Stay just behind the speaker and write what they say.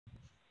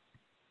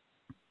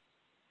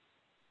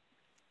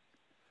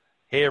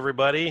Hey,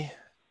 everybody.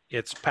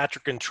 It's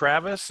Patrick and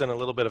Travis and a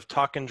little bit of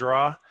talk and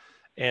draw.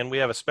 And we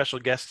have a special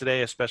guest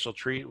today, a special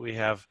treat. We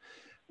have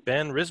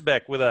Ben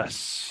Risbeck with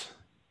us,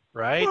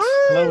 right?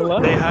 Hello,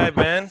 hello. Say hi,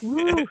 Ben.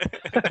 Woo.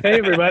 Hey,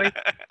 everybody.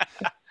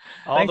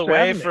 All Thanks the for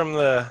way having me. from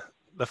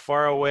the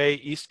faraway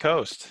East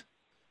Coast,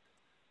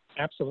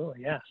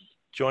 Absolutely, yes.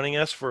 joining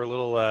us for a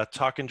little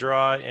talk and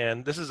draw.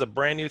 And this is a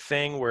brand new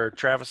thing where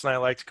Travis and I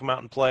like to come out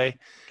and play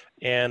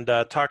and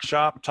talk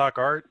shop, talk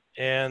art,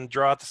 and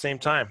draw at the same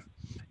time.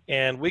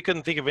 And we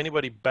couldn't think of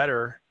anybody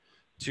better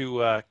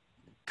to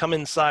come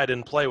inside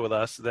and play with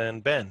us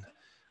than Ben.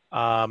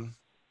 Um,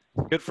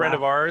 Good friend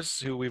of Wow. ours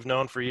who we've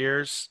known for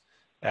years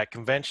at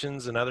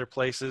conventions and other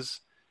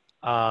places.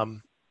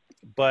 Um,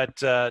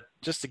 but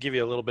just to give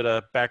you a little bit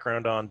of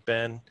background on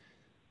Ben,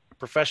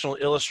 professional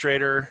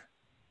illustrator,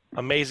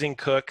 amazing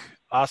cook,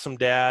 awesome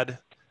dad,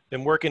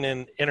 been working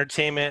in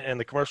entertainment and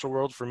the commercial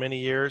world for many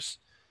years.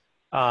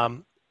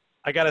 Um,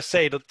 I got to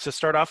say, to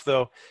start off,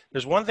 though,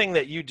 there's one thing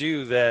that you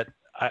do that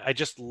I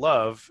just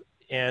love,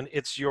 and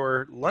it's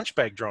your lunch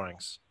bag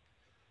drawings.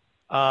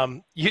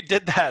 You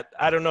did that.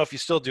 I don't know if you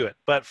still do it,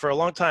 but for a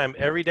long time,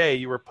 every day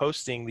you were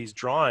posting these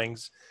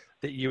drawings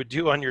that you would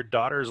do on your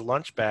daughter's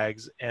lunch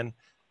bags, and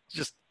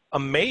just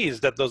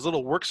amazed at those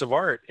little works of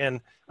art.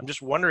 And I'm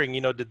just wondering,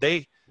 did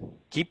they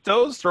keep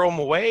those, throw them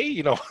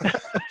away?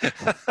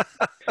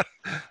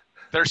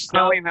 They're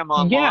selling them Yeah,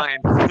 online.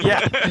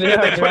 Yeah.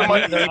 Did they put them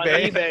on they're on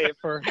eBay? eBay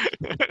for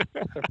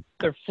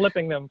they're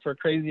flipping them for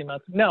crazy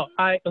amounts. No,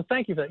 well,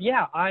 thank you for that.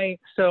 Yeah, I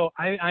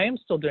am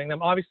still doing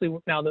them. Obviously,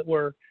 now that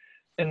we're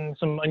in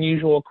some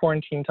unusual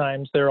quarantine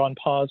times, they're on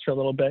pause for a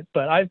little bit.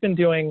 But I've been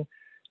doing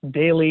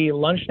daily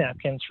lunch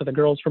napkins for the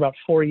girls for about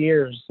 4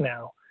 years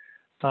now,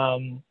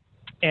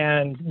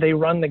 and they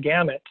run the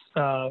gamut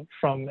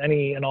from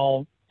any and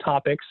all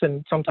topics.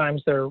 And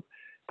sometimes they're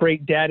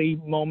great daddy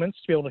moments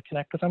to be able to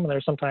connect with them, and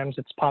there's sometimes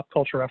it's pop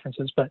culture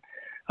references. But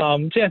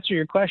to answer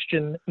your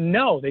question,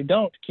 no, they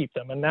don't keep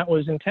them, and that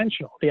was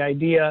intentional. The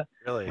idea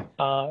Really?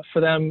 for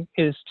them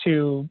is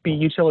to be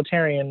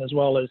utilitarian as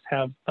well as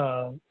have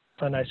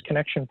a nice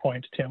connection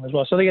point to them as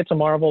well. So they get to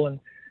marvel and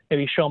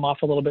maybe show them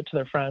off a little bit to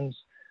their friends,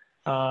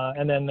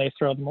 and then they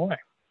throw them away.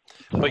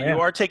 So, But yeah. you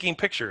are taking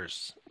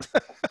pictures.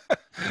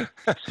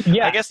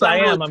 Yes, I guess I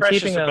I'm really am. I'm precious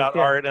keeping those, about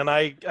yeah. art, and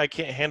I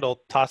can't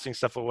handle tossing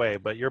stuff away,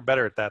 but you're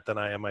better at that than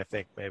I am, I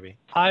think, maybe.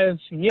 I've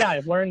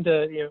learned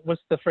to,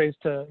 what's the phrase,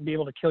 to be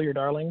able to kill your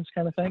darlings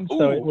kind of thing.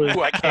 So it was,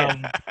 Ooh, I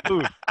can't.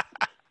 Ooh.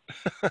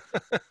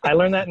 I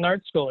learned that in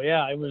art school.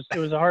 Yeah, it was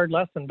a hard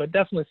lesson, but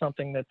definitely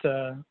something that,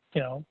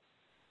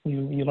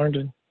 you learn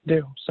to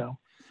do. So.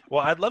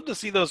 Well, I'd love to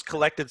see those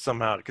collected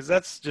somehow, because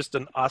that's just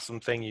an awesome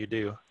thing you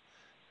do.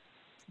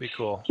 Be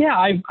cool. Yeah,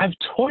 I've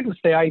toyed with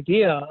the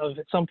idea of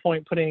at some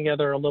point putting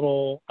together a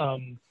little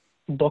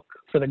book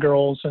for the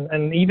girls,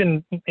 and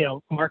even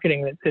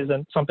marketing that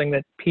isn't something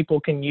that people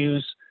can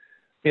use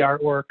the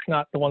artwork,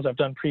 not the ones I've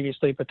done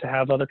previously, but to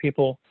have other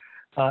people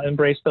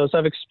embrace those.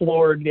 I've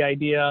explored the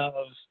idea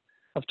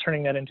of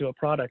turning that into a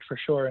product for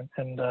sure,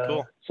 and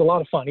Cool. it's a lot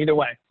of fun either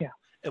way. Yeah,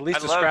 At least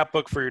I a love-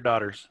 scrapbook for your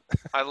daughters.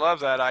 I love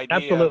that idea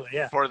Absolutely,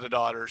 yeah. for the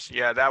daughters.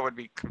 Yeah, that would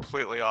be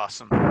completely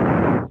awesome.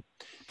 yeah,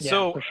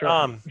 So, for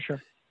sure, for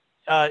sure.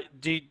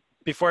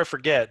 Before I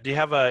forget, do you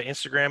have an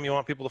Instagram you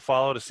want people to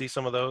follow to see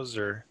some of those,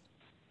 or?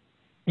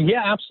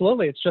 Yeah,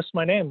 absolutely. It's just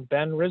my name,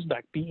 Ben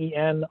Risbeck,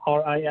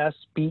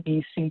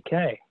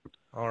 BenRisbeck.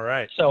 All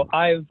right. So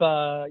I've,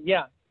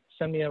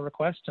 send me a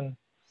request and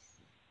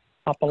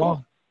hop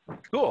along.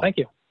 Cool. Thank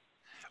you.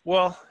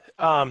 Well,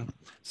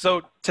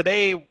 so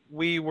today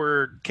we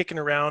were kicking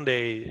around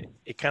a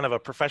kind of a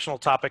professional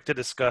topic to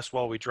discuss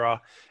while we draw,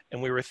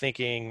 and we were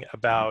thinking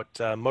about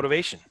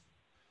motivation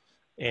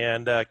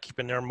and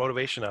keeping our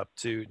motivation up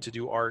to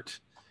do art.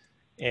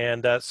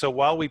 And so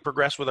while we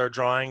progress with our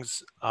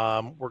drawings,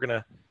 we're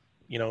gonna,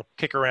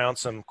 kick around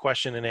some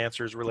question and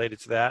answers related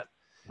to that.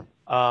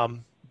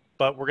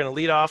 But we're gonna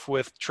lead off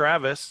with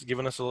Travis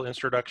giving us a little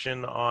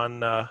introduction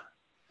on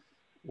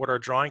what our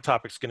drawing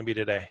topic is going to be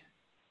today.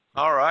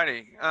 All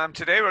righty.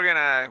 Today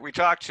we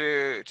talked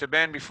to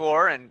Ben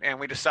before, and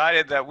we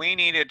decided that we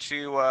needed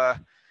to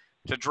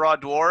draw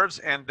dwarves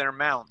and their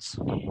mounts,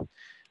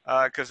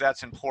 because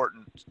that's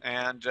important.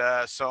 And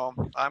so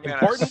I'm gonna.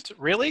 Important?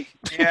 Really?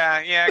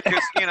 Yeah,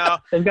 because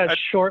They've got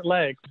short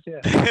legs.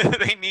 Yeah.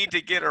 they need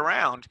to get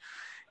around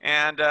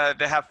and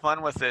to have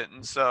fun with it.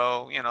 And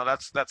so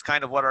that's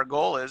kind of what our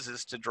goal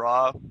is to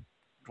draw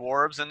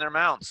dwarves and their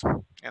mounts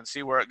and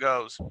see where it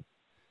goes.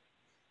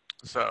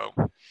 So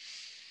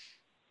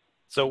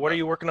what are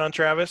you working on,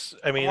 Travis?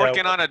 I mean, I'm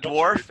working on a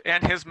dwarf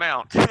and his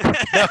mount.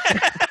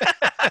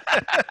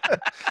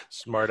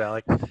 Smart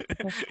Alec.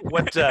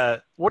 What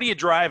are you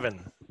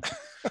driving?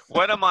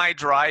 What am I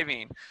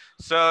driving?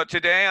 So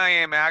today I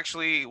am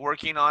actually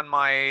working on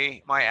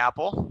my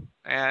Apple,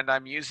 and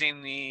I'm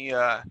using the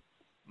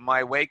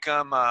my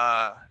Wacom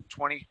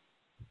 20.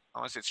 I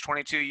want to say it's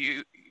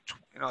 22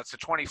 it's a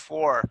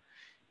 24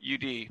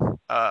 UD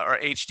or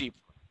HD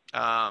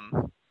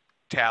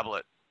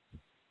tablet,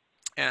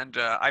 and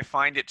I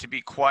find it to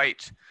be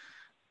quite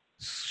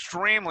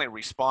extremely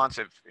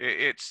responsive.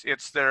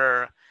 It's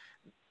their,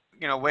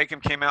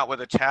 Wacom came out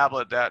with a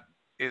tablet that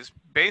is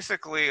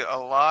basically a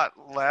lot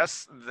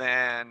less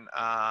than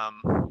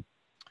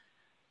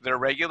their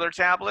regular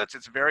tablets.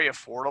 It's very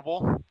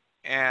affordable,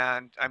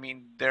 and I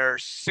mean their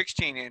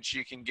 16-inch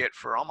you can get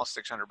for almost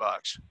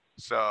 $600.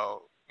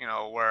 So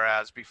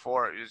whereas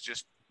before it was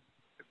just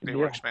they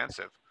were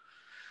expensive.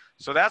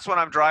 So that's what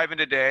I'm driving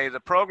today. The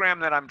program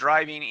that I'm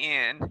driving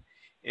in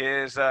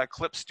is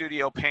Clip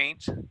Studio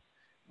Paint,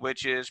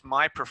 which is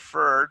my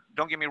preferred.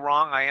 Don't get me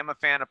wrong, I am a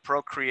fan of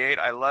Procreate.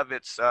 I love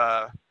its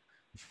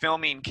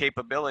filming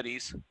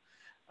capabilities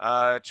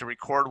to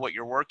record what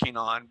you're working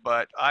on,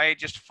 but I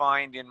just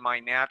find in my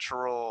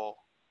natural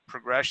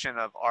progression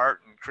of art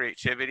and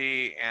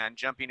creativity and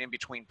jumping in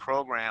between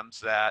programs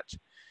that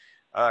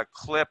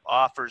Clip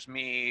offers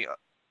me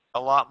a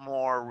lot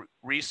more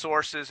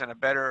resources and a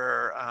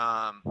better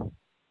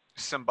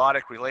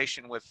symbiotic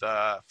relation with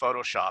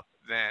Photoshop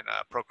than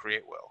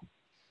Procreate will.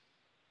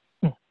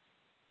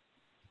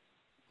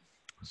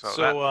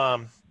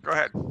 So go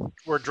ahead.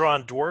 We're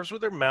drawing dwarves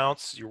with their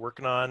mounts. You're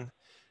working on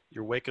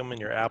your Wacom and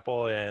your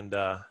Apple and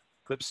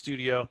Clip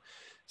Studio.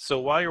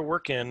 So while you're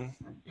working,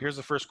 here's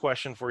the first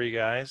question for you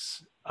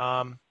guys.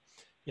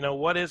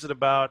 What is it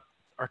about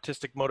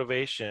artistic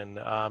motivation?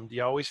 Do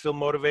you always feel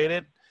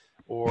motivated,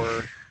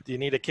 or do you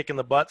need a kick in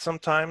the butt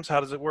sometimes? How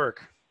does it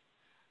work?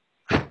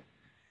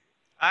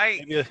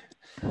 To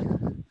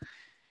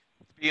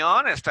be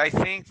honest, I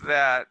think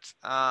that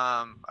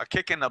a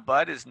kick in the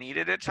butt is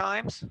needed at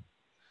times.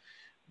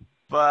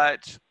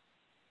 But,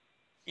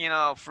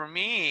 for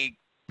me,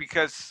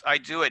 because I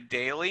do it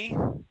daily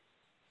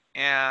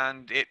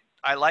and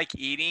I like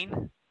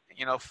eating,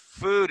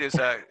 food is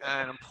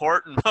an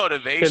important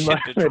motivation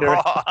to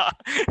draw.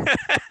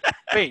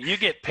 Wait, you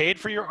get paid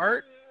for your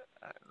art?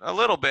 A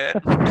little bit.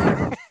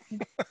 How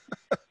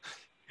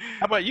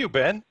about you,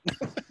 Ben?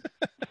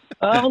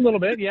 A little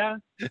bit, yeah.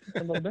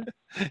 A little bit.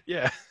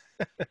 Yeah.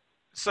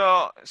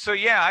 So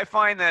yeah, I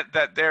find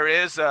that there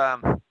is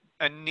a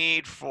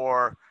need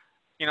for,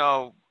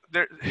 well,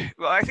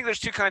 I think there's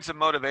two kinds of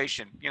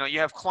motivation. You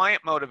have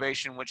client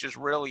motivation, which is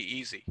really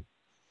easy.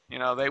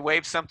 They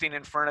wave something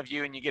in front of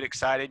you and you get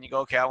excited and you go,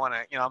 okay, I'm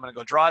going to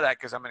go draw that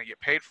because I'm going to get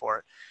paid for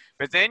it.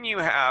 But then you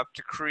have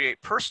to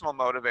create personal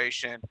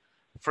motivation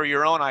for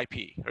your own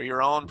IP or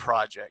your own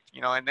project,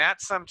 and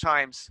that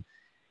sometimes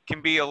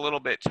can be a little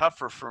bit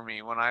tougher for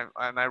me when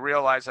I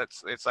realize that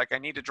it's like I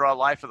need to draw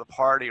life of the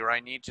party, or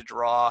I need to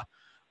draw,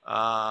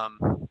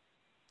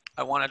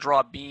 I want to draw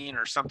a bean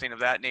or something of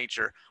that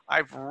nature.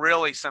 I've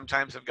really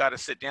sometimes have got to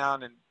sit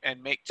down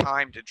and make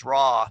time to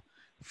draw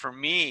for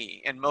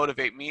me and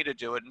motivate me to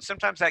do it. And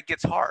sometimes that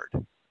gets hard,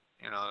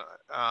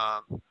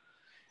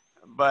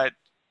 but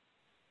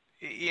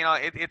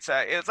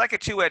it's like a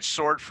two-edged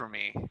sword for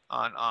me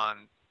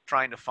on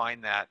trying to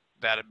find that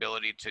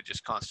ability to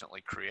just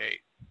constantly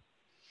create.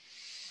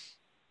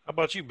 How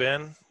about you,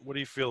 Ben? What do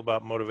you feel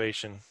about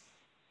motivation?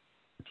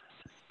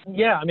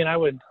 Yeah, I mean, I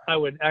would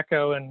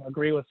echo and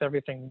agree with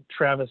everything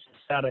Travis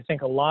said. I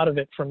think a lot of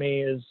it for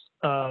me is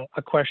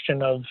a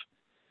question of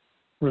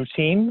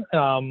routine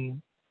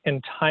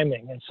and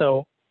timing. And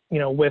so,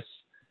 with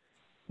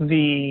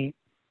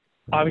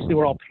obviously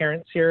we're all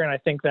parents here, and I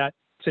think that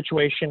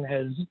situation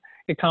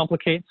it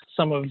complicates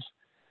some of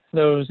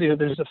those.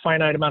 There's a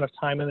finite amount of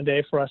time in the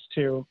day for us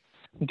to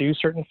do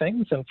certain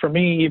things. And for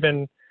me,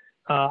 even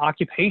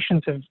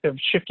occupations have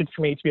shifted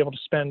for me to be able to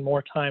spend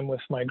more time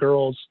with my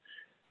girls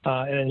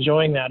and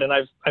enjoying that. And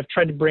I've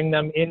tried to bring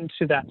them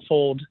into that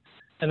fold,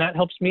 and that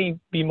helps me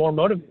be more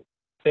motivated.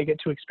 They get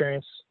to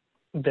experience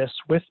this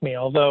with me.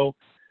 Although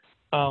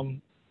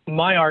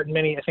my art,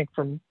 I think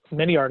for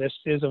many artists,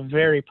 is a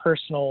very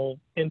personal,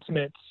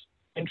 intimate,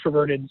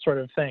 introverted sort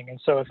of thing. And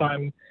so if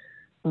I'm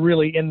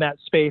really in that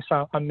space,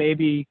 I'm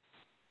maybe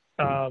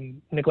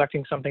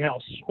neglecting something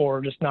else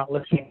or just not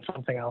listening to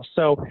something else.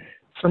 So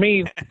for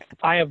me,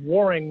 I have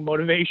warring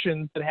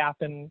motivations that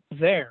happen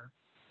there.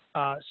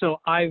 So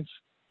I've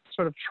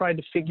sort of tried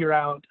to figure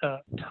out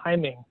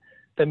timing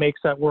that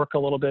makes that work a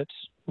little bit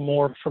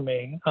more for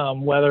me,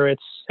 whether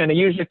and I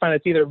usually find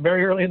it's either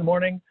very early in the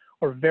morning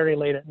or very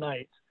late at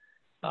night.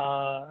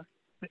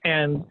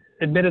 And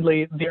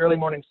admittedly, the early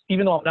mornings,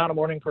 even though I'm not a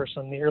morning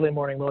person, the early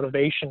morning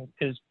motivation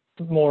is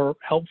more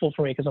helpful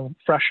for me because I'm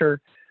fresher.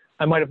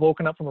 I might have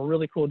woken up from a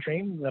really cool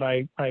dream that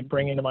I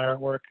bring into my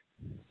artwork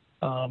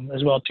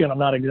as well too, and I'm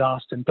not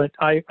exhausted. But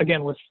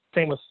same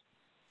with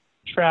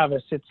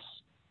Travis,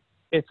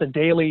 it's a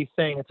daily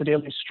thing. It's a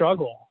daily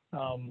struggle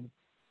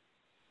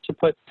to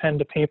put pen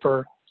to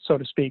paper, so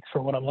to speak,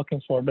 for what I'm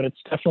looking for. But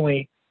it's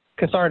definitely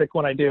cathartic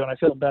when I do, and I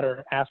feel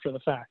better after the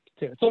fact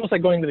too. It's almost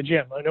like going to the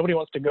gym. Nobody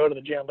wants to go to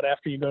the gym, but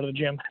after you go to the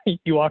gym,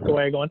 you walk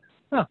away going,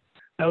 "Oh,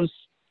 that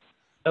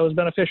was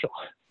beneficial."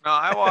 No,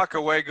 I walk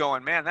away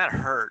going, man, that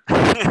hurt.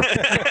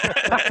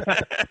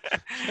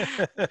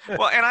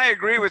 Well, and I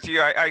agree with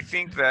you. I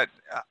think that,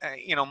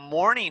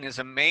 morning is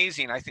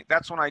amazing. I think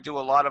that's when I do a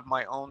lot of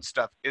my own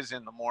stuff is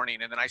in the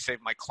morning. And then I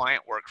save my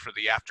client work for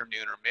the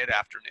afternoon or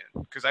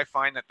mid-afternoon, because I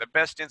find that the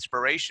best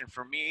inspiration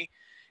for me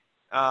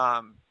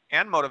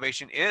and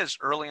motivation is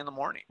early in the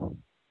morning.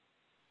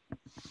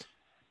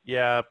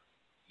 Yeah.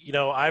 You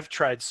know, I've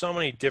tried so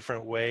many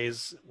different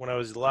ways. When I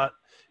was a lot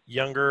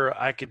younger,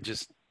 I could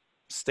just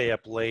stay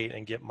up late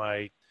and get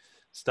my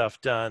stuff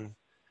done.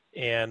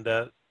 And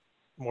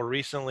more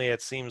recently,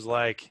 it seems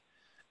like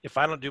if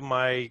I don't do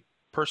my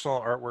personal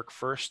artwork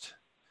first,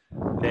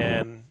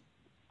 then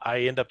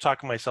I end up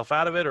talking myself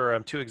out of it, or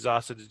I'm too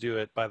exhausted to do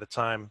it by the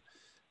time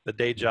the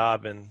day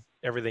job and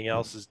everything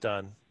else is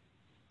done.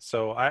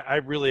 So I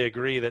really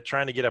agree that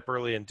trying to get up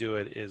early and do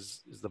it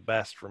is the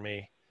best for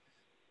me.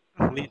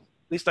 At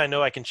least I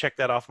know I can check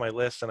that off my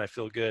list and I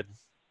feel good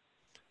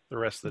the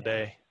rest of the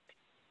day.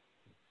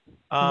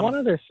 One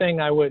other thing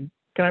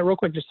can I real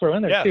quick just throw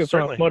in there too,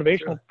 certainly. from a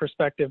motivational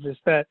perspective, is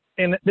that,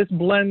 and this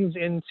blends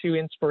into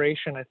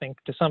inspiration, I think,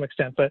 to some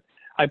extent, but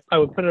I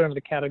would put it under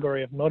the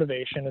category of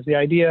motivation, is the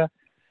idea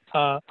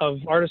of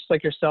artists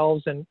like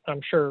yourselves, and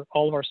I'm sure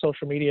all of our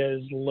social media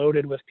is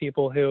loaded with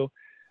people who,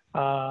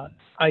 I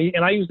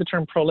use the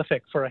term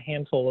prolific for a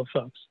handful of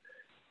folks.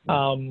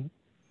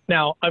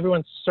 Now,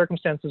 everyone's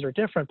circumstances are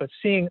different, but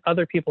seeing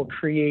other people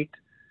create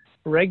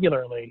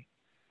regularly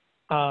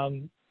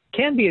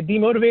can be a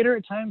demotivator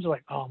at times.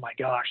 Like, oh my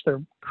gosh,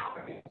 they're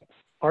great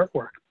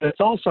artwork. But it's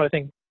also, I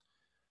think.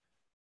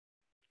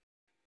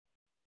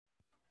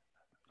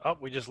 Oh,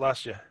 we just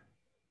lost you.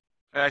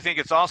 I think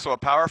it's also a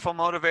powerful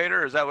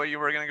motivator. Is that what you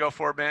were going to go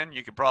for, Ben?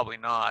 You could probably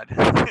nod.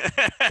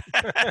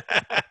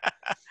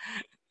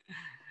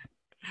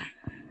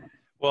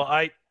 Well,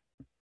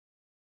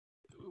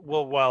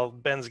 while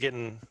Ben's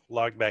getting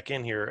logged back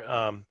in here,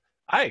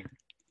 I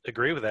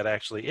agree with that.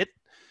 Actually, it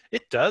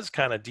does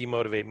kind of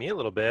demotivate me a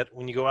little bit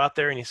when you go out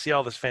there and you see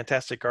all this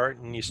fantastic art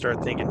and you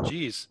start thinking,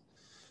 geez,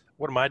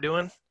 what am I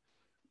doing?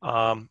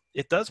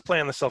 It does play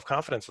on the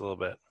self-confidence a little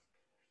bit.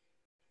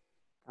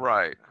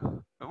 Right.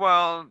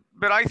 Well,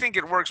 but I think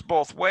it works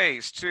both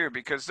ways too,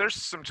 because there's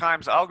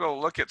sometimes I'll go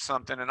look at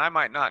something and I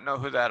might not know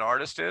who that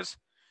artist is,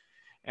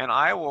 and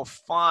I will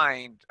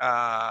find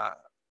a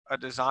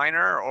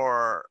designer,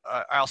 or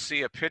I'll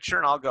see a picture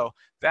and I'll go,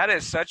 that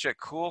is such a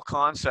cool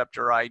concept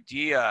or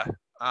idea.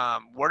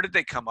 Where did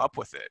they come up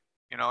with it?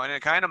 You know, and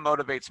it kind of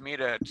motivates me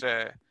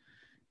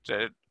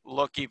to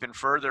look even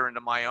further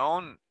into my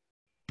own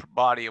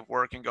body of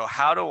work and go,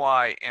 how do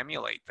I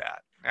emulate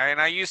that?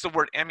 And I use the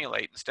word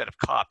emulate instead of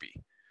copy.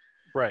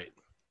 Right.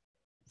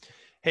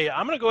 Hey,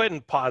 I'm going to go ahead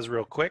and pause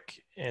real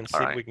quick and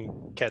see if we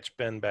can catch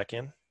Ben back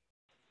in.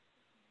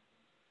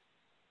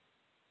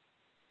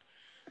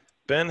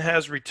 Ben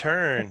has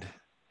returned.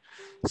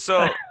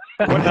 So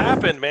what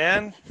happened,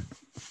 man?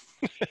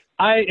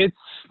 It's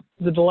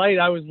the delight.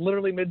 I was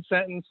literally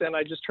mid-sentence and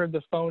I just heard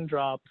the phone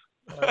drop.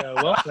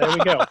 Well, there we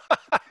go.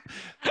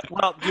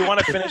 Well, do you want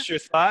to finish your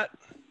thought?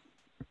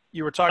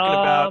 You were talking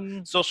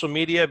about social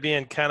media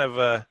being kind of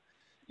a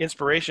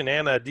inspiration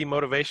and a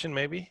demotivation,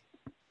 maybe?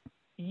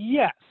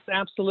 Yes,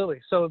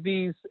 absolutely. So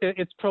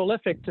it's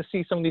prolific to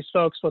see some of these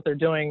folks, what they're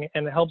doing,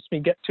 and it helps me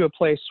get to a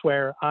place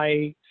where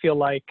I feel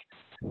like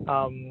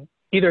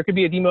either it could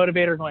be a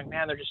demotivator going,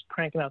 man, they're just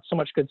cranking out so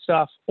much good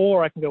stuff,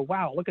 or I can go,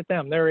 wow, look at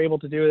them. They're able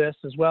to do this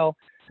as well.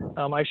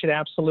 I should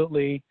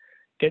absolutely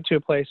get to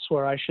a place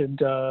where I should,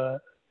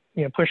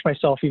 push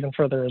myself even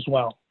further as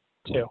well,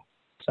 too.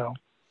 So.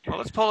 Well,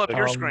 let's pull up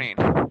your screen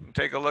and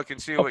take a look and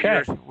see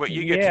what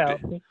you get to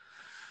do.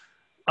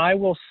 I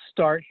will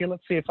start here.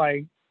 Let's see if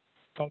I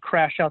don't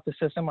crash out the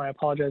system. I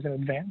apologize in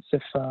advance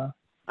if.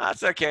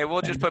 That's okay.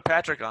 We'll just put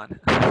Patrick on.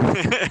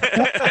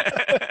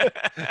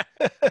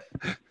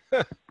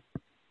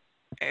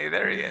 Hey,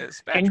 there he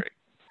is, Patrick.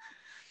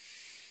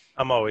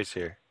 I'm always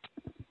here.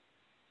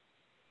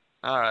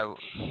 All right.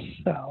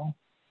 So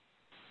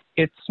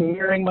it's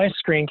mirroring my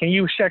screen. Can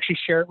you actually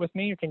share it with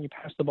me, or can you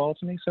pass the ball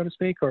to me, so to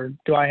speak, or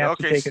do I have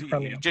to take it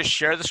from you? Just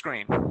share the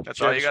screen.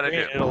 That's all you got to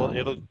do.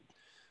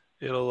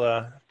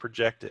 It'll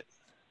project it.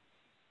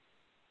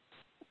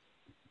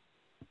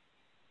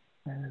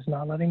 And it's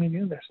not letting me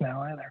do this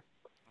now either.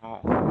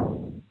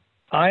 Oh.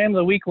 I am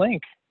the weak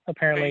link,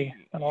 apparently.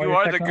 Hey, you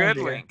are the good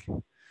link.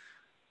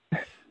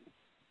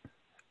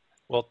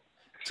 Well,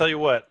 tell you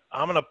what,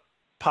 I'm going to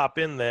pop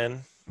in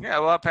then. Yeah,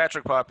 we'll have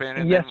Patrick pop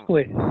in. Yes,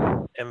 please.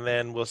 And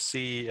then we'll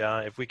see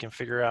if we can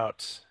figure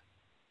out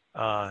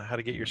how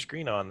to get your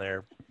screen on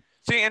there.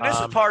 See, and this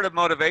is part of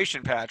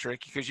motivation,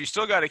 Patrick, because you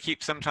still got to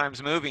keep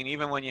sometimes moving,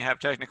 even when you have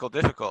technical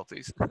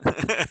difficulties.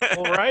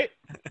 All right.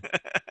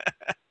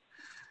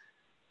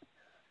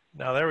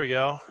 Now, there we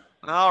go.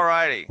 All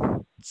righty.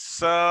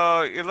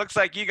 So it looks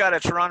like you got a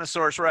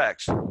Tyrannosaurus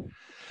Rex.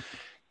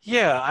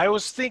 Yeah, I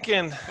was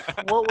thinking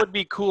what would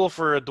be cool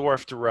for a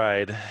dwarf to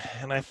ride,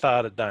 and I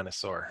thought a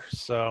dinosaur.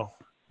 So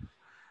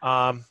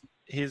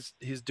he's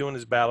doing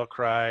his battle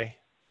cry,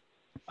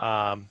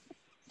 and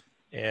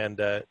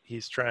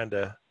he's trying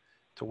to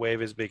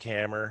wave his big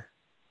hammer.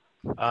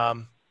 I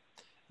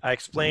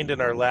explained in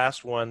our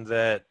last one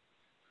that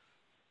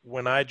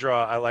when I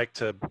draw, I like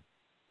to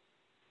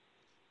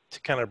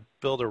kind of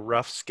build a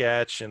rough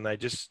sketch, and I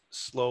just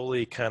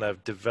slowly kind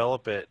of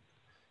develop it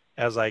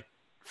as I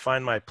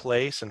find my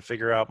place and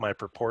figure out my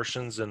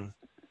proportions and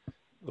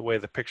the way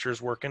the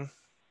picture's working.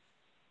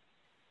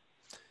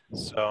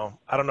 So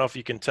I don't know if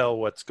you can tell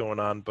what's going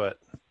on, but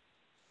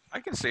I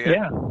can see it.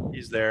 Yeah.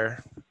 he's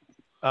there.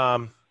 It's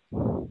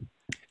going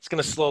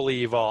to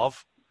slowly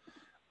evolve.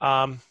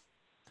 How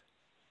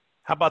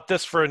about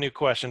this for a new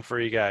question for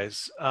you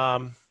guys?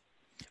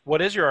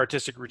 What is your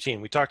artistic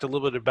routine? We talked a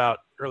little bit about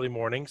early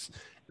mornings. Are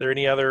there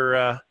any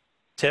other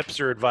tips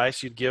or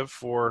advice you'd give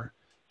for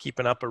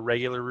keeping up a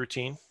regular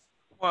routine?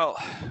 Well,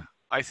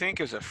 I think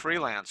as a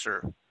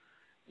freelancer,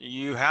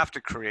 you have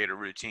to create a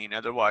routine.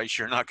 Otherwise,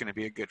 you're not going to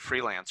be a good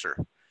freelancer.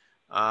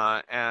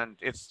 And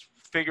it's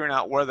figuring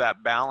out where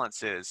that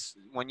balance is.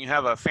 When you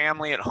have a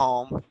family at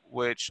home,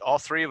 which all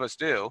three of us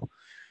do,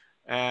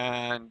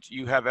 and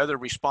you have other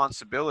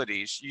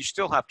responsibilities, you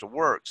still have to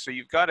work. So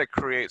you've got to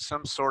create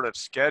some sort of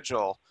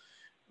schedule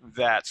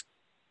that's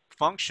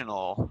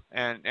functional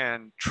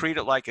and treat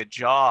it like a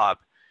job.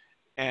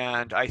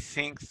 And I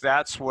think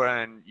that's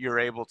when you're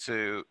able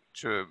to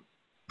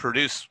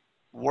produce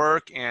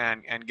work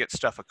and get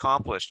stuff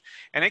accomplished.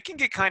 And it can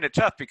get kind of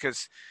tough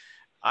because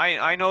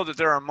I know that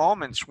there are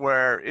moments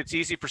where it's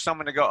easy for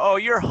someone to go, oh,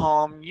 you're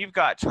home, you've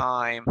got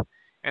time.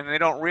 And they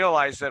don't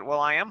realize that, well,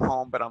 I am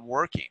home, but I'm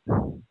working.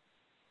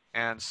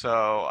 And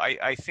so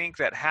I think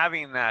that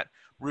having that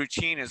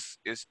routine is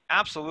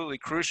absolutely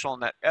crucial,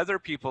 and that other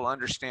people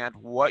understand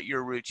what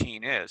your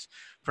routine is.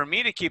 For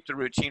me to keep the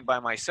routine by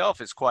myself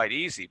is quite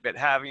easy, but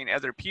having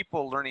other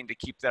people learning to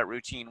keep that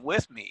routine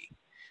with me,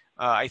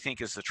 I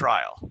think is the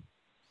trial.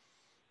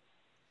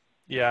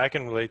 Yeah, I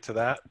can relate to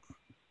that.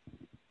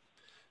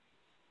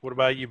 What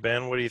about you,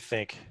 Ben? What do you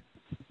think?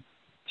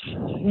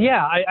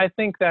 Yeah, I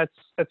think that's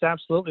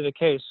absolutely the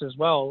case as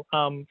well.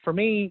 For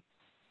me,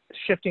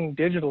 shifting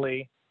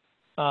digitally,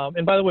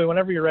 and by the way,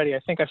 whenever you're ready, I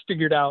think I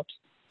figured out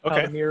how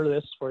to mirror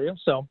this for you.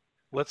 So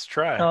let's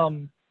try.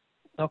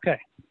 Okay,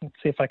 let's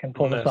see if I can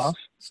pull this off.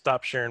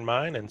 Stop sharing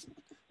mine and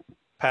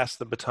pass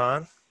the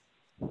baton.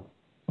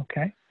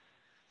 Okay.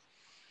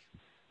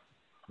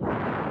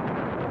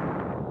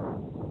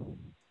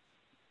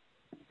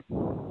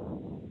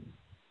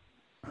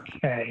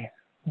 Okay,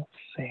 let's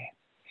see.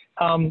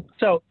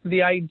 So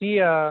the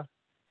idea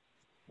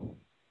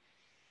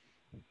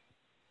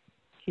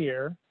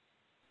here,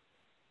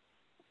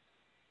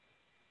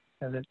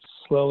 as it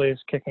slowly is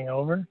kicking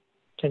over,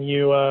 can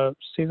you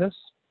see this?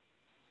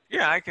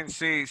 Yeah, I can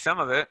see some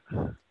of it.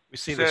 We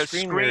see the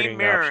screen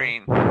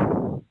mirroring.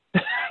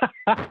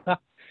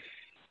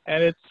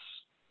 And it's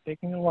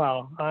taking a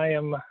while. I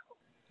am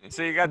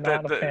so you got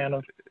not a fan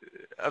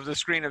of the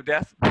screen of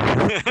death.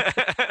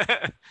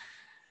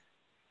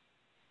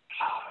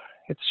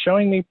 It's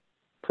showing me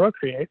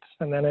Procreate,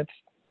 and then it's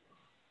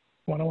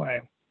went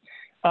away.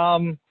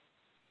 So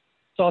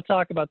I'll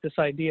talk about this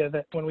idea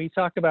that when we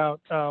talk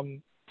about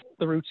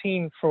the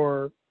routine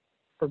for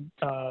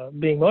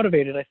being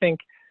motivated, I think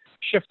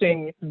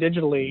shifting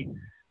digitally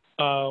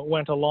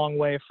went a long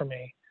way for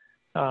me,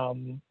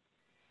 in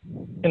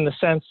the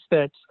sense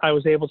that I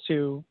was able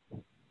to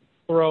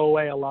throw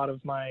away a lot of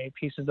my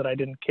pieces that I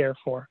didn't care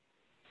for.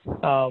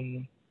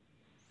 When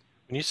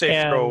you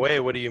say throw away,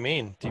 what do you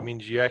mean? Do you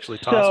mean you actually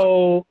toss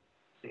them?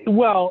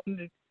 Well,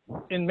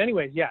 in many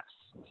ways, yes.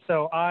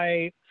 So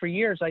for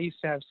years, I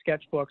used to have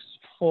sketchbooks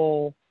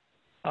full,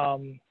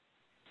 and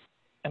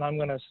I'm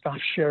going to stop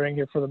sharing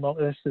here for the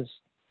moment.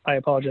 I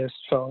apologize,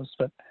 fellas,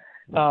 but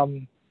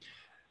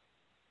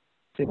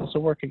see if this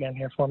will work again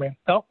here for me.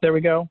 Oh, there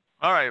we go.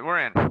 All right, we're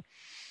in.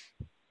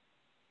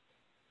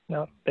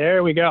 No,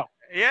 there we go.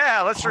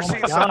 Yeah, let's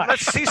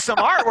see some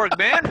artwork,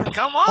 man.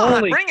 Come on,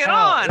 Holy bring it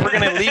cow. on. We're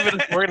gonna leave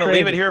it. We're gonna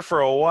leave it here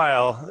for a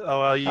while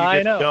while you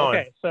get going.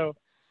 Okay, so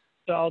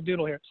I'll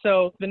doodle here.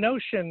 So the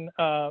notion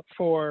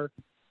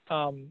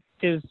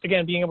is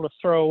again being able to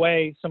throw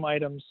away some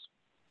items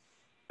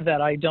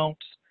that I don't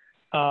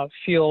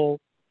feel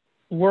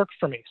work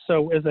for me.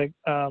 So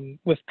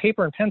with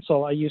paper and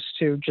pencil, I used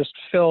to just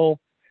fill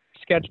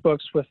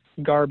sketchbooks with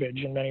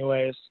garbage in many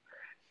ways.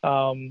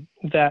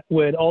 That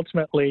would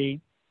ultimately,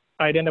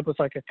 I'd end up with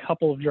like a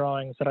couple of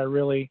drawings that I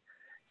really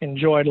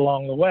enjoyed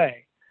along the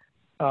way.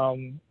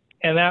 And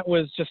that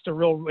was just a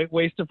real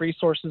waste of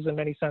resources in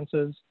many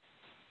senses.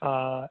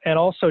 And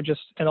also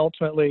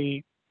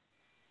ultimately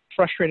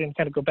frustrated and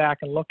kind of go back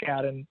and look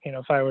at, and,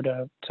 if I were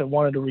to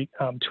wanted to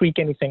tweak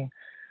anything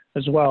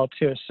as well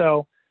too.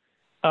 So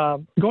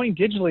going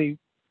digitally,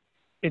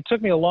 it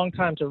took me a long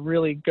time to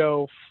really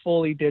go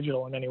fully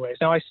digital in many ways.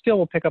 Now I still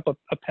will pick up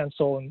a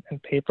pencil and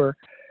paper,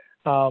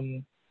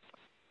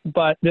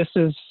 but this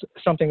is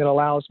something that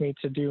allows me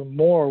to do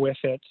more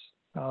with it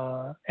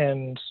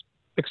and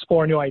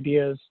explore new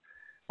ideas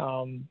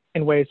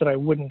in ways that I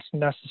wouldn't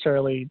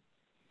necessarily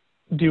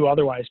do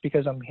otherwise,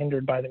 because I'm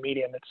hindered by the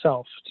medium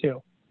itself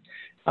too.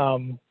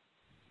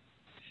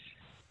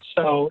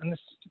 So, and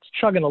it's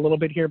chugging a little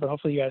bit here, but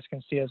hopefully you guys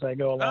can see as I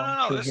go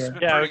along through here.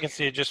 Yeah, we can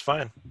see it just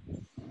fine.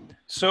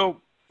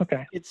 So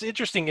okay, it's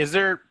interesting. Is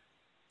there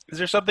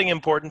something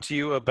important to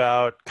you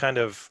about kind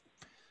of,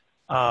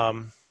 I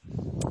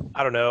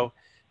don't know,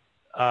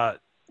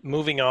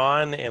 moving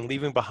on and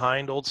leaving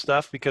behind old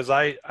stuff, because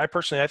I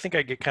personally, I think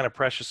I get kind of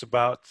precious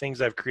about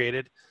things I've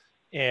created,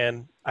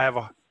 and I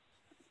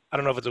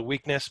don't know if it's a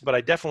weakness, but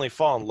I definitely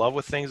fall in love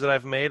with things that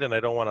I've made and I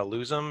don't want to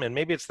lose them. And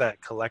maybe it's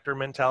that collector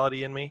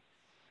mentality in me,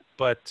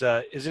 but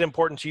is it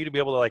important to you to be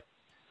able to like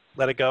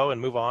let it go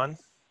and move on?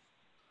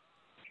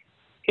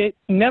 It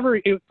never.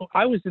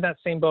 I was in that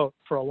same boat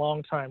for a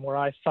long time where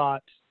I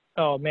thought,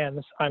 oh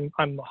man,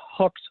 I'm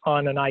hooked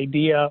on an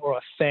idea or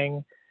a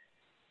thing,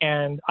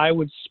 and I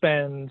would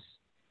spend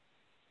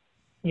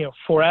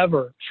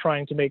forever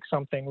trying to make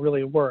something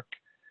really work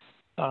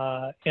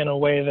in a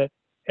way that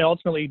it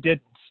ultimately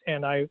didn't.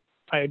 And I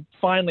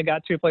finally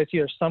got to a place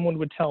either someone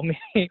would tell me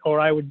or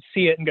I would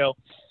see it and go,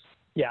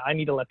 yeah, I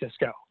need to let this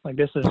go. Like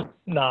this is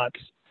not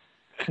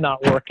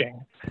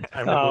working.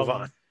 Time to move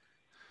on.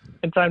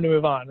 And time to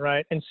move on,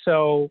 right? And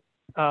so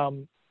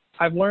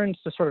I've learned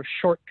to sort of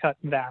shortcut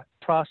that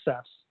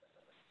process.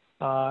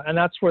 And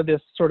that's where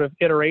this sort of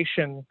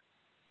iteration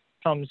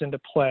comes into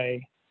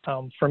play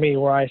for me,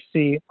 where I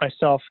see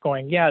myself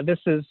going, yeah,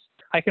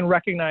 I can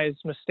recognize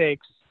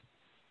mistakes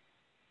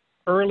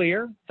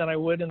earlier than I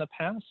would in the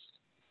past.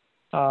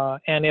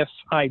 And if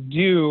I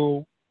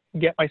do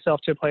get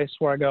myself to a place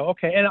where I go,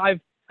 okay, and I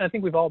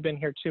think we've all been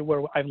here too,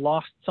 where I've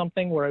lost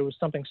something, where it was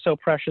something so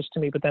precious to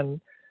me, but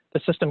then the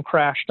system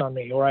crashed on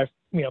me, or I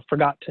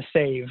forgot to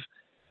save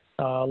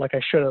like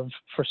I should have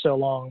for so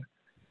long.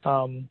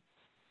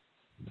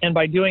 And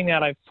by doing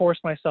that, I've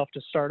forced myself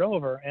to start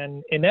over,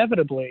 and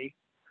inevitably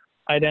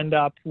I'd end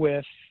up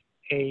with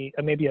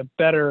maybe a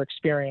better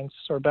experience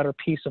or a better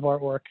piece of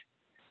artwork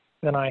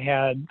than I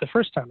had the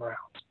first time around.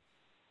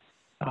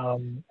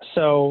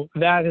 So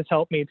that has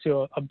helped me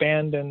to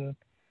abandon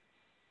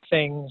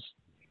things,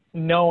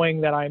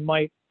 knowing that I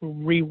might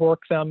rework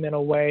them in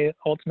a way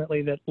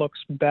ultimately that looks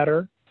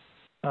better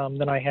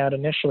than I had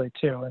initially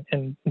too,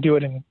 and do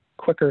it in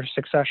quicker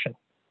succession.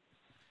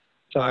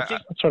 So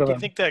do you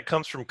think that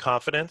comes from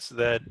confidence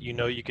that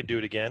you could do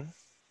it again?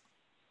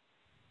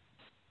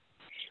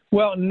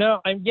 Well, no,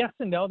 yes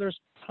and no. There's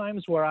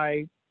times where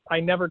I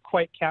never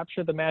quite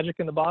capture the magic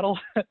in the bottle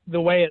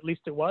the way at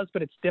least it was,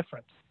 but it's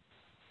different.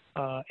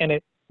 And it,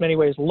 in many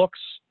ways, looks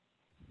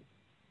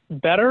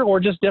better or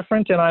just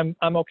different, and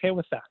I'm okay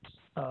with that.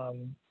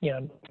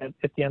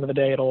 At the end of the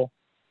day,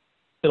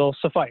 it'll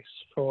suffice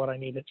for what I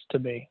need it to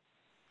be.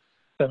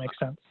 If that makes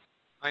sense.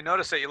 I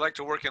noticed that you like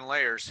to work in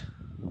layers.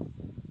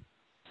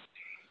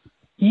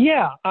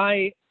 Yeah,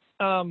 I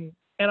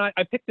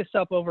picked this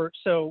up over.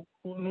 So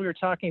when we were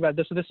talking about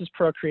this, so this is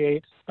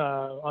Procreate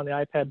on the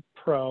iPad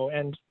Pro,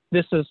 and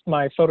this is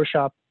my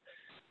Photoshop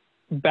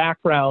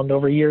background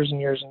over years and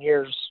years and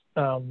years.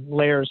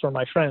 Layers were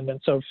my friend,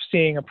 and so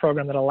seeing a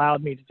program that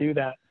allowed me to do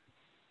that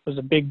was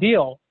a big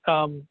deal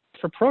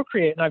for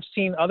Procreate. And I've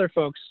seen other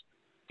folks,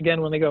 again,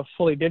 when they go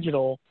fully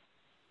digital,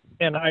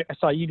 and I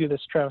saw you do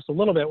this, Travis, a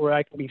little bit, where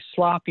I can be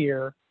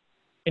sloppier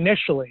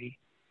initially,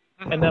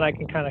 and then I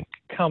can kind of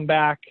come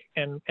back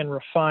and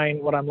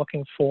refine what I'm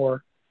looking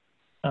for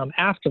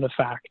after the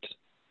fact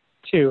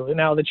too.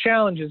 Now the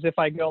challenge is if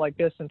I go like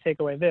this and take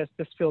away this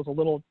feels a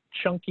little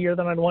chunkier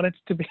than I'd want it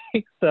to be.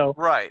 So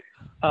right.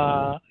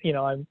 I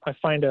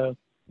find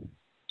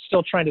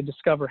still trying to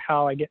discover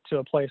how I get to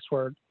a place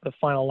where the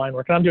final line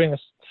work. And I'm doing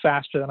this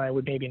faster than I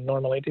would maybe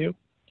normally do.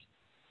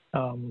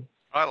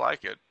 I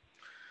like it.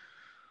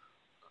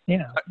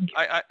 Yeah.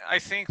 I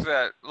think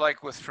that, like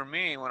for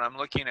me, when I'm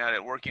looking at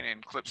it working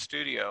in Clip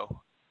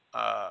Studio,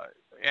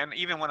 and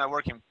even when I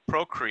work in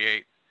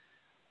Procreate,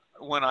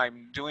 when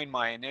I'm doing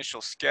my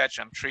initial sketch,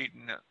 I'm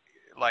treating it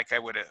like I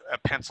would a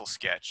pencil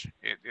sketch.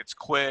 It's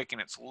quick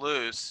and it's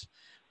loose,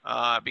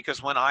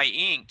 because when I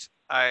inked,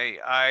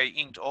 I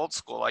inked old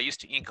school. I used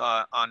to ink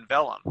on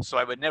vellum, so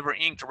I would never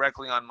ink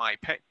directly on my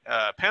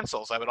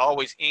pencils. I would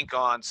always ink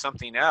on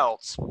something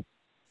else.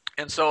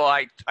 And so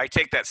I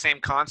take that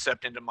same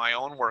concept into my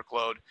own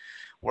workload,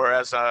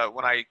 whereas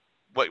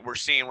what we're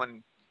seeing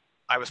when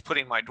I was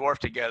putting my dwarf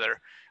together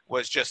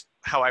was just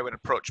how I would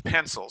approach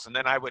pencils. And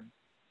then I would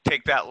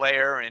take that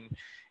layer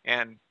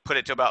and put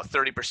it to about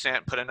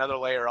 30%, put another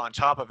layer on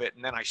top of it,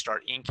 and then I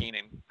start inking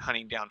and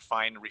hunting down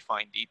fine and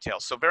refined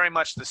details. So very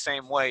much the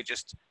same way,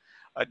 just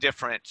a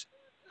different,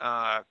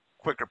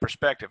 quicker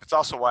perspective. It's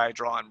also why I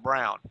draw in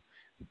brown.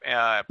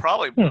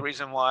 Probably the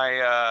reason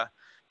why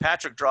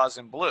Patrick draws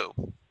in blue.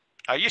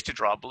 I used to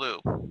draw blue.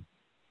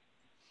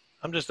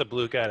 I'm just a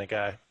blue kind of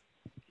guy.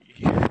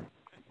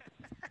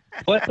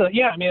 But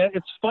yeah, I mean,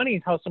 it's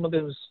funny how some of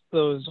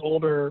those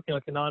older,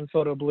 like the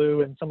non-photo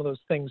blue and some of those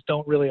things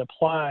don't really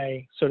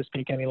apply, so to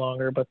speak, any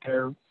longer, but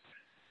they're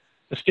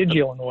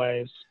vestigial in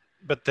ways.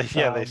 But they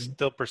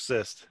still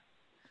persist.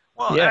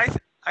 Well, yeah.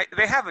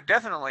 They have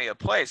definitely a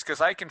place,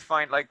 because I can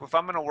find, like, if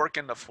I'm going to work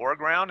in the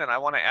foreground and I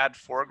want to add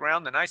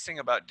foreground, the nice thing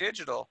about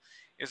digital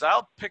is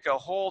I'll pick a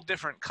whole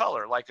different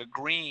color, like a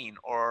green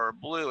or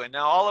blue, and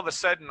now all of a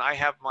sudden I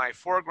have my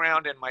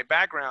foreground and my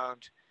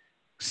background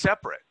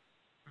separate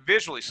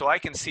visually, so I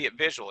can see it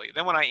visually.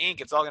 Then when I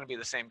ink, it's all going to be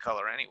the same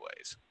color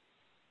anyways.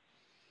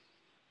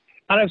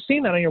 And I've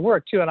seen that in your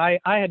work too, and I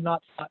had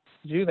not thought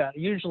to do that.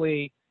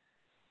 Usually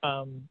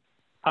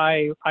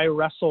I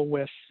wrestle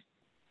with,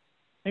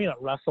 maybe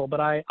not wrestle,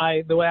 but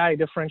the way I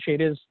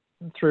differentiate is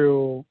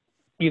through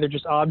either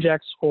just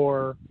objects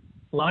or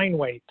line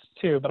weights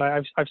too. But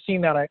I've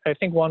seen that. I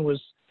think one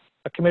was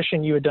a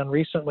commission you had done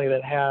recently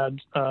that had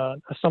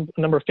some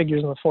number of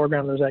figures in the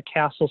foreground. There's that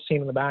castle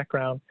scene in the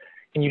background,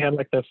 and you had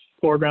like the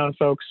foreground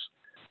folks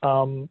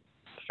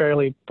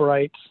fairly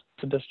bright.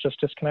 Did this just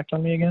disconnect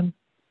on me again?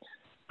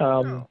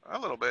 Oh, a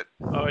little bit.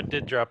 Oh, it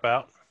did drop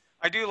out.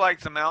 I do like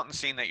the mountain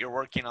scene that you're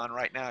working on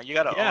right now. You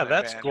got to Yeah, own it,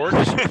 that's Ben.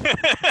 gorgeous.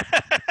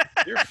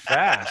 You're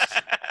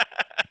fast.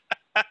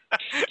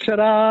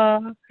 Ta-da!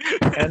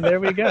 And there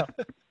we go.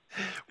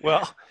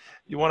 Well,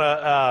 you want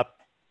to?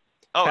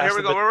 Oh, here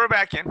we go. We're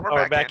back in.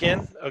 We're back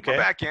in. Okay. We're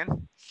back in.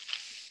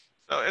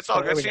 So it's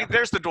all good. See,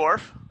 there's the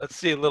dwarf. Let's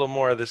see a little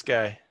more of this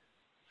guy.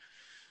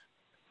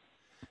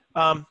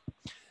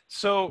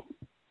 So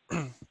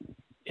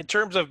in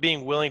terms of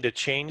being willing to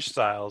change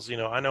styles,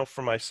 I know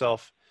for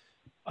myself,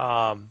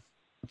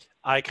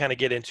 I kind of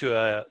get into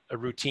a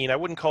routine. I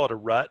wouldn't call it a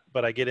rut,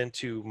 but I get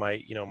into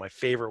my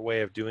favorite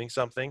way of doing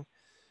something.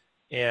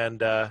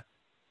 And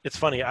it's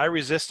funny, I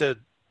resisted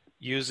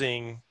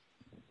using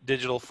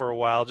digital for a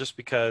while just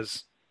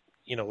because,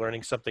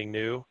 learning something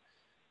new.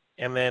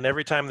 And then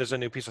every time there's a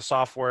new piece of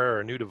software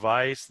or a new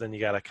device, then you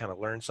got to kind of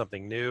learn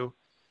something new.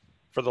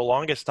 For the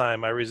longest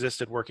time, I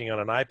resisted working on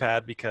an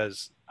iPad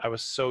because I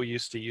was so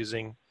used to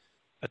using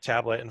a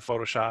tablet in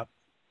Photoshop.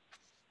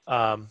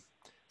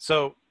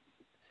 So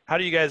how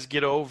do you guys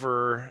get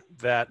over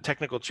that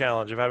technical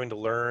challenge of having to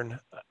learn,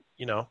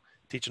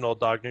 teach an old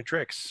dog new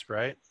tricks,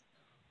 right?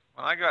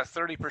 When I got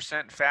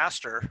 30%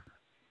 faster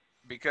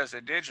because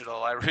of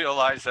digital, I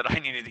realized that I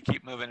needed to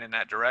keep moving in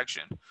that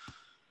direction.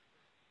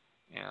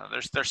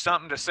 There's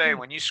something to say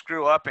when you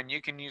screw up and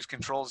you can use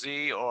Control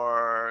Z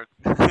or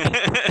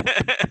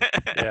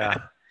yeah,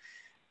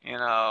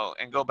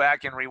 and go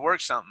back and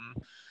rework something.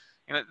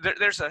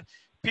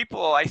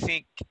 People I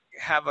think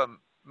have a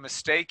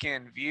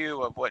mistaken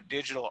view of what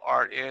digital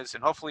art is,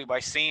 and hopefully by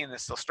seeing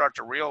this they'll start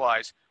to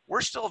realize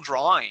we're still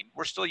drawing.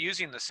 We're still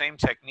using the same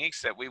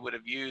techniques that we would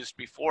have used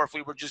before if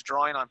we were just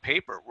drawing on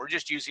paper. We're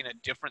just using a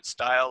different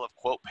style of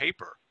quote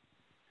paper.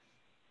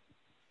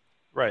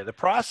 Right. The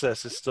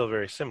process is still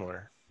very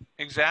similar.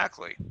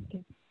 Exactly.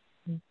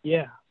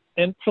 Yeah.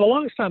 And for the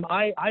longest time,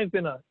 I've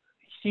been a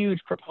huge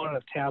proponent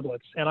of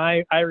tablets. And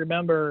I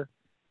remember,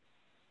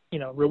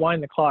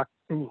 rewind the clock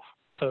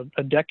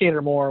a decade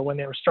or more when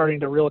they were starting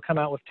to really come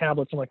out with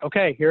tablets. I'm like,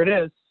 okay, here it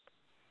is.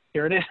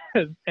 Here it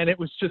is. And it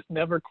was just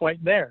never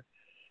quite there.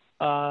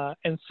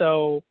 And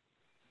so,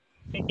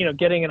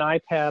 getting an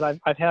iPad,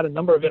 I've had a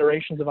number of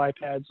iterations of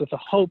iPads with the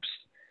hopes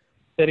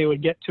that it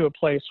would get to a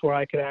place where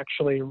I could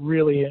actually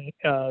really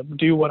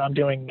do what I'm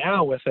doing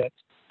now with it.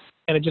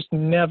 And it just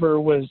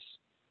never was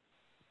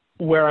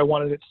where I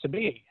wanted it to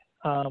be.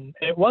 And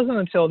it wasn't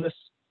until this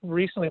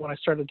recently when I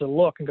started to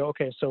look and go,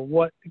 okay, so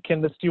what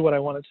can this do what I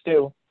want it to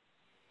do?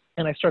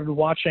 And I started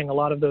watching a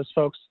lot of those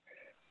folks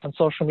on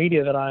social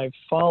media that I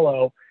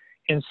follow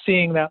and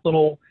seeing that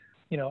little,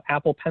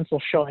 Apple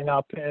Pencil showing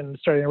up and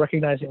starting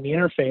recognizing the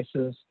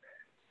interfaces.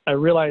 I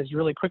realized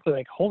really quickly,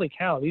 like, holy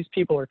cow, these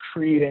people are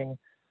creating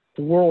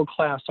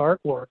world-class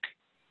artwork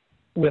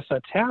with a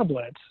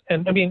tablet.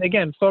 And I mean,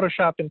 again,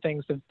 Photoshop and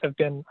things have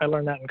been, I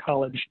learned that in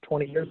college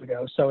 20 years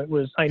ago. So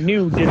I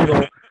knew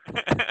digital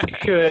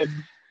could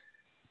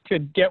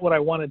get what I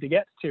wanted to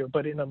get to,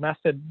 but in a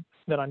method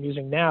that I'm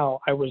using now,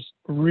 I was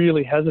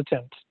really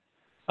hesitant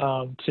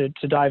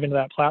to dive into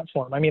that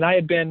platform. I mean,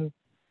 I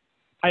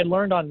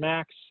learned on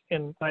Macs,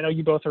 and I know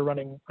you both are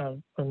running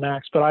on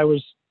Macs, but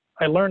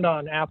I learned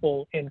on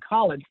Apple in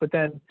college, but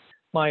then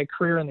my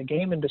career in the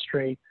game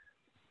industry,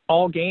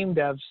 all game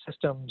dev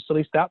systems, at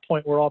least that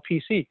point, were all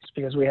PCs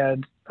because we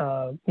had,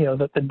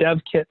 the dev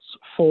kits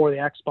for the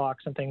Xbox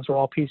and things were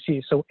all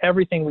PCs. So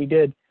everything we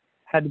did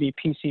had to be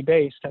PC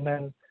based. And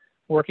then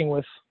working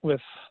with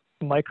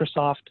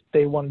Microsoft,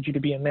 they wanted you to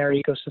be in their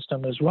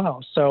ecosystem as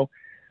well. So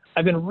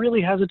I've been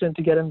really hesitant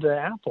to get into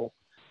Apple.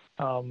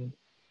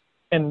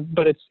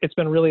 But it's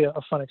been really a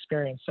fun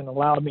experience and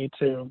allowed me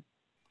to,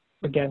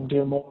 again,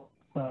 do more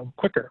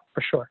quicker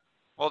for sure.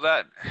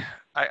 Well,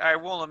 I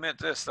will admit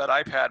this, that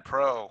iPad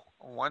Pro,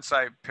 once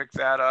I picked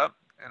that up,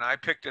 and I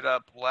picked it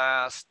up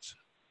last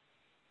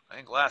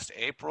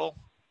April,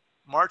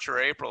 March or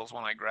April is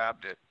when I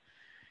grabbed it.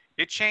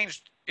 It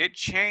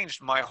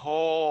changed my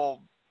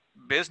whole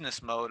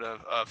business mode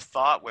of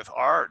thought with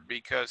art,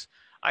 because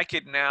I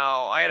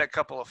had a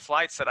couple of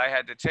flights that I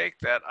had to take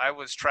that I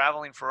was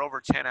traveling for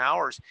over 10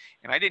 hours,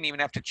 and I didn't even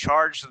have to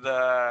charge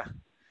the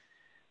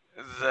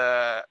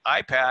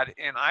iPad,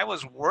 and I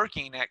was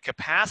working at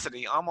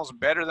capacity almost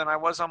better than I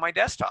was on my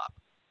desktop.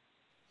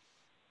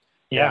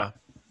 Yeah.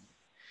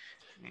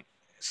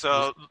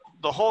 So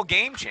the whole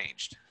game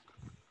changed.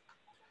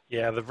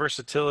 Yeah, the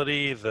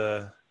versatility,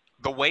 the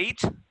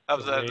weight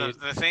of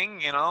the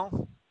thing,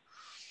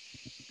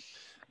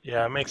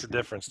 Yeah, it makes a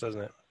difference,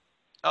 doesn't it?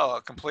 Oh,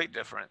 a complete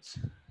difference.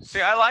 See,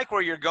 I like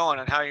where you're going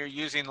and how you're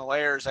using the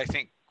layers, I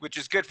think, which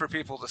is good for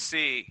people to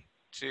see.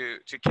 to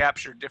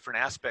capture different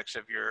aspects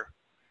of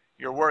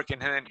your work.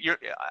 And then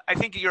I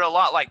think you're a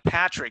lot like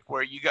Patrick,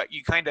 where you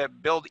kind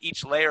of build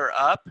each layer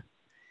up,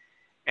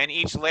 and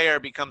each layer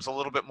becomes a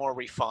little bit more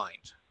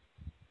refined.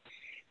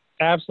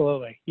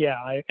 Absolutely. Yeah.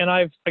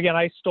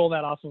 I stole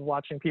that off of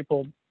watching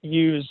people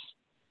use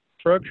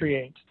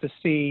Procreate to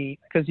see,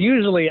 because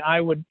usually I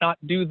would not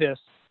do this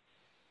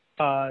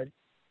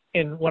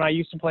when I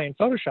used to play in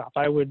Photoshop.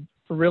 I would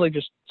really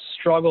just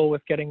struggle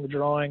with getting the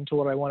drawing to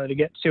what I wanted to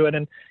get to it,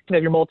 and you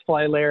have your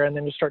multiply layer and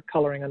then you start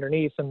coloring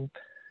underneath, and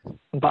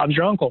Bob's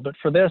your uncle. But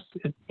for this,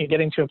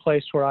 getting to a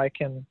place where I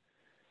can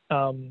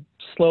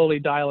slowly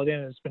dial it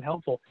in has been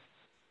helpful.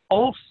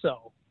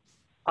 Also,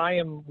 I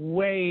am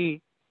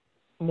way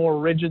more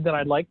rigid than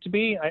I'd like to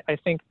be. I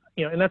think,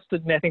 and that's the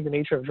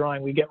nature of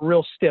drawing. We get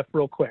real stiff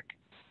real quick.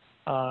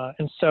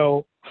 And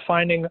so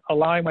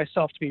allowing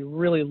myself to be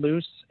really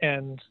loose,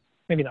 and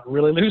maybe not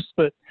really loose,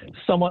 but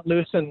somewhat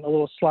loose and a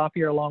little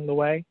sloppier along the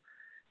way,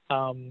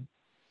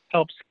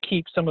 helps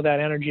keep some of that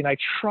energy. And I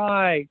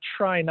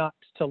try not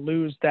to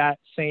lose that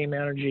same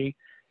energy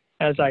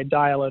as I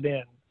dial it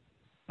in,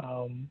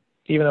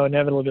 even though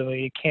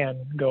inevitably it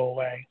can go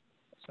away.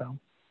 So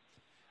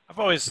I've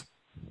always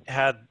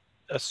had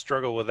a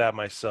struggle with that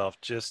myself,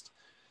 just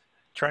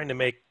trying to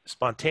make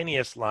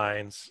spontaneous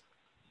lines,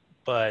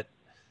 but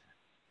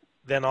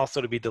then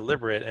also to be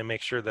deliberate and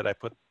make sure that I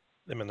put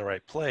them in the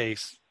right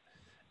place.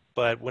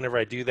 But whenever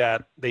I do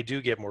that, they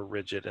do get more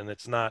rigid, and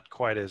it's not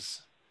quite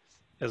as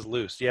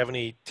loose. Do you guys have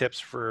any tips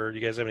for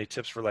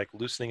like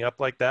loosening up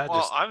like that?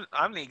 Well,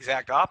 I'm the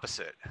exact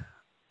opposite.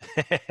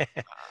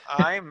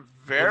 I'm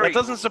very. Well, that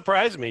doesn't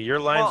surprise me. Your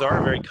lines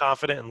are very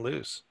confident and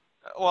loose.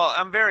 Well,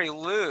 I'm very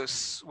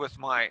loose with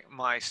my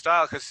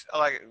style, because,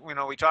 like,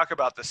 we talk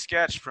about the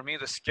sketch. For me,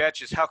 the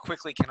sketch is how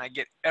quickly can I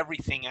get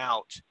everything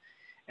out.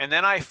 And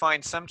then I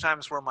find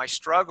sometimes where my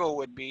struggle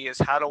would be is,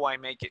 how do I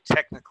make it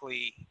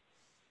technically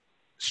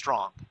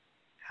strong?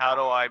 How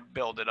do I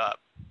build it up?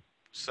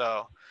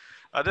 So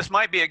this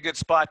might be a good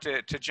spot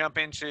to jump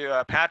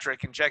into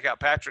Patrick and check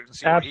out Patrick and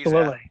see where he's at.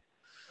 Absolutely.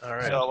 All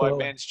right. So while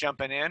Ben's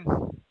jumping in,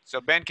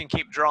 so Ben can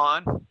keep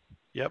drawing.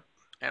 Yep.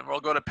 And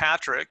we'll go to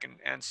Patrick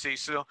and see.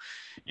 So,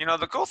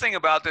 the cool thing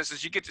about this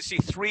is you get to see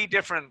 3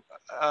 different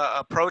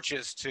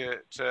approaches to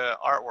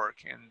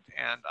artwork,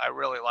 and I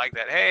really like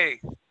that. Hey,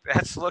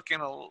 that's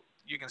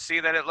you can see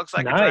that it looks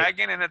like a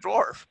dragon and a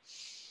dwarf.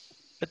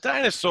 A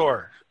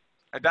dinosaur.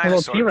 A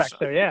dinosaur. A little T-Rex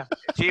there, yeah.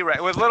 T-Rex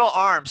with little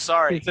arms.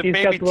 Sorry, it's a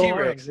baby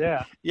T-Rex.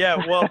 Yeah. Yeah.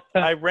 Well,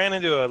 I ran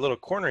into a little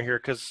corner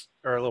here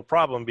or a little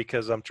problem,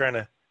 because I'm trying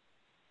to.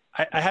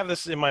 I have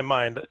this in my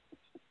mind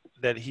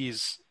that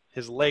his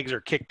legs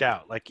are kicked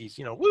out, like he's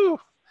woo,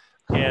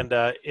 and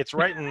it's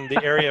right in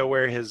the area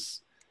where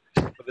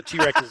the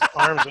T-Rex's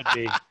arms would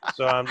be.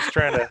 So I'm just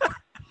trying to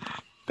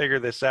figure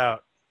this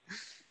out.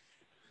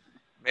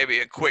 Maybe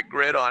a quick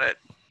grid on it.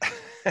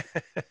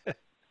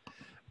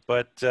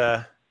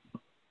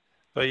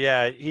 But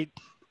yeah,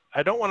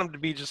 I don't want him to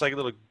be just like a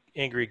little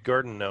angry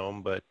garden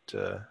gnome, but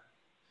I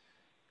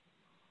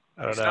don't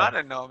know. He's not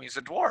a gnome, he's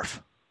a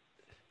dwarf.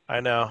 I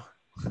know.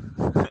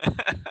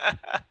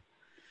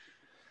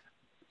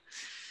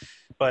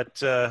 But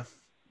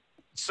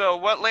so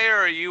what layer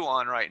are you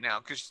on right now?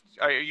 Because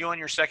are you on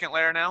your 2nd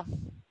layer now?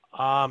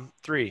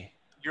 3.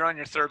 You're on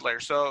your 3rd layer.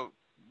 So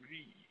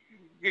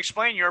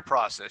explain your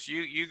process.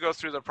 You go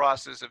through the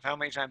process of how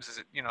many times is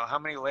it, how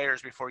many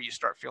layers before you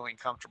start feeling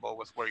comfortable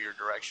with where your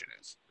direction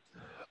is?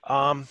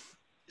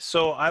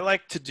 So I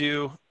like to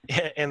do,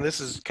 and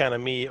this is kind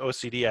of me,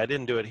 OCD. I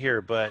didn't do it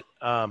here, but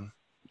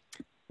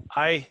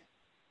I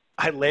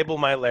label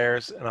my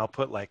layers, and I'll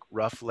put like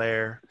rough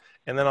layer,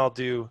 and then I'll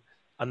do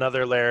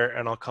another layer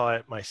and I'll call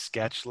it my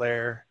sketch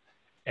layer,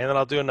 and then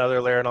I'll do another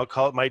layer and I'll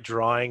call it my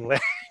drawing layer.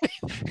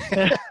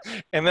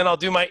 And then I'll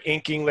do my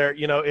inking layer.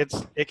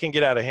 It can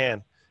get out of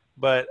hand,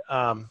 but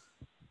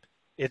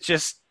it's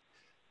just,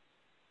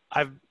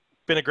 I've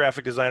been a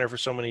graphic designer for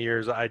so many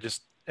years. I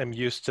just am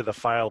used to the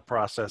file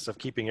process of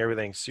keeping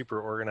everything super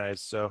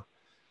organized. So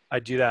I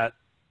do that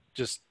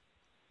just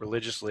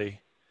religiously,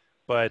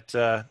 but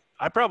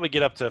I probably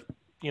get up to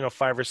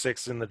 5 or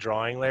 6 in the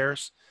drawing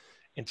layers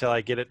until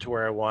I get it to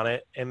where I want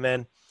it. And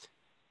then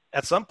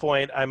at some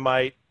point I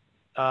might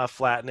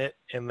flatten it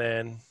and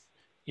then,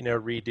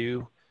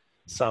 redo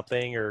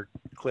something or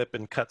clip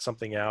and cut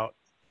something out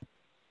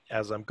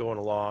as I'm going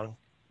along.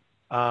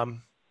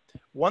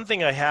 One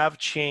thing I have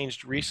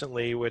changed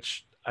recently,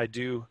 which I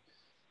do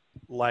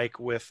like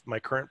with my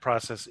current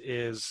process,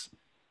 is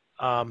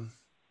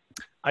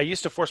I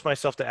used to force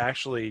myself to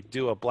actually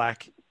do a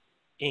black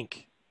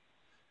ink.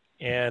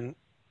 And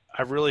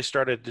I've really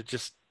started to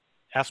just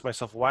ask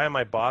myself, why am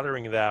I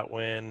bothering that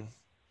when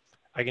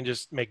I can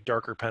just make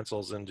darker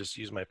pencils and just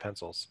use my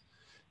pencils?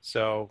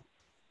 So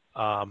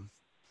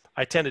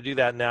I tend to do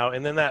that now,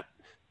 and then that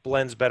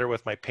blends better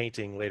with my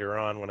painting later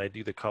on when I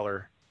do the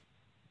color.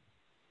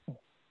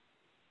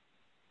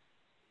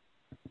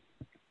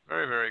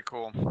 Very, very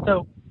cool.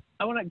 So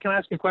can I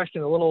ask you a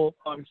question, a little,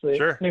 obviously,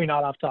 Sure. Maybe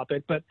not off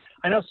topic, but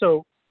I know,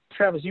 so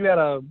Travis, you had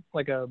a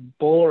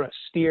bull or a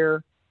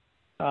steer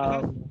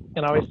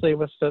And obviously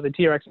with the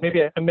T-Rex,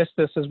 maybe I missed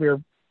this as No.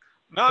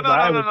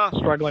 I was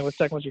struggling with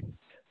technology.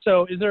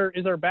 So is there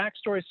a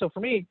backstory? So for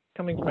me,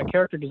 coming from a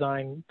character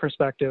design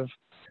perspective,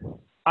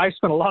 I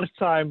spent a lot of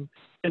time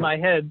in my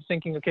head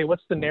thinking, okay,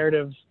 what's the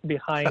narrative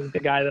behind the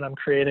guy that I'm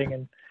creating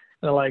and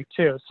the like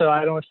too. So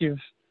I don't know if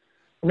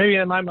maybe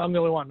I'm the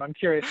only one. I'm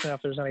curious to know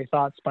if there's any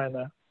thoughts behind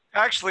that.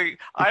 Actually,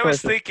 I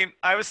was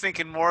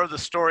thinking more of the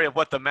story of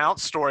what the mount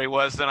story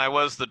was than I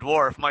was the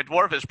dwarf. My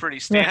dwarf is pretty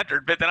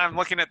standard, but then I'm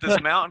looking at this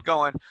mount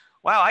going,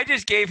 wow, I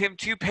just gave him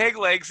 2 peg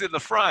legs in the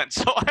front.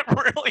 So I'm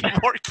really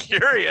more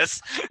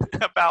curious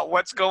about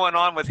what's going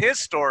on with his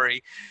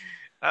story.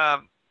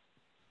 And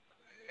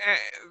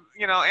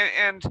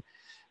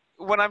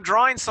when I'm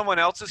drawing someone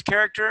else's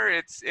character,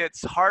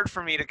 it's hard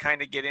for me to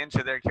kind of get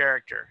into their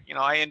character.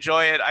 I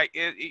enjoy it.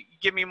 It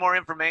give me more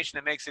information.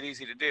 It makes it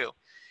easy to do.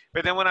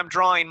 But then when I'm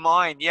drawing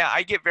mine,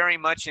 I get very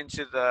much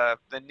into the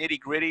nitty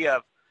gritty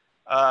of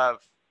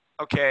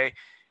okay,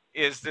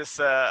 is this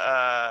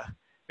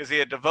is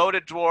he a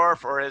devoted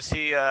dwarf, or is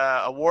he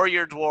a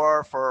warrior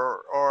dwarf,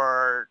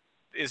 or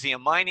is he a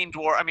mining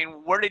dwarf? I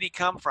mean, where did he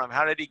come from?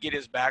 How did he get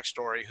his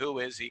backstory? Who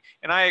is he?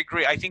 And I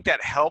agree. I think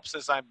that helps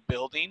as I'm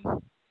building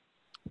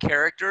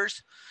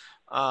characters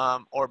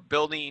or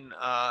building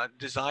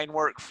design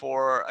work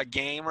for a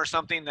game or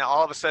something. Now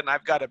all of a sudden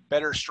I've got a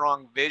better,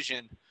 strong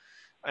vision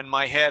in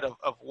my head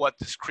of what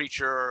this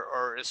creature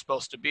or is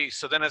supposed to be.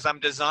 So then as I'm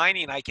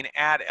designing, I can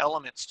add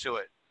elements to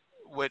it,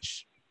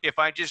 which if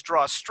I just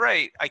draw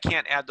straight, I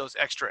can't add those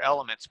extra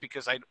elements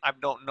because I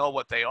don't know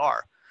what they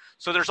are.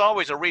 So there's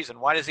always a reason.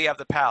 Why does he have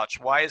the pouch?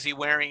 Why is he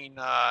wearing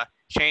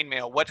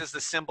chainmail? What does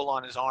the symbol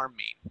on his arm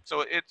mean?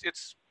 So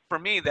it's for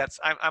me,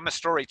 I'm a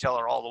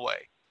storyteller all the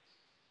way.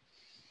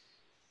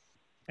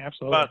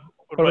 Absolutely.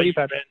 What about you,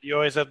 Ben? Do you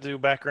always have to do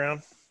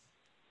background?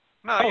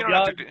 No, you don't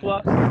have to do.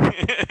 Well,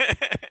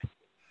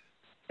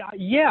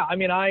 yeah, I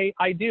mean, I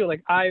do.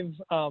 Like I've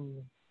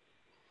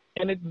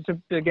and it's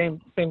the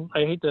game thing. I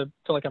hate to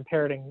feel like I'm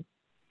parroting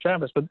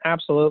Travis, but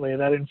absolutely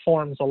that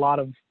informs a lot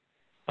of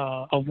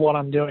what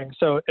I'm doing.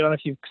 So I don't know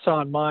if you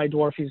saw in my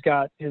dwarf, he's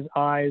got his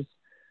eyes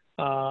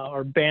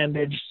are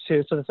bandaged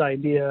too. So this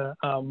idea,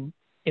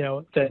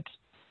 that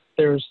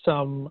there's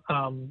some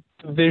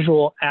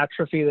visual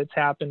atrophy that's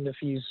happened if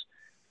he's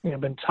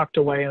been tucked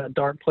away in a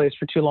dark place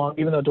for too long.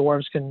 Even though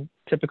dwarves can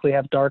typically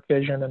have dark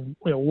vision, and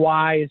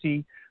why is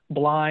he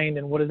blind,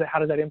 and how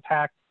does that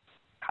impact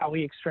how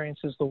he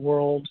experiences the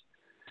world?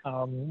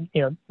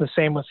 The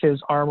same with his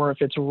armor.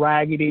 If it's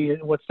raggedy,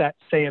 what's that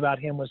say about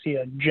him? Was he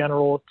a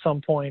general at some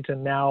point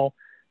and now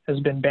has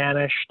been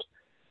banished?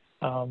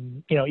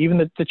 Even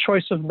the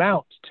choice of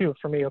mount too,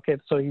 for me. Okay,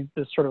 so he's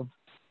this sort of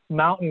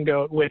mountain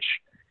goat, which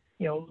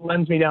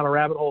lends me down a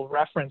rabbit hole of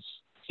reference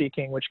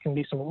seeking, which can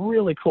be some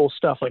really cool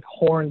stuff like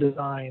horn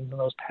designs and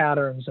those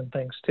patterns and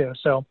things too.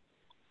 So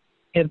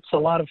it's a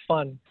lot of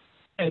fun.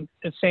 And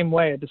the same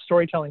way, the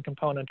storytelling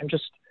component and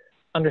just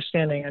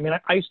understanding. I mean,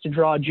 I used to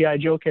draw G.I.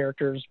 Joe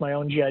characters, my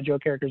own G.I. Joe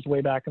characters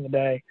way back in the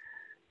day,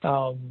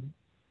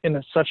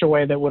 in such a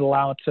way that would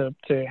allow it to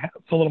have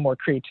a little more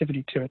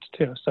creativity to it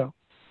too. So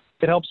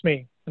it helps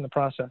me in the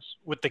process.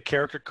 With the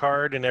character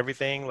card and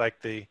everything,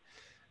 like the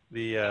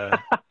the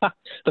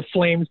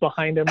flames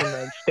behind him and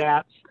the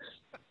stats.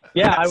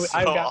 Yeah,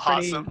 I got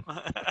awesome.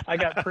 I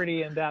got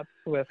pretty in depth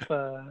with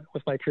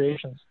my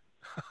creations.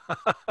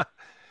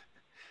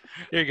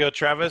 Here you go,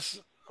 Travis.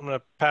 I'm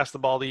gonna pass the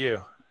ball to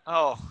you.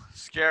 Oh,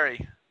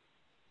 scary.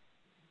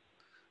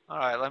 All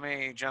right, let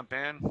me jump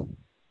in.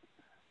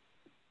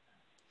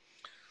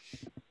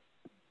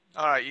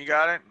 All right, you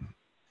got it?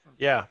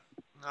 Yeah.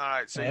 All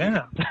right, so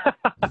yeah.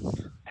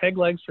 Peg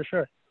legs for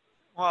sure.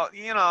 Well,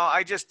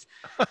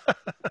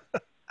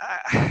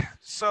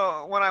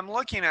 so when I'm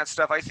looking at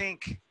stuff, I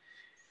think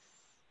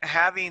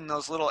having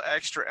those little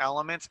extra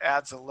elements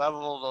adds a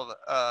level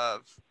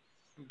of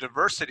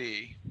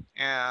diversity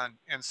and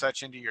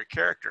such into your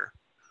character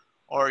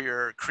or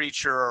your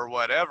creature or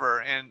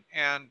whatever. And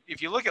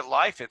if you look at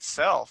life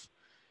itself,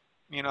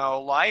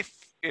 life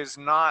is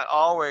not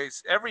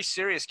always, every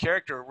serious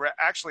character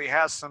actually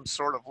has some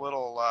sort of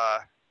little,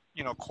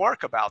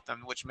 quirk about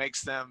them, which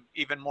makes them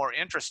even more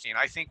interesting.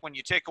 I think when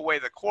you take away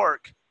the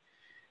quirk,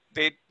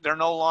 they're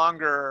no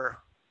longer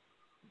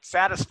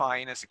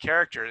satisfying as a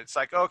character. It's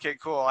like, okay,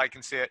 cool, I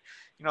can see it.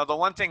 The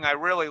one thing I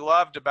really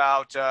loved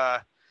about,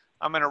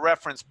 I'm going to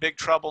reference Big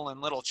Trouble in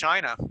Little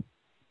China,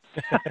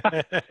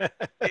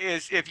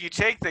 is if you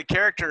take the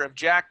character of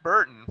Jack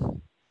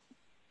Burton,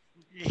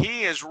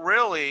 he is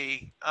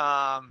really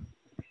the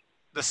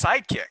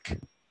sidekick,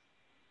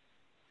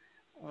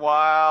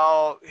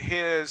 while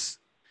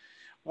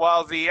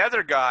the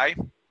other guy,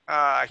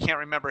 I can't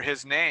remember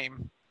his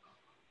name.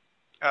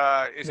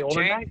 Is the it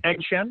older Jane? guy,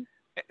 Egg Shen?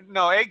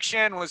 No, Egg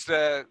Shen was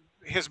the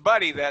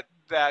buddy that.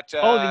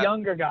 The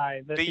younger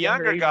guy. The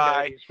younger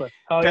guy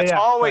Oh, that's yeah,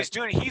 always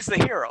right. doing. He's the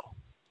hero.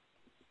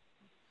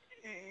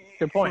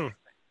 Good point.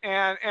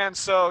 And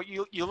so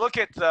you look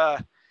at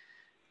the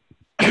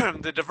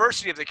the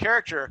diversity of the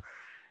character.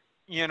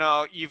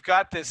 You've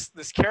got this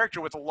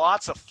character with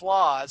lots of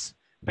flaws,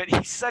 but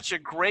he's such a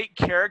great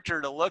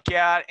character to look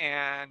at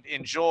and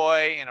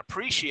enjoy and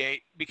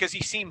appreciate because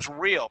he seems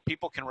real.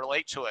 People can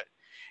relate to it.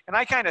 And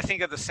I kind of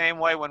think of the same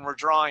way when we're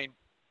drawing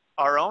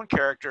our own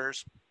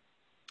characters.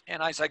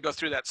 And as I go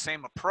through that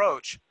same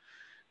approach,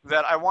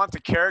 that I want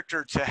the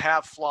character to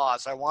have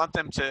flaws. I want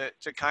them to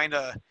kind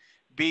of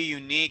be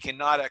unique and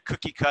not a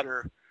cookie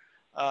cutter,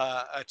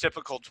 a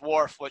typical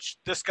dwarf, which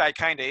this guy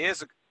kind of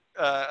is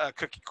a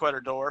cookie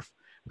cutter dwarf,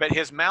 but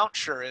his mount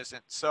sure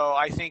isn't. So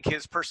I think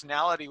his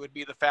personality would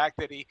be the fact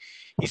that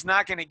he's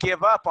not going to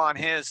give up on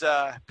his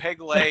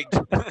peg-legged.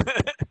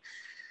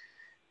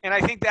 And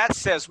I think that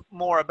says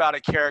more about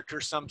a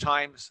character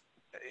sometimes,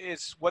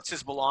 is what's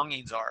his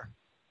belongings are.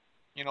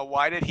 You know,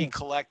 why did he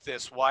collect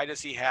this? Why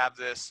does he have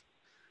this?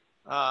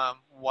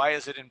 Why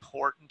is it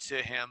important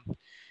to him?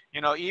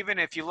 You know, even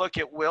if you look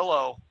at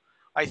Willow,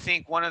 I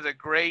think one of the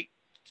great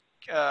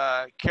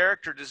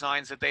character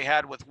designs that they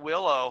had with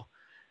Willow,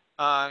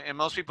 and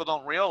most people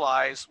don't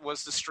realize,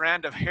 was the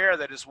strand of hair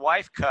that his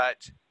wife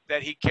cut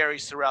that he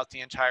carries throughout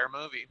the entire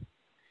movie.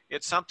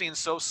 It's something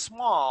so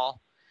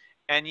small,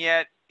 and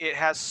yet it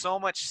has so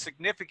much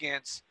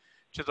significance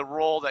to the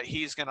role that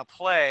he's going to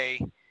play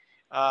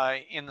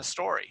in the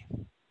story.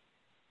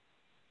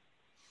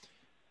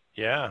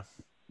 Yeah.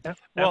 Yeah,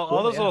 well,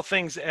 all those yeah. little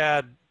things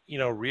add, you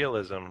know,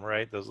 realism,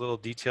 right? Those little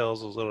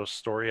details, those little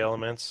story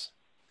elements.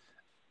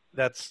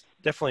 That's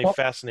definitely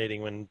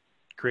fascinating when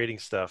creating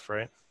stuff,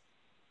 right?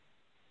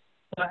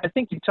 I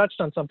think you touched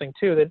on something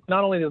too, that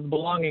not only the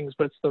belongings,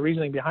 but it's the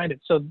reasoning behind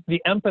it. So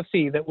the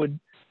empathy that would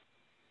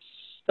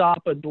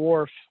stop a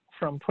dwarf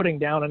from putting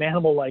down an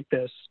animal like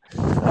this,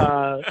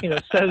 you know,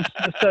 says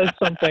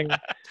something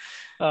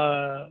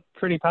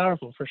pretty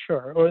powerful for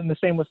sure. Or in the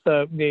same with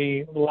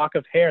the lock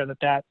of hair,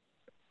 that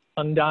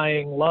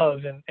undying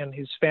love and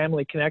his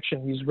family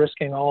connection, he's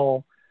risking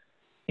all,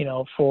 you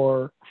know,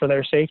 for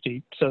their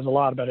safety, says a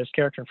lot about his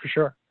character for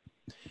sure.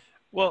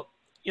 Well,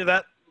 you know,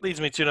 that leads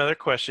me to another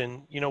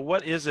question. You know,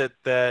 what is it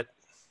that,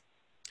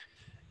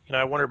 you know,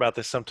 I wonder about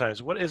this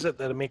sometimes. What is it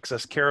that makes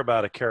us care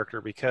about a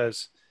character?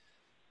 Because,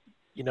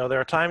 you know,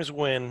 there are times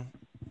when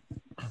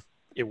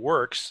it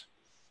works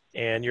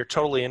and you're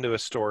totally into a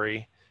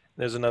story.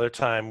 There's another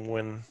time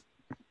when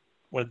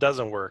it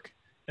doesn't work.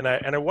 And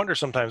I wonder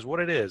sometimes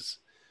what it is.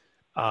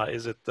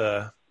 Is it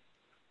the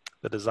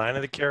design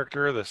of the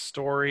character, the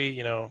story,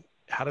 you know,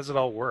 how does it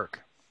all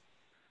work?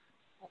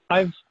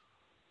 I've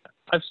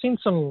seen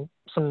some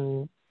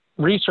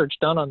research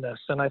done on this,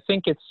 and I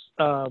think it's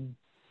the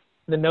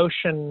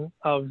notion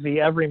of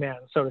the everyman,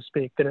 so to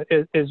speak,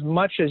 that as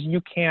much as you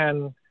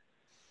can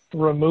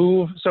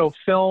remove, so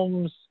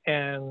films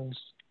and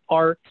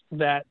art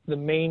that the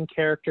main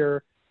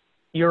character,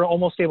 you're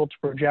almost able to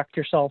project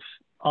yourself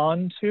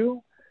onto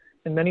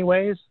in many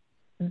ways,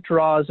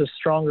 draws a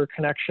stronger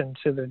connection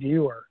to the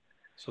viewer.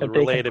 So the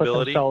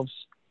relatability?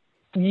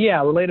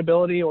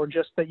 Relatability, or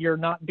just that you're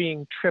not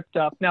being tripped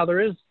up. Now,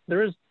 there is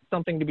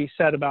something to be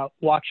said about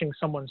watching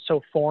someone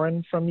so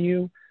foreign from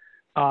you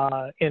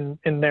in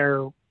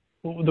the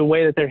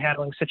way that they're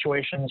handling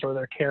situations or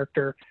their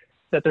character,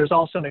 that there's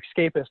also an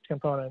escapist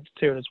component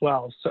to it as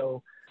well.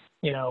 So,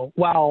 you know,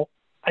 while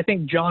I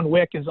think John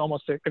Wick is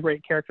almost a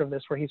great character of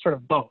this, where he's sort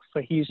of both.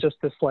 So he's just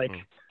this like,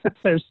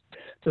 there's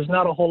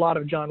not a whole lot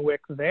of John Wick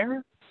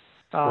there.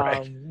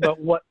 Right. But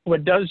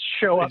what does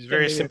show up, he's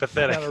very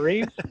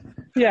sympathetic.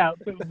 Yeah,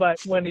 but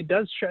when he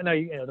does show, no,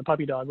 you know, the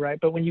puppy dog, right?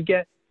 But when you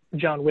get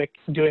John Wick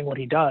doing what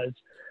he does,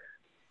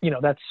 you know,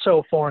 that's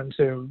so foreign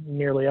to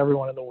nearly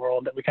everyone in the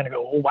world that we kind of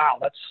go, oh wow,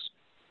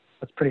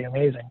 that's pretty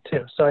amazing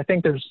too. So I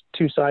think there's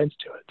two sides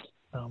to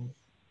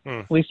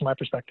it, at least in my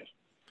perspective.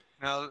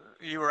 Now,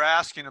 you were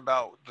asking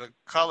about the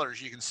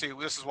colors. You can see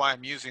this is why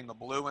I'm using the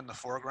blue in the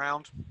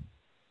foreground.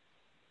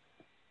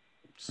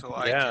 So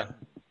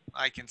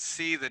I can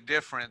see the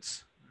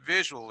difference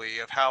visually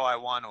of how I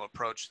want to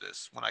approach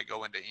this when I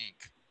go into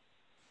ink.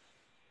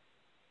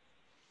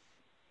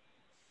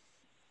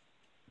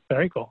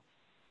 Very cool.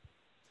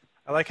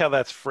 I like how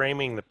that's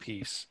framing the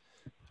piece.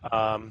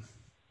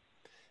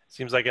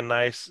 Seems like a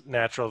nice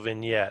natural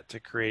vignette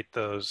to create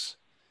those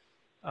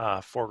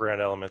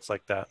foreground elements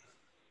like that.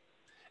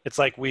 It's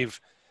like we've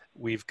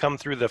come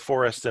through the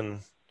forest and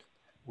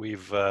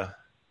we've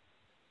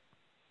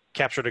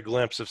captured a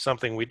glimpse of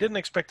something we didn't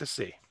expect to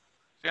see.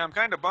 See, I'm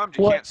kind of bummed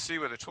you can't see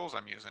with the tools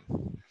I'm using.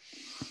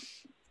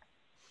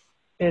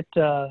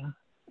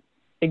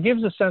 It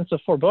gives a sense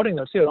of foreboding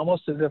though too,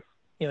 almost as if,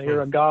 you know,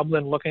 you're a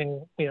goblin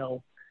looking, you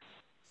know,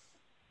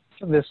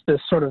 this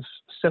sort of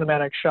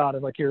cinematic shot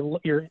of like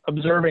you're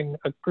observing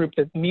a group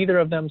that neither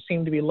of them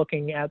seem to be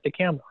looking at the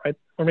camera, right?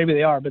 Or maybe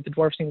they are, but the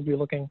dwarf seems to be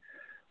looking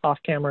off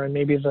camera, and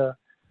maybe the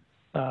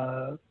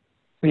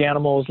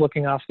animal is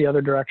looking off the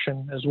other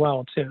direction as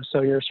well too.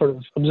 So you're sort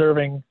of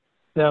observing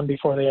them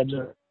before they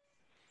observe.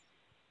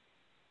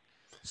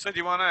 So do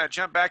you want to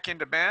jump back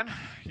into Ben?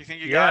 You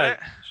think you got it?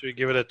 Should we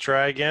give it a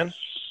try again?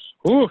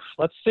 Ooh,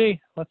 let's see.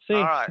 All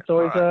right. It's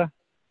always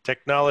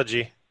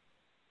technology.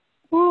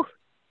 Woo.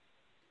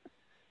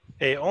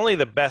 Hey, only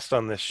the best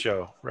on this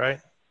show, right?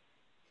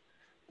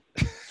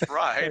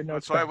 Right. No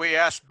That's why we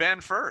asked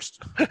Ben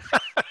first.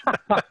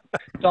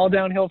 It's all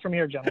downhill from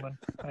here, gentlemen.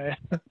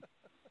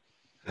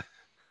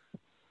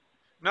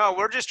 No,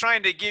 we're just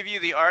trying to give you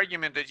the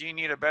argument that you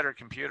need a better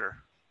computer.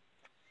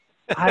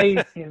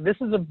 This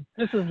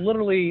is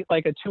literally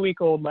like a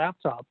 2-week-old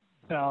laptop,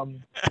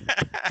 and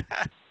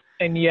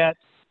yet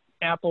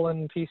Apple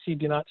and PC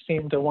do not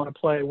seem to want to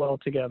play well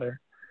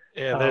together.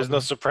 Yeah, there's no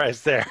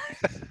surprise there.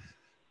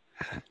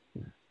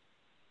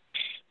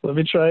 Let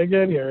me try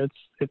again here.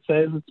 It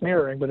says it's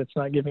mirroring, but it's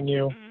not giving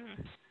you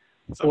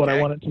what I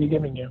want it to be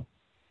giving you.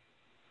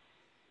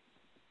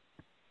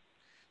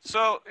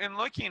 So in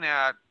looking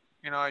at,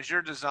 as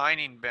you're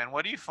designing, Ben,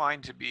 what do you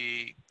find to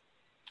be,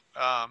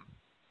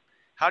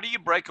 how do you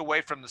break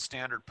away from the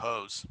standard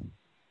pose?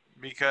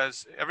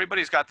 Because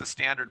everybody's got the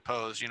standard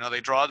pose, they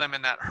draw them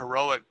in that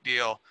heroic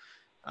deal.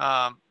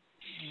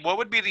 What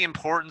would be the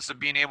importance of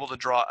being able to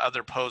draw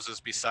other poses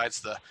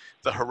besides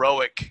the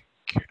heroic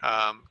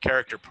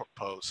character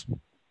pose?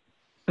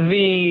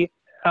 And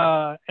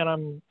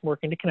I'm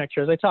working to connect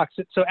here as I talk.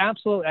 So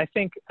absolutely, I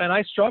think, and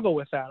I struggle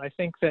with that. I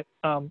think that,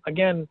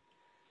 again,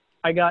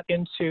 I got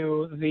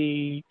into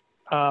the,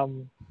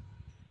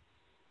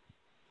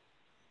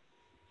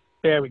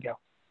 there we go.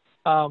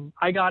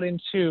 I got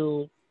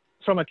into,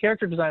 from a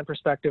character design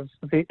perspective,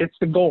 it's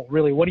the goal,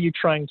 really. What are you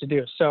trying to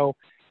do? So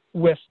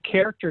with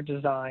character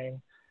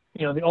design,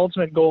 the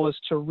ultimate goal is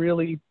to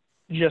really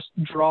just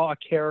draw a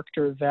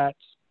character that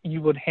you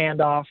would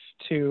hand off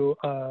to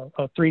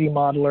a 3D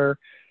modeler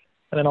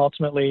and then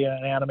ultimately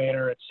an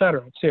animator, et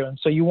cetera, too. And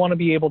so you want to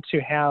be able to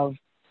have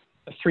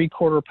a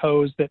 3/4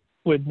 pose that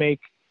would make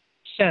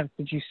sense,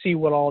 that you see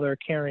what all they're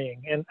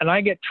carrying. And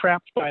I get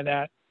trapped by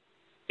that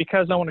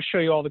because I want to show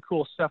you all the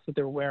cool stuff that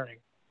they're wearing,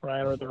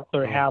 right, or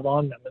they have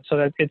on them. And so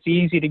that it's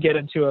easy to get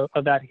into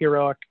that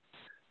heroic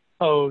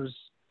pose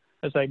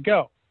as I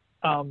go.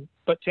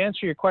 But to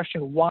answer your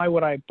question, why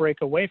would I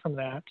break away from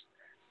that?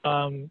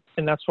 And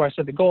that's why I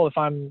said the goal, if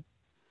I'm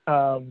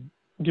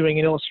doing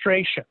an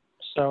illustration.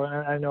 So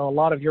I know a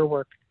lot of your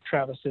work,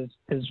 Travis,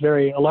 is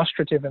very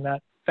illustrative in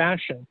that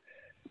fashion,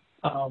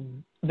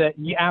 that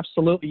you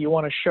absolutely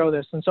want to show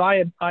this. And so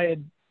I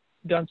had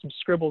done some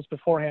scribbles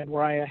beforehand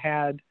where I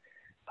had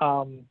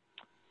let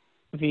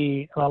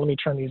me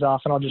turn these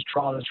off and I'll just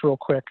draw this real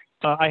quick.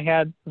 I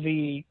had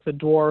the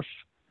dwarf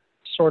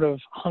sort of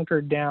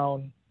hunkered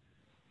down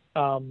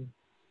and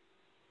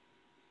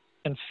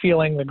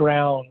feeling the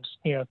ground,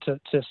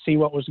 to see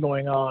what was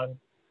going on.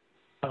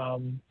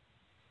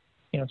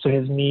 So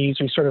his knees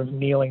were sort of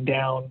kneeling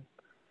down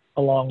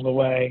along the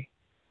way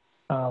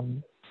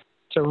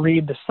to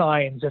read the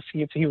signs if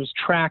he was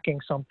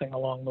tracking something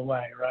along the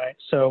way, right?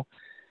 So,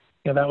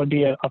 that would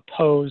be a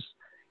pose.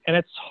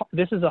 And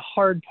this is a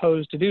hard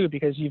pose to do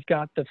because you've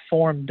got the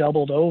form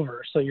doubled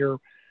over. So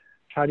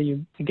how do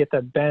you get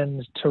that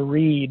bend to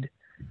read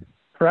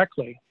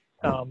correctly?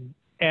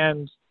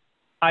 And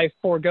I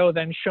forego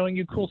then showing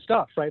you cool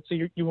stuff, right? So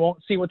you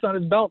won't see what's on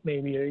his belt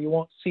maybe, or you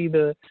won't see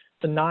the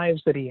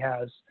knives that he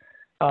has.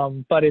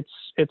 But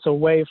it's a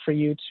way for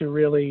you to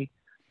really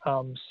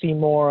see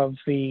more of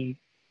the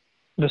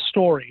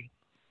story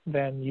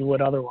than you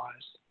would otherwise.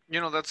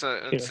 That's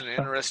an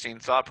interesting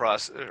thought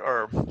process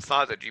or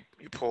thought that you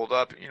pulled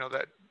up,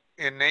 that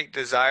innate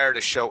desire to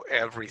show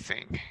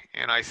everything.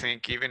 And I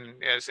think even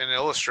as an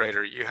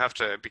illustrator, you have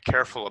to be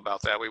careful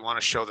about that. We want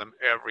to show them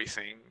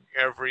everything,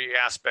 every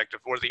aspect of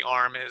where the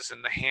arm is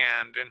and the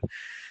hand and,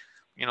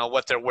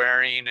 what they're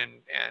wearing.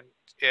 And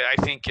I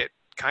think it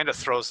kind of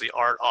throws the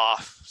art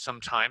off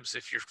sometimes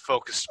if you're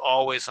focused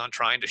always on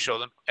trying to show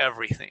them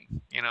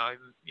everything.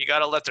 You got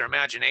to let their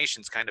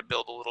imaginations kind of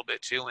build a little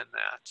bit too in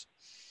that.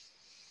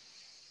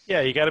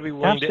 Yeah, you got to be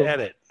willing to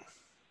edit.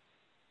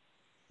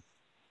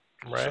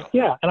 Right.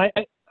 Yeah, and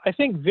I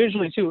think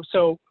visually too.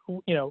 So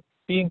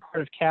being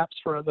part of CAPS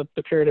for the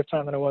period of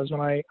time that I was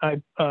when I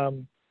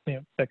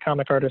the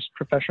Comic Artist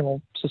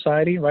Professional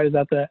Society, right? Is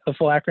that the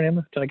full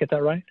acronym? Did I get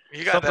that right?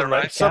 You got that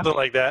right. Something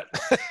like that.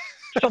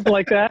 Something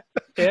like that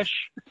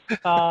ish.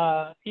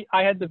 I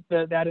had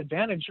that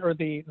advantage or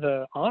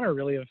the honor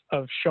really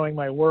of showing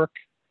my work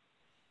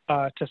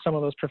to some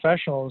of those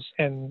professionals,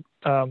 and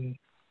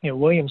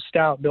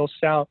Bill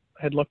Stout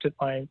had looked at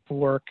my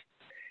work,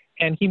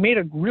 and he made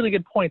a really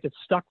good point that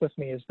stuck with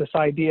me, is this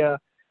idea.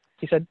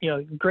 He said,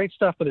 great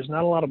stuff, but there's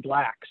not a lot of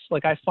blacks.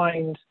 Like I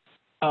find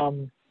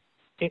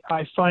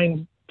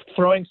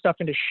throwing stuff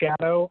into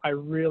shadow, I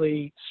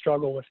really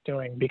struggle with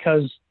doing,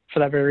 because for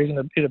that very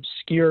reason, it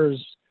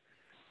obscures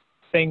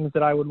things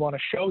that I would want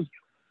to show you.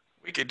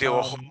 We could do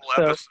a whole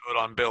episode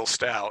on Bill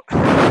Stout.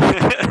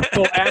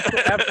 Well,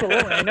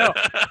 absolutely, I know,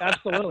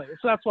 absolutely.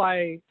 So that's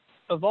why,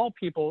 of all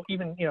people,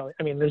 even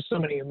there's so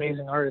many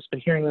amazing artists, but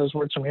hearing those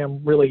words from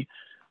him really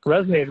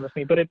resonated with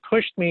me. But it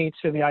pushed me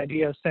to the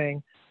idea of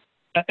saying,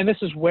 and this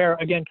is where,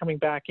 again, coming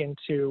back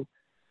into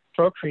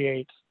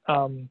Procreate,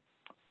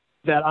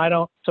 that I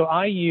don't. So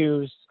I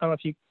use, I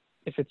don't know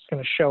if it's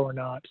going to show or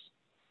not.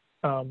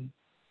 And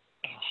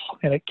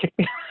it kicked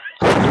me.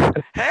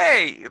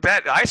 Hey,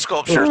 that eye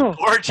sculpture is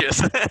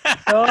gorgeous.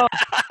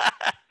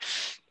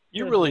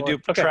 You Good really do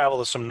Lord. Okay. travel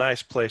to some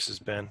nice places,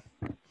 Ben.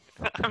 I'm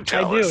I do.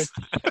 jealous.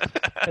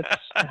 It's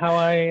how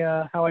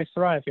I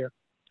thrive here.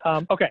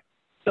 Okay.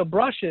 So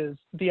brushes,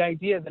 the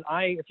idea that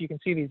if you can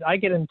see these, I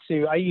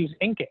use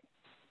inking,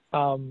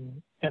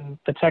 and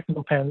the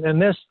technical pen.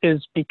 And this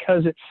is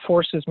because it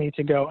forces me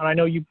to go, and I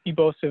know you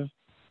both have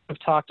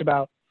talked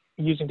about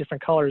using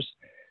different colors,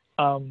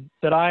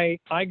 that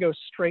I go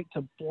straight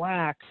to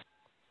black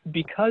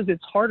because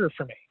it's harder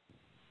for me.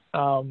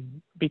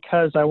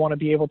 Because I want to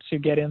be able to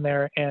get in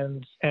there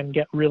and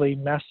get really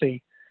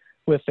messy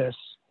with this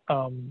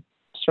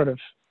sort of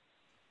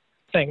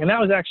thing. And that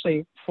was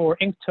actually for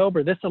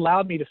Inktober. This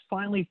allowed me to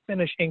finally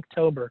finish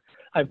Inktober.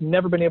 I've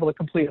never been able to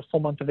complete a full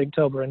month of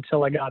Inktober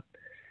until I got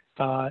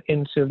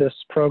into this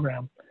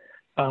program,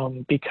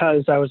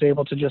 because I was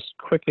able to just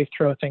quickly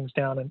throw things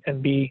down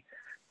and be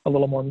a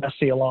little more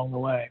messy along the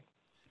way.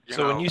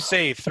 So when you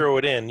say throw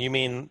it in, you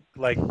mean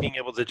like being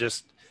able to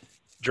just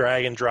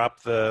drag and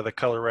drop the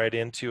color right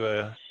into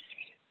an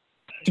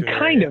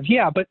Kind area? of,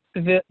 yeah. But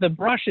the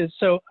brushes,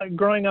 so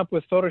growing up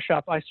with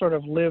Photoshop, I sort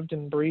of lived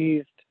and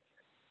breathed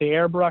the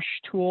airbrush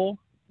tool.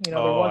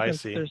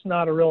 There's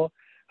not a real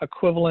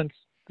equivalent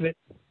that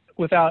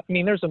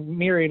there's a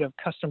myriad of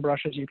custom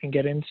brushes you can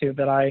get into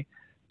that I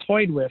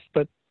toyed with,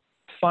 but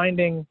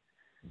finding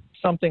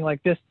something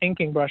like this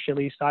inking brush, at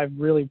least, I've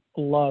really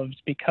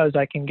loved, because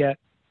I can get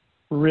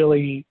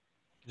really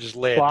Just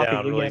lay it sloppy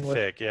down really again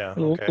thick, yeah.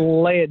 Okay.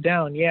 lay it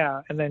down,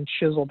 yeah, and then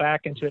chisel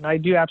back into it. And I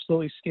do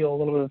absolutely steal a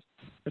little bit of,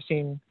 I've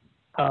seen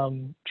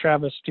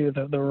Travis do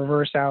the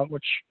reverse out,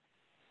 which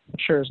I'm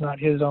sure is not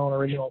his own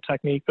original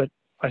technique, but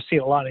I see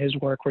a lot of his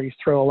work where you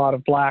throw a lot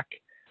of black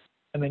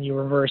and then you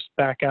reverse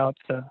back out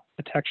the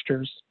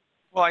textures.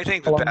 Well, I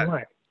think along the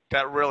way.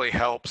 that really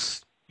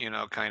helps,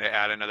 kind of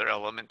add another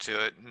element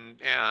to it.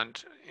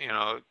 And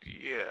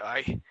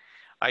yeah,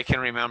 I can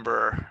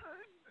remember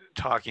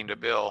talking to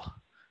Bill,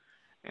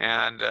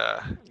 and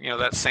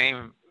that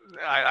same,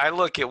 I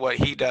look at what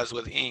he does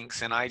with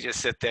inks, and I just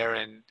sit there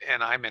and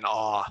I'm in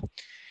awe.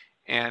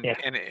 And Yeah.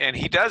 and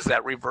he does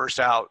that reverse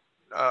out,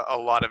 a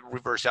lot of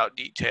reverse out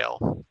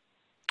detail.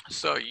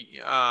 So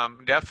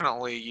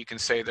definitely you can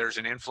say there's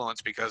an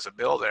influence because of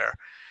Bill there.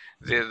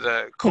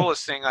 The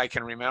coolest thing I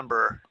can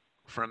remember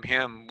from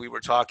him, we were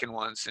talking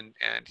once, and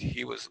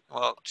he was,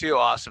 well, two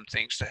awesome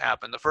things to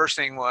happen. The first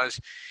thing was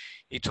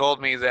he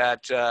told me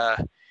that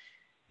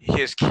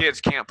his kids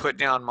can't put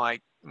down my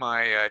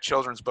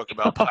children's book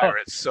about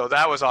pirates. So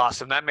that was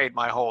awesome. That made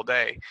my whole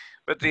day.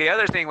 But the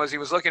other thing was he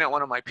was looking at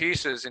one of my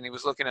pieces, and he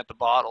was looking at the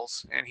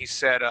bottles, and he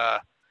said,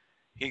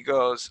 he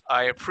goes,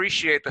 I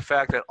appreciate the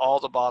fact that all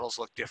the bottles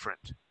look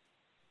different.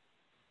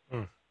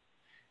 Hmm.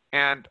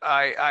 And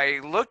I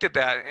looked at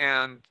that,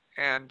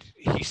 and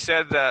he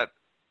said that,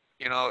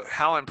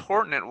 how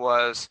important it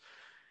was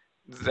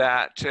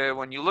that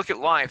when you look at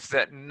life,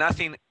 that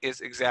nothing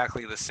is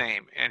exactly the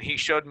same. And he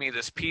showed me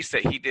this piece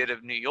that he did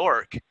of New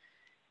York,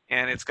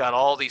 and it's got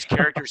all these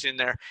characters in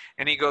there.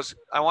 And he goes,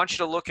 I want you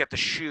to look at the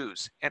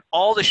shoes. And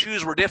all the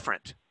shoes were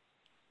different.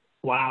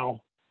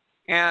 Wow.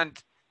 And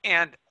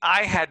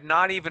I had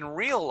not even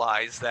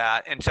realized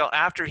that until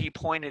after he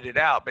pointed it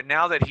out. But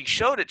now that he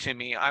showed it to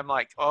me, I'm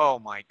like, oh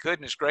my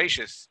goodness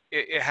gracious.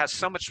 It has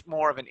so much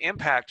more of an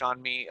impact on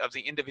me of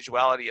the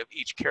individuality of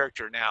each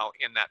character now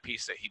in that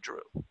piece that he drew.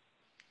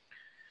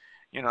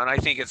 And I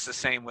think it's the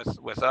same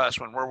with us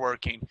when we're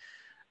working.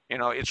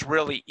 It's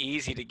really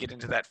easy to get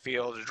into that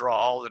field to draw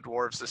all the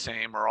dwarves the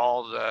same, or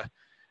all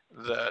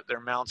their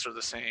mounts are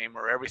the same,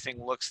 or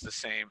everything looks the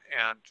same.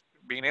 And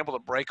being able to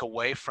break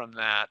away from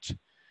that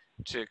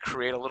to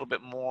create a little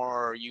bit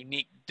more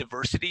unique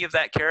diversity of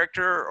that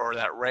character or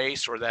that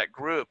race or that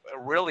group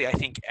really, I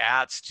think,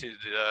 adds to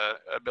the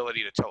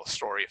ability to tell a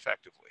story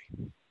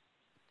effectively.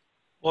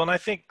 Well, and I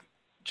think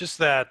just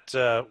that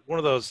one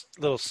of those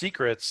little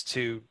secrets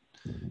to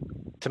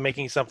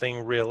making something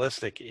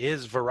realistic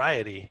is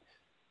variety.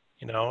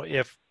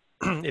 If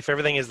if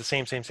everything is the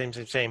same,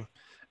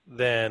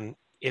 then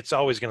it's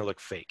always going to look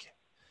fake.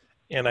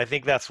 And I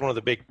think that's one of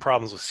the big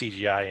problems with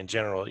CGI in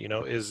general,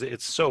 is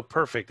it's so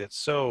perfect, it's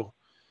so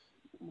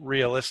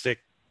realistic,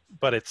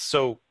 but it's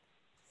What,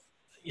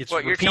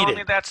 repeated. you're telling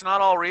me that's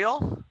not all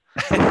real?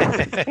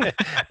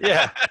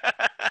 Yeah.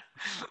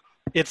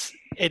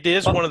 It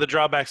is one of the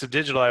drawbacks of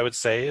digital, I would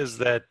say, is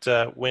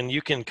that when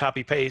you can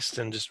copy paste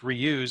and just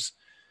reuse,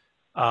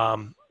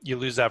 you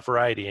lose that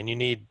variety, and you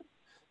need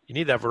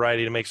that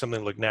variety to make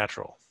something look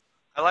natural.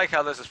 I like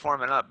how this is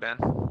forming up, Ben.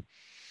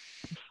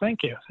 Thank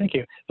you.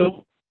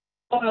 The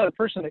one other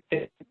person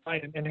that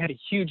and had a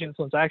huge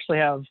influence, I actually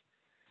have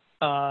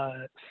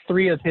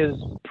 3 of his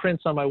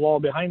prints on my wall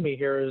behind me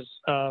here, is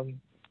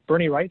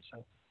Bernie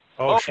Wrightson.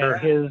 Oh, sure.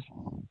 And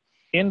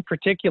in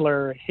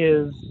particular,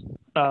 his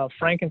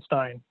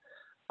Frankenstein.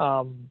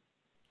 I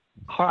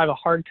have a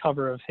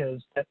hardcover of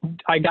his that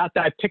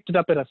I picked it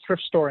up at a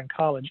thrift store in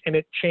college, and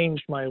it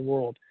changed my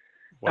world.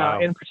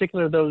 Wow. In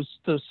particular, those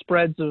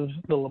spreads of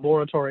the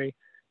laboratory,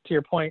 to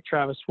your point,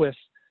 Travis, with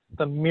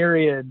the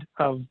myriad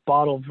of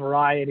bottle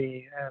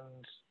variety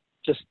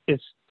just,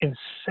 it's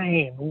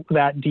insane,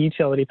 that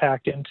detail that he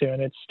packed into.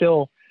 And it's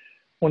still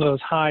one of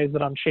those highs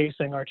that I'm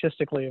chasing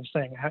artistically of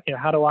saying,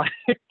 how do I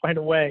find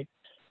a way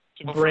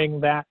to bring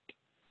that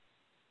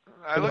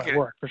I to look my at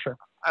work, for sure.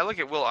 I look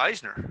at Will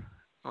Eisner.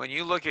 When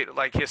you look at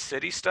like his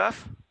city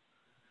stuff,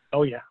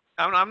 Oh yeah.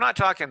 I'm not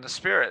talking the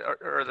Spirit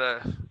or the,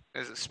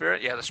 is it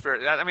Spirit? Yeah, the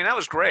Spirit. I mean, that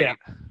was great. Yeah.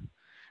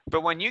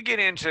 But when you get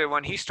into,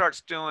 when he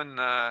starts doing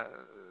the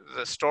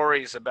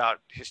stories about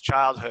his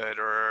childhood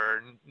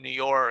or New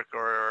York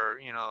or,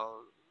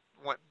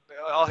 what,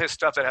 all his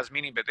stuff that has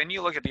meaning, but then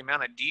you look at the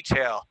amount of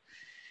detail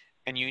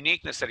and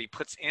uniqueness that he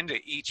puts into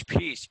each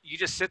piece, you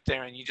just sit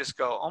there and you just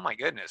go, oh my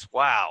goodness,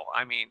 wow.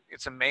 I mean,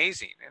 it's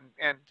amazing.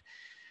 And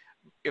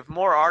if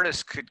more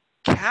artists could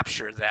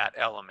capture that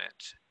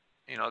element,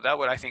 that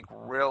would, I think,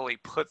 really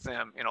put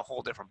them in a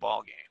whole different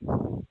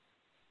ballgame.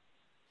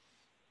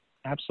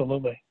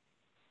 Absolutely.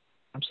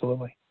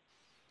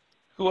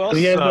 Who else? So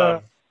you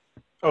guys,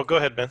 oh, go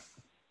ahead, Ben.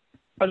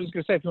 I was just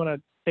gonna say, if you want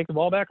to take the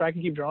ball back, or I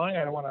can keep drawing.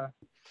 I don't want to.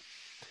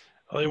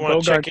 Oh, you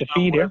want to check in the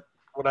feed on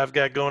what I've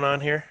got going on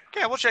here?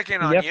 Yeah, we'll check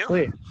in on Yes, you.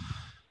 please.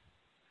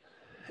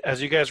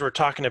 As you guys were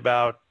talking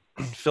about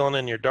filling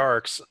in your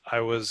darks,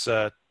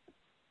 I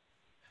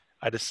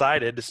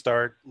decided to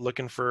start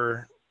looking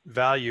for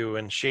value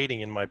and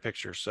shading in my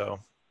picture. So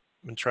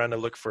I've been trying to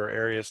look for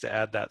areas to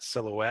add that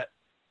silhouette.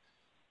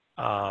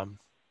 Oh,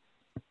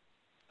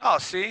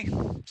 see,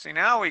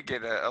 now we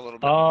get a little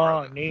bit more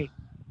of it. Neat.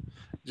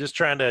 Just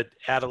trying to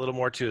add a little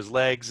more to his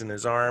legs and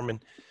his arm.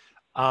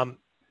 And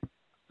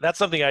that's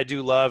something I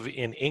do love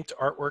in inked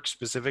artwork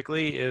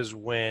specifically, is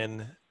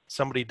when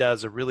somebody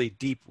does a really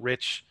deep,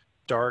 rich,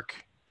 dark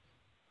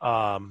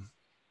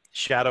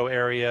shadow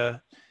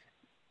area.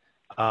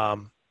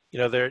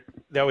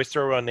 They always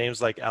throw around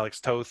names like Alex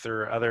Toth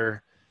or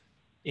other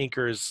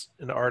inkers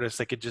and artists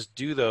that could just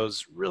do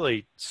those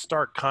really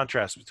stark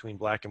contrasts between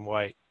black and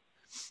white.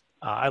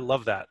 I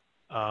love that.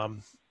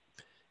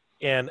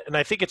 And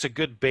I think it's a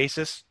good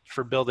basis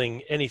for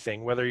building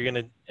anything, whether you're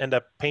going to end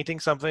up painting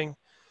something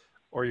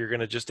or you're going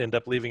to just end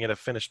up leaving it a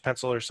finished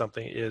pencil or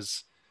something,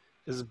 is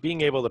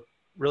being able to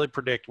really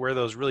predict where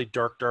those really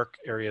dark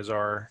areas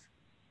are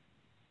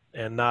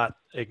and not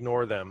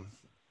ignore them.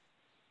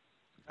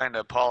 Kind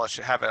of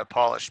have a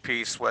polished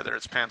piece, whether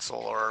it's pencil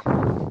or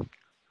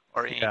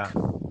ink. Yeah.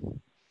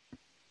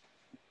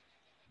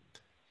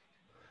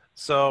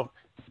 So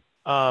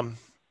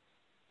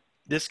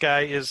this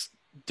guy is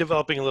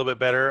developing a little bit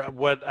better.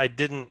 What I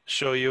didn't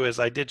show you is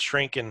I did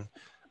shrink and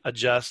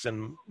adjust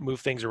and move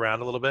things around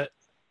a little bit.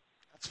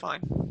 That's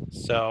fine.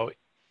 So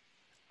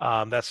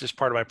that's just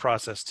part of my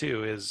process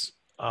too, is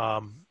I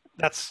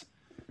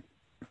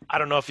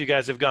don't know if you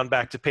guys have gone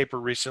back to paper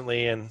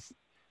recently and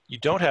you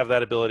don't have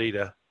that ability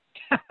to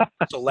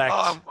select,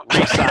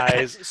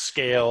 resize,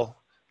 scale.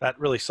 That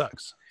really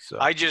sucks. So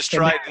I just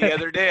tried the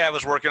other day. I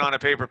was working on a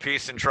paper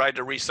piece and tried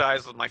to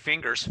resize with my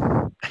fingers.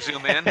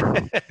 Zoom in.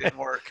 Didn't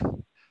work.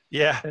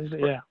 Yeah.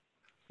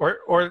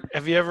 Or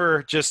have you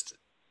ever just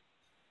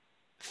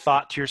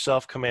thought to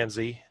yourself, Command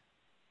Z?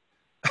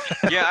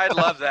 Yeah, I'd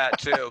love that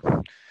too.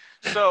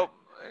 So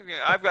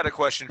I've got a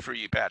question for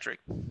you, Patrick.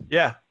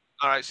 Yeah.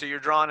 All right. So you're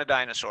drawing a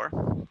dinosaur.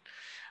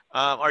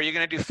 Are you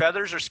going to do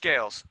feathers or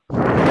scales?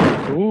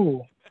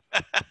 Ooh.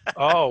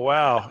 Oh,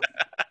 wow.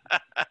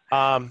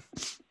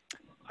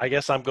 I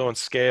guess I'm going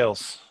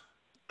scales.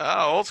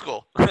 Oh, old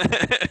school.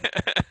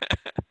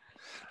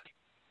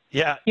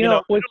 Yeah. We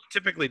don't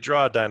typically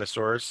draw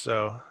dinosaurs,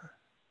 so.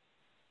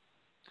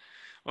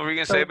 What were you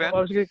going to say, Ben? I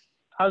was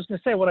going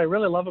to say, what I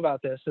really love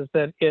about this is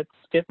that it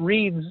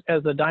reads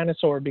as a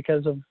dinosaur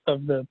because of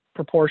the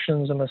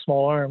proportions and the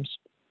small arms,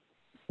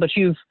 but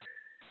you've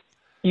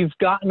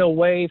gotten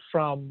away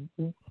from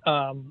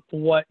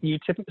what you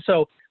typically.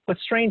 So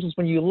what's strange is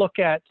when you look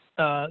at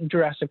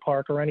Jurassic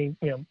Park or any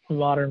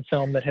modern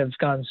film that has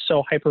gone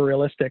so hyper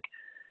realistic,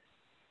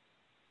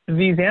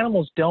 these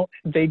animals don't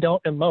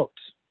emote,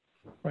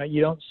 right?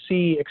 You don't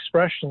see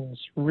expressions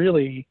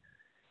really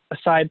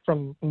aside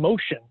from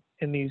motion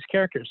in these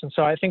characters. And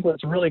so I think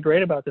what's really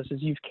great about this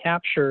is you've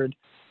captured,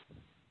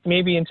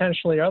 maybe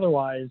intentionally or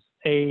otherwise,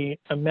 a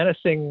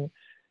menacing,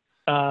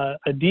 a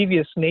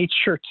devious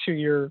nature to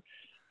your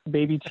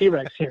baby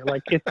T-Rex here.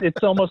 Like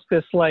it's almost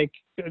this like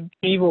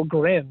evil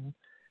grin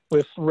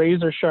with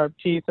razor sharp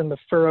teeth and the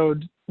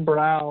furrowed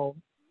brow.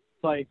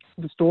 Like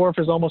this dwarf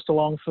is almost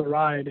along for the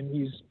ride, and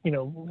he's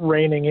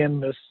reining in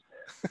this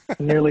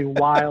nearly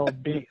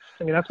wild beast.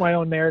 I mean, that's my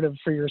own narrative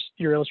for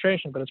your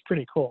illustration, but it's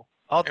pretty cool.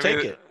 I'll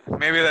take it.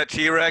 Maybe that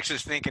T-Rex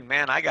is thinking,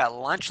 man, I got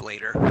lunch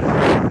later.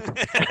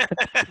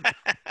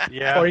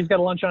 Yeah. Or he's got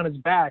a lunch on his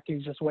back.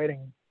 He's just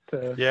waiting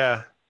to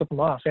flip him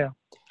off. Yeah.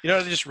 What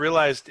I just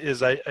realized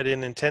is I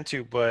didn't intend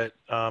to, but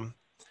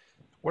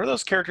what are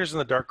those characters in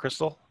the Dark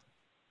Crystal?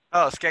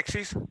 Oh,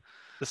 Skeksis?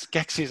 The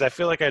Skeksis. I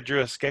feel like I drew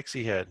a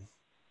Skeksy head.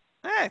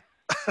 Hey,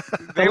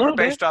 they were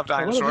based off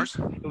dinosaurs.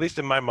 At least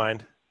in my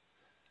mind.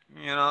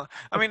 I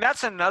mean,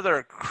 that's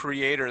another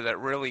creator that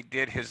really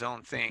did his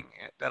own thing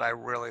that I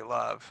really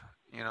love.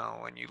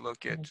 When you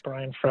look at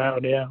Brian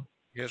Froud, yeah.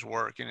 his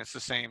work, and it's the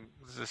same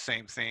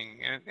thing.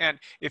 And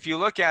if you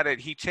look at it,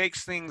 he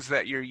takes things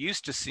that you're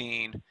used to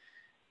seeing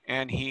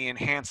and he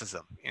enhances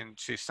them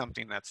into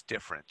something that's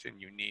different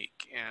and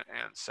unique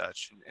and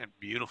such and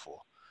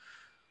beautiful,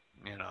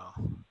 you know.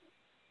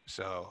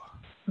 So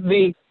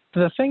The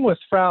thing with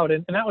Froud,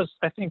 and that was,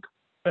 I think,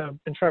 and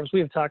Travis,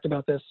 we have talked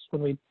about this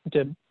when we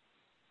did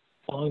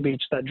Long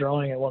Beach, that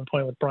drawing at one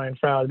point with Brian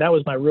Froud. That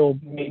was my real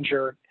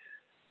major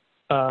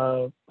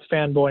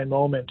fanboy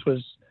moment,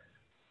 was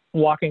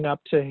walking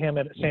up to him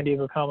at San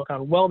Diego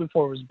Comic-Con well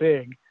before it was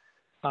big,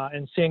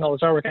 and seeing all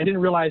his artwork. I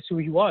didn't realize who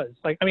he was.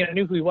 Like, I mean, I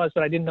knew who he was,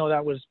 but I didn't know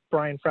that was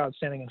Brian Froud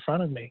standing in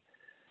front of me.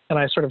 And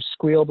I sort of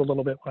squealed a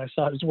little bit when I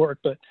saw his work.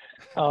 But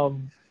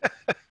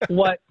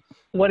what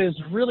is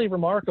really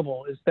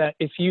remarkable is that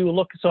if you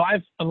look, so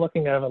I'm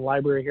looking at a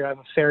library here. I have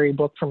a fairy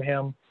book from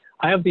him.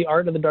 I have the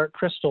Art of the Dark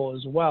Crystal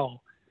as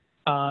well.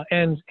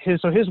 And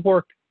his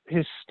work,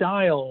 his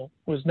style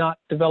was not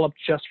developed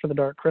just for the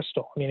Dark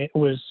Crystal. I mean, it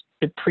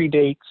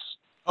predates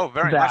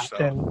very that. much so.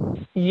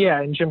 And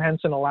yeah, and Jim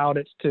Henson allowed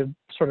it to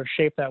sort of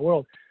shape that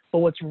world. But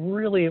what's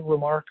really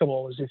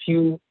remarkable is if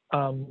you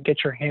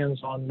get your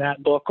hands on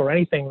that book or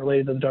anything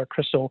related to the Dark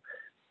Crystal,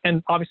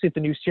 and obviously the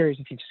new series,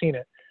 if you've seen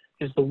it,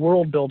 is the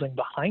world building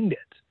behind it.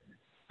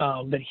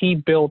 That he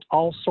built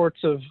all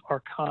sorts of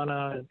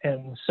arcana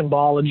and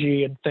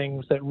symbology and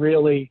things that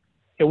really,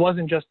 it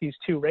wasn't just these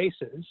two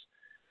races.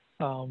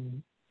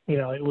 You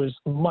know, it was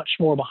much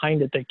more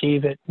behind it that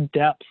gave it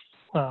depth.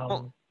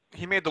 Well,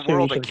 he made the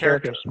world a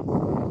character.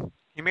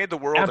 He made the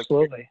world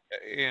absolutely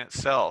in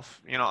itself.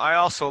 You know, I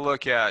also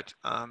look at,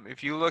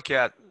 if you look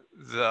at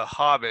The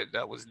Hobbit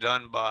that was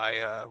done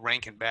by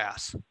Rankin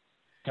Bass.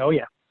 Oh,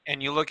 yeah.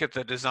 And you look at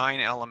the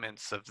design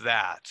elements of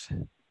that,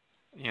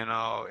 you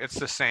know, it's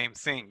the same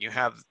thing. You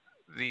have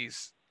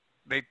these,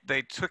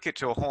 they took it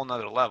to a whole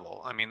nother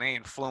level. I mean, they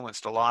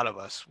influenced a lot of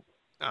us.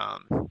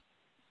 That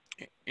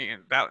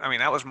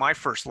was my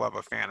first love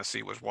of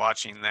fantasy, was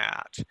watching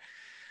that.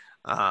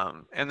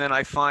 And then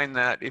I find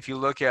that if you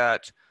look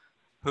at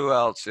who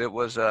else, it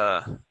was,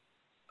 do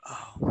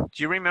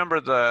you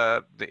remember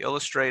the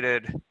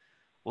illustrated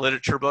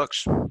literature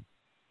books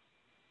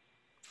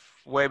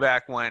way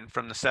back when,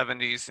 from the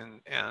 70s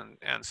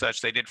and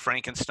such? They did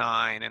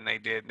Frankenstein, and they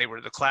were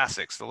the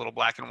classics, the little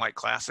black and white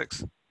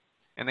classics,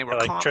 and they were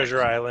like comics.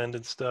 Treasure Island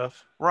and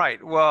stuff.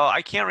 Right. Well,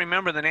 I can't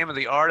remember the name of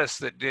the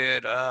artist that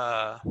did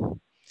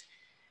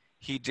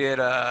he did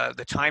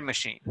the Time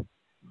Machine,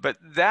 but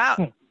that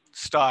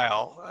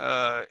style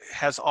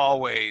has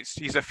always,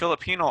 he's a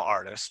Filipino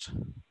artist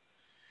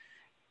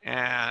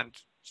and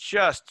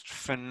just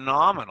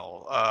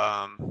phenomenal.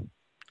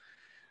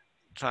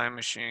 Time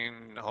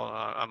Machine, hold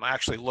on, I'm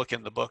actually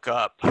looking the book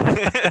up.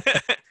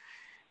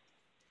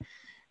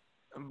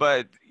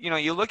 But you know,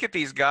 you look at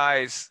these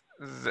guys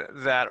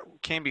that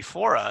came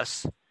before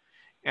us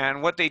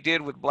and what they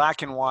did with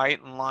black and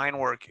white and line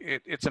work.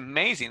 It's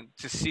amazing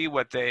to see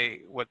what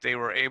they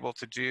were able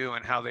to do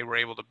and how they were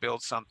able to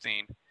build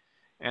something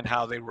and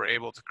how they were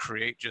able to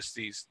create just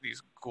these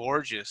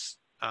gorgeous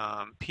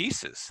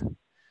pieces.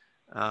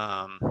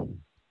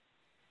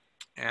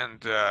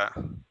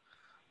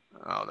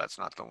 Oh, that's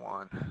not the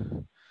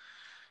one.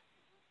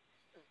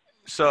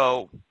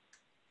 So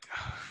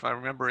if I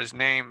remember his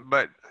name,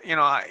 but you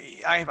know,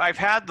 I've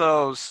had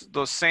those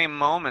same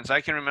moments.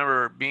 I can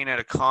remember being at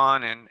a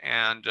con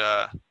and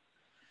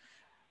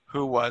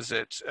who was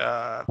it?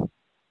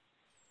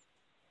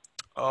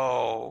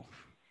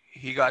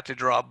 He got to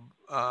draw.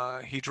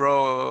 He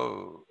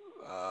drew.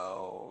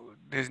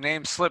 His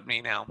name slipped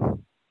me now.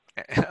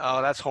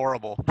 Oh, that's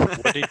horrible.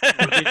 What did he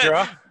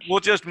draw?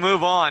 We'll just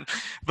move on.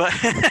 But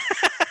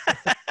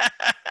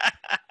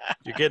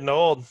you're getting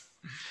old.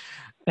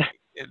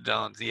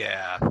 Don't.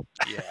 Yeah.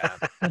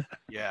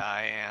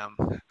 I am.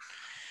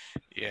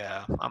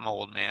 Yeah, I'm an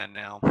old man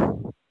now.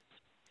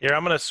 Here,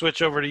 I'm gonna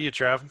switch over to you,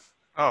 Trav.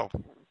 Oh,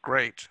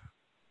 great.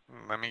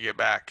 Let me get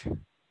back.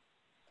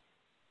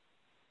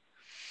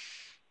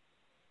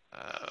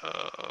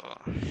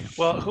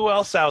 Well, who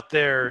else out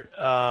there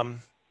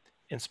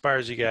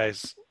inspires you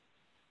guys?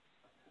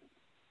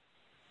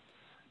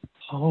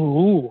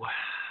 Oh,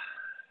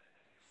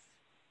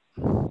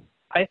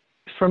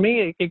 for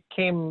me, it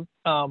came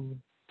up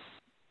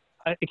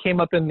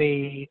in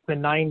the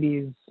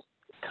 90s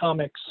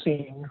comic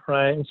scene,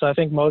 right? And so I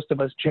think most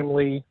of us, Jim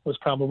Lee was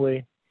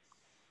probably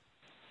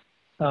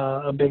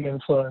a big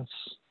influence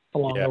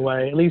along the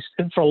way. At least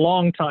for a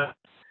long time,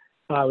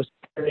 I was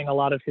carrying a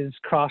lot of his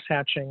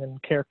cross-hatching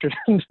and character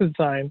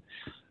design.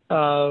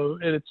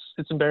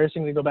 It's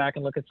embarrassing to go back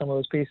and look at some of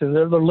those pieces.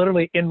 They're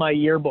literally in my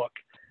yearbook.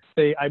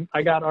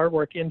 I got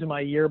artwork into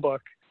my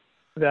yearbook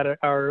that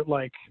are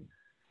like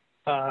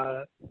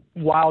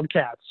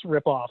Wildcats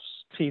ripoffs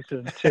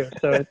pieces too.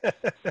 So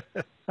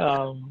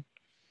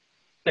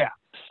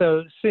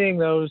so seeing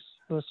those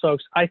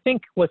folks, I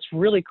think what's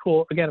really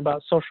cool again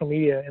about social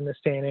media in this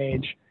day and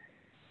age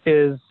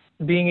is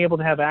being able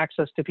to have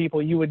access to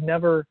people you would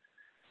never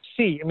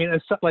see. I mean,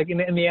 it's like in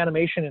the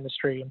animation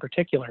industry in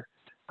particular.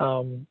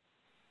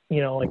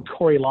 like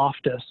Corey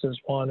Loftus is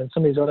one, and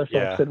some of these other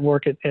folks that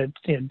work at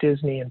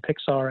Disney and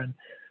Pixar and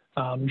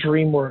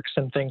DreamWorks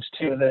and things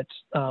too, that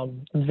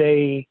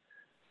they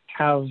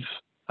have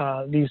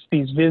these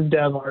viz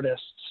dev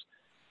artists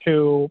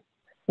who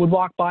would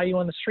walk by you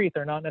on the street.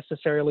 They're not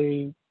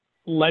necessarily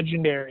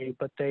legendary,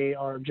 but they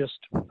are just,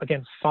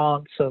 again,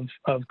 fonts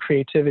of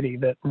creativity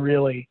that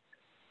really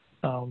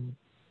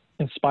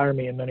inspire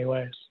me in many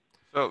ways.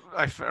 So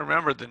I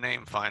remembered the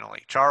name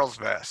finally, Charles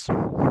Vess.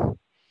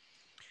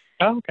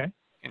 Oh, okay.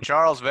 And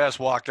Charles Vess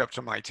walked up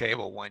to my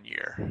table one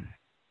year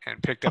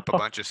and picked up a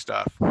bunch of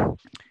stuff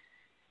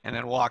and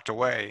then walked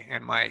away.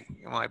 And my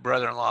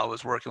brother-in-law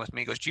was working with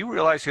me. He goes, "Do you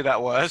realize who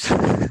that was?"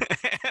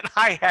 And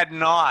I had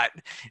not.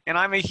 And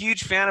I'm a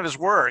huge fan of his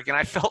work. And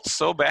I felt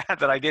so bad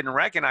that I didn't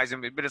recognize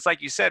him. But it's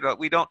like you said,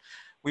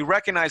 we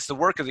recognize the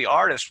work of the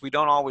artist. We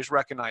don't always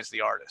recognize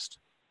the artist.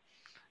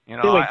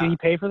 Wait, did he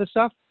pay for the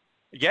stuff?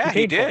 Yeah,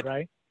 he did. For it,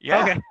 right?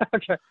 Yeah. Okay.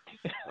 Okay.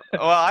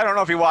 Well, I don't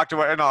know if he walked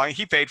away. No,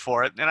 he paid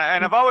for it. And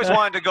I've always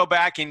wanted to go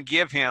back and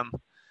give him,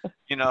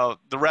 the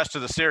rest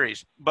of the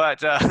series.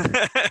 But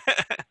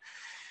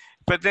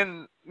but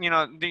then,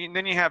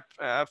 then you have,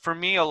 for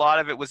me, a lot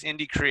of it was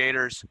indie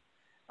creators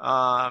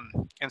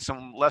and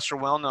some lesser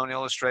well-known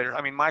illustrators.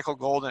 I mean, Michael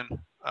Golden,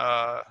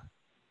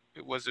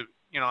 it was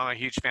I'm a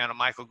huge fan of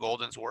Michael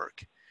Golden's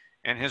work.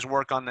 And his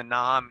work on the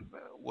Nam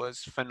was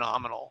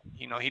phenomenal.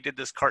 He did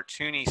this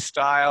cartoony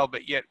style,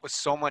 but yet with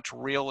so much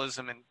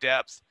realism and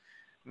depth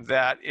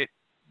that it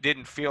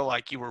didn't feel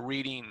like you were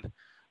reading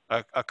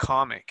a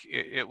comic.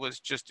 It was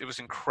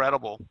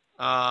incredible.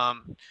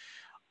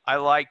 I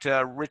liked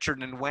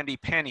Richard and Wendy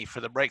Penny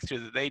for the breakthrough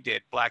that they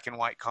did, black and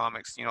white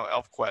comics,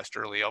 ElfQuest,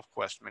 early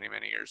ElfQuest many,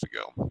 many years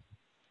ago.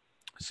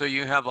 So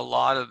you have a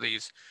lot of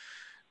these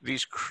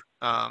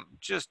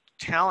just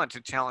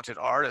talented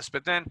artists.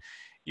 But then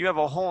you have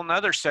a whole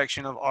nother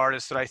section of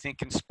artists that I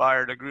think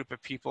inspired a group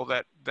of people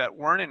that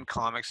weren't in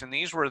comics, and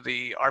these were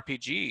the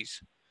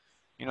RPGs,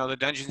 the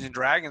Dungeons and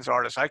Dragons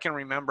artists. I can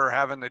remember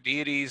having the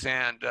Deities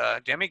and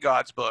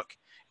Demigods book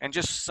and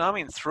just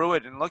summing through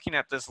it and looking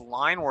at this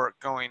line work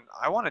going,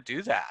 I want to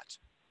do that.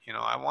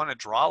 I want to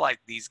draw like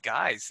these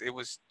guys. It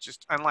was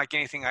just unlike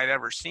anything I'd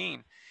ever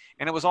seen.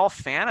 And it was all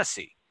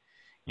fantasy.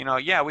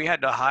 We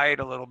had to hide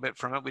a little bit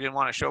from it. We didn't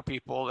want to show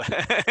people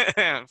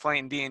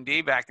playing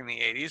D&D back in the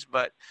 80s,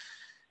 but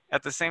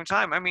at the same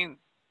time, I mean,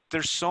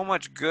 there's so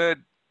much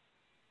good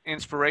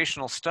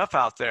inspirational stuff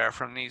out there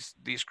from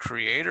these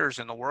creators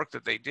and the work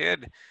that they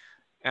did,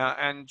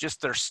 and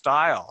just their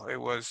style. It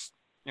was,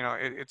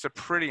 it's a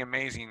pretty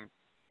amazing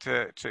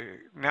to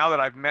now that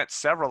I've met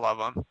several of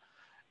them.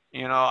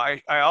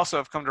 I also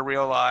have come to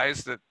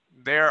realize that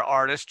they're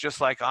artists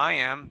just like I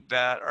am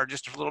that are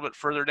just a little bit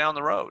further down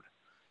the road.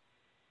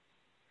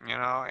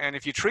 And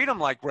if you treat them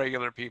like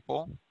regular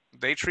people,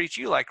 they treat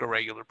you like a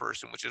regular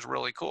person, which is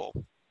really cool.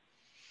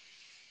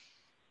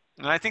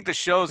 And I think the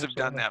shows have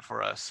done that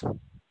for us,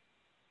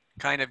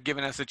 kind of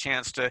given us a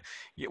chance to,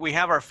 we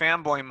have our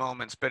fanboy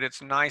moments, but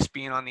it's nice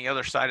being on the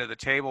other side of the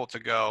table to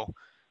go,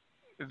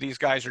 these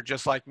guys are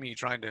just like me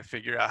trying to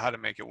figure out how to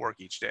make it work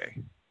each day.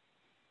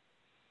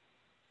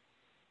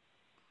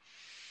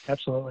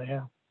 Absolutely,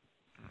 yeah.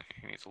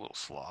 He needs a little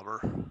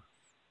slobber.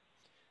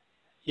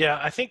 Yeah,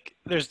 I think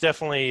there's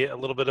definitely a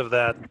little bit of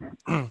that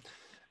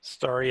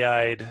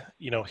starry-eyed,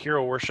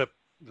 hero worship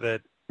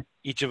that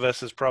each of us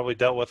has probably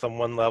dealt with on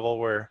one level,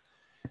 where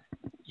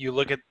you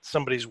look at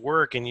somebody's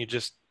work and you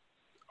just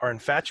are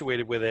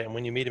infatuated with it. And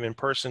when you meet them in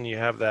person, you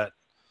have that,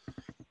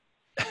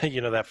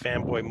 that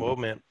fanboy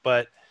moment.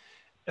 But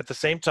at the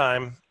same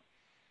time,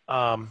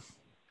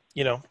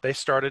 they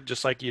started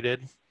just like you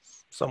did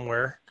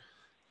somewhere.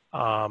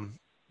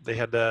 They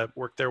had to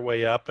work their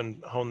way up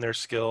and hone their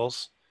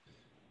skills.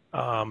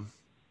 I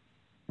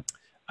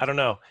don't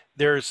know.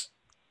 There's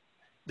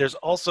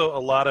also a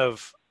lot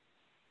of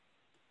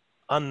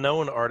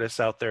unknown artists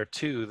out there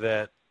too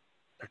that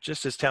are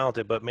just as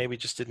talented, but maybe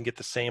just didn't get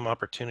the same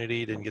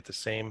opportunity, didn't get the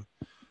same,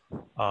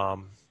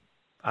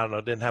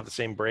 didn't have the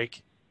same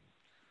break.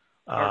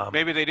 Or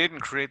maybe they didn't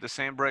create the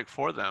same break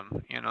for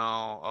them.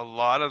 A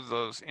lot of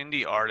those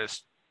indie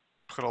artists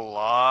put a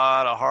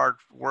lot of hard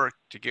work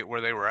to get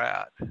where they were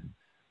at.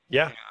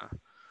 Yeah.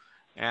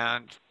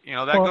 And,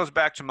 that goes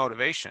back to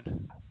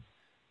motivation.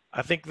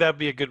 I think that'd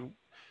be a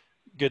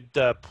good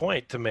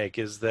point to make,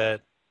 is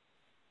that,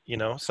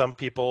 some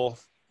people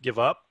give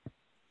up.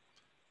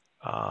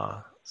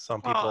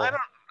 Some people. Well,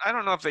 I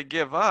don't know if they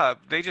give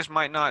up. They just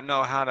might not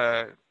know how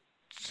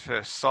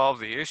to solve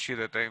the issue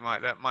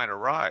that might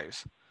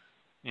arise.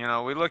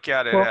 We look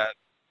at it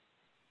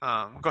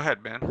go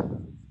ahead, Ben.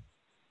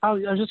 I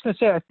was just going to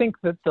say, I think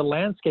that the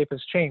landscape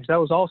has changed. That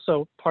was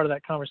also part of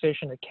that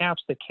conversation at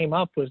CAPS that came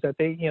up, was that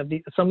they,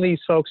 some of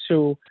these folks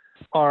who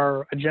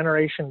are a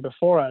generation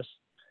before us,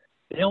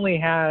 they only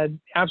had,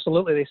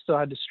 absolutely, they still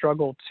had to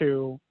struggle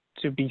to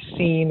be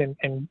seen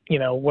and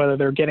whether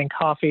they're getting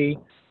coffee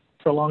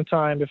for a long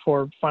time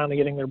before finally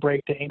getting their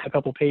break to ink a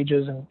couple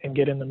pages and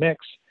get in the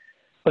mix.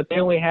 But they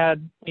only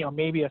had,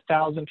 maybe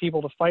 1,000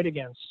 people to fight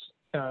against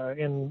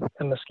in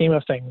the scheme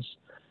of things.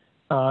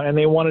 and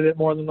they wanted it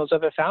more than those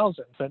other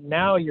 1,000. But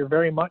now you're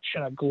very much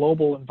in a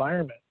global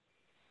environment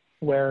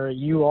where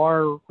you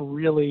are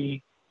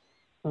really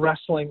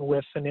wrestling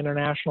with an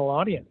international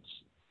audience,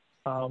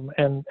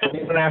 and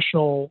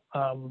international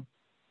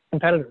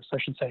competitors, I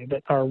should say,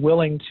 that are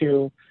willing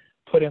to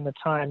put in the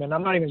time. And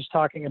I'm not even just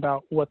talking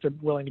about what they're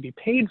willing to be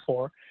paid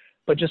for,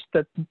 but just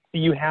that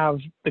you have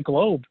the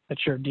globe that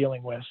you're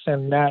dealing with.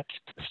 And that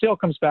still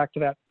comes back to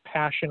that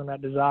passion and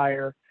that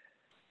desire.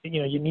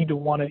 You know, you need to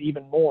want it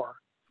even more.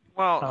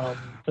 Well,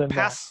 Than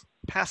that.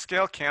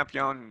 Pascal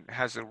Campion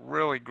has a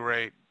really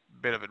great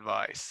bit of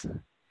advice,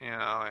 you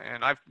know,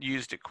 and I've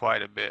used it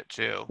quite a bit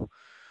too.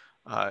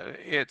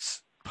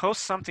 It's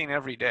post something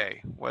every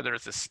day, whether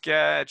it's a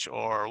sketch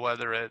or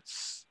whether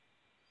it's,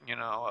 you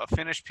know, a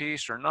finished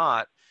piece or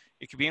not.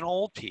 It could be an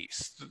old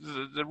piece.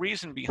 The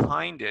reason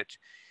behind it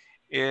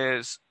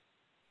is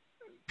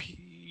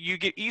you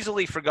get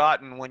easily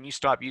forgotten when you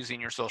stop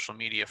using your social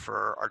media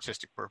for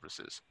artistic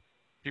purposes.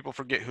 People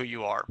forget who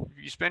you are.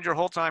 If you spend your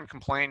whole time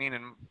complaining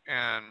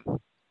and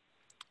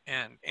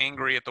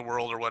angry at the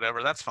world or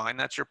whatever, that's fine.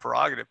 That's your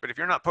prerogative. But if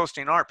you're not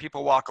posting art,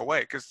 people walk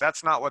away because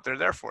that's not what they're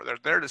there for. They're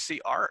there to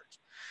see art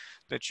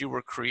that you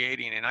were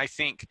creating. And I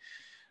think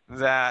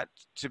that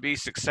to be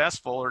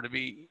successful or to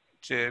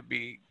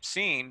be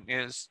seen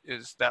is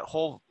that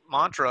whole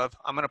mantra of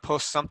I'm going to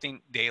post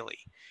something daily,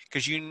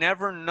 because you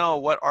never know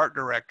what art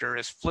director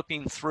is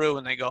flipping through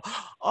and they go,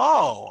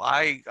 oh,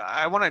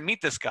 I want to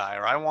meet this guy,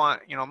 or I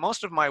want, you know,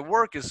 most of my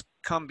work has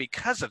come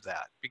because of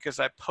that, because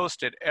I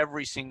posted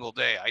every single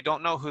day. I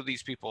don't know who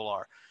these people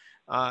are.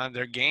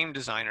 They're game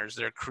designers,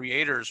 they're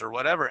creators or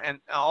whatever, and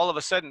all of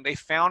a sudden they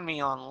found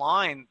me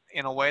online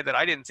in a way that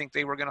I didn't think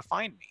they were going to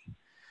find me.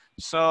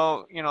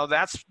 So, you know,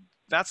 that's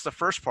the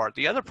first part.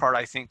 The other part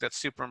I think that's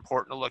super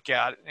important to look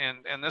at,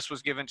 and this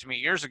was given to me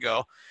years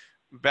ago,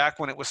 back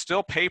when it was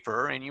still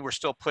paper and you were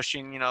still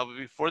pushing, you know,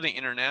 before the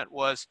internet,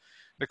 was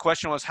the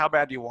question was, how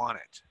bad do you want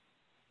it?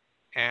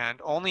 And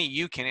only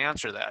you can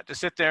answer that. To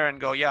sit there and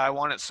go, yeah, I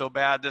want it so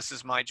bad, this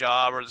is my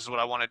job, or this is what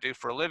I want to do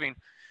for a living.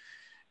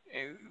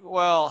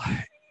 Well,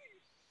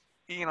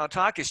 you know,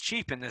 talk is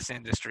cheap in this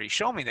industry.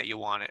 Show me that you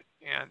want it.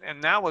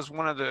 And that was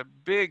one of the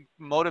big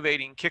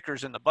motivating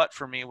kickers in the butt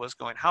for me, was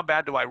going, how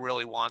bad do I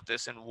really want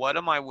this? And what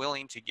am I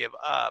willing to give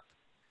up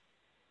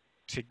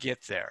to get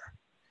there?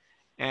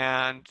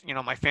 And, you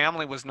know, my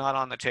family was not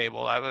on the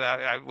table.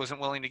 I wasn't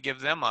willing to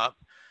give them up.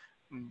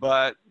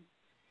 But,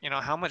 you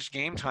know, how much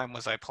game time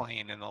was I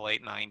playing in the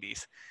late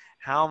 90s?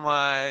 How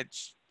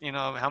much, you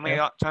know, how many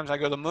times I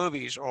go to the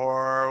movies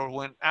or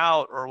went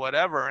out or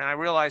whatever. And I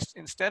realized,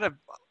 instead of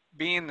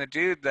being the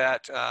dude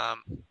that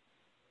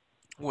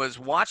was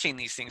watching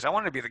these things, I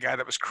wanted to be the guy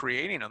that was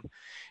creating them.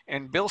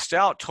 And Bill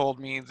Stout told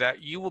me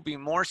that you will be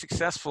more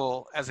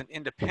successful as an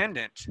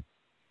independent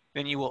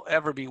than you will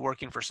ever be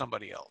working for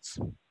somebody else.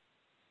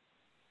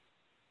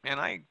 And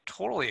I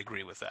totally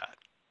agree with that.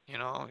 You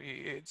know,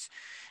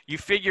 you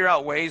figure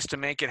out ways to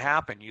make it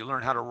happen. You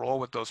learn how to roll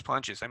with those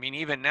punches. I mean,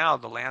 even now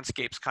the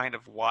landscape's kind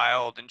of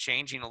wild and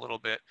changing a little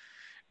bit,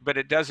 but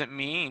it doesn't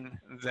mean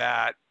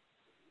that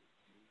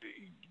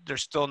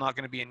there's still not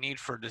going to be a need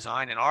for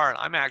design and art.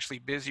 I'm actually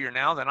busier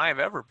now than I have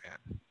ever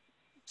been.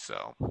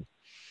 So,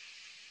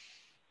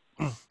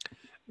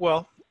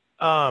 well,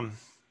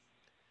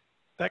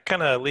 that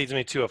kind of leads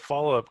me to a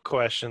follow-up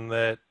question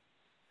that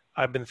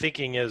I've been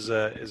thinking is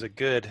a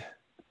good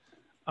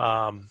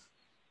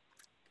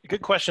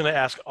question to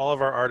ask all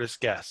of our artist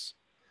guests.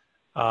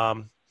 I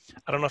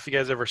don't know if you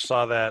guys ever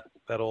saw that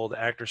old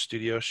Actor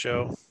Studio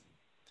show.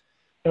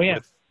 Oh yeah,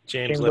 with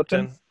James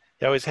Lipton.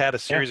 He always had a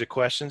series of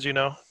questions, you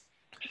know.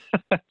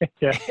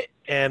 Yeah.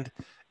 And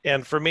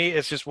for me,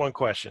 it's just one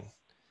question.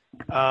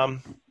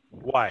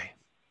 Why?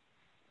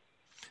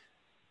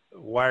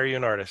 Why are you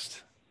an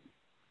artist?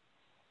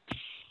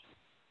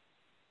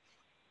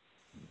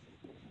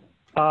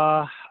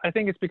 I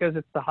think it's because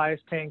it's the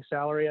highest paying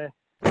salary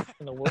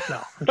in the world.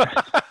 No.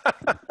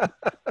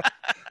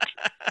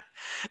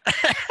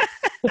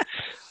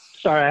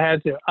 Sorry, I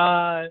had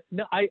to.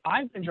 No,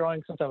 I've been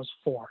drawing since I was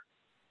 4.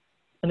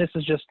 And this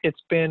is just,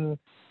 it's been,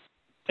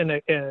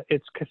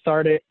 it's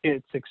cathartic,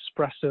 it's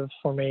expressive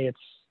for me. It's,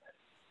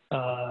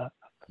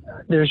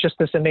 there's just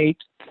this innate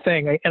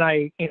thing. And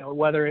I, you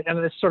know, and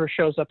this sort of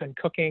shows up in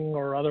cooking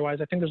or otherwise.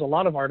 I think there's a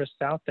lot of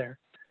artists out there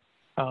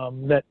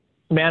that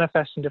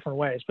manifest in different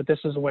ways, but this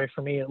is a way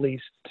for me, at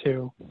least,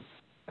 to,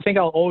 I think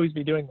I'll always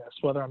be doing this,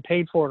 whether I'm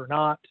paid for it or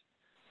not.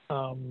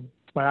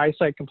 My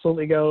eyesight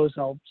completely goes,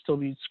 I'll still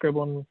be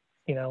scribbling,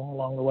 you know,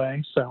 along the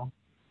way. So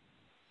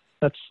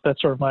that's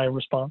sort of my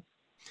response.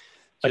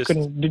 I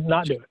couldn't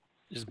not do it.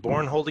 Just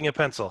born holding a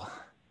pencil.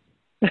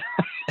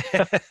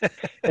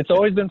 It's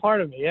always been part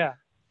of me. Yeah.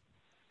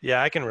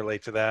 Yeah, I can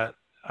relate to that.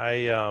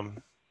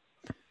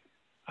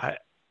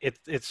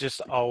 It's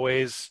just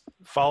always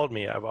followed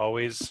me. I've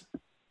always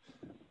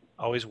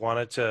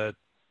wanted to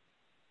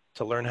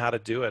learn how to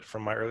do it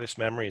from my earliest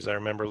memories. I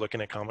remember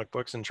looking at comic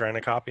books and trying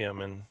to copy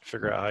them and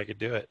figure out how I could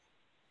do it.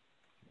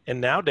 And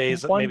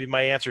nowadays, maybe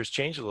my answer has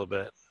changed a little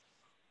bit.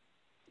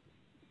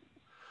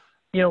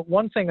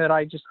 one thing that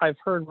I've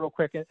hered real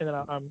quick, and then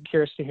I'm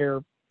curious to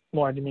hear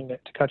more. I didn't mean to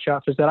cut you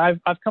off. Is that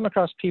I've come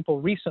across people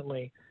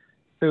recently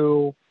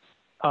who,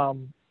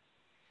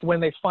 when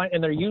they find,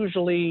 and they're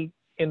usually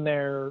in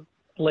their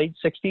late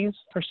 60s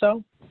or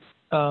so,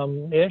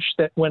 ish,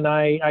 that when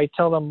I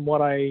tell them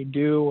what I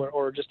do,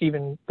 or just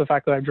even the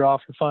fact that I draw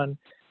for fun,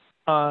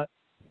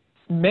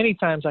 many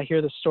times I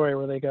hear this story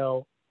where they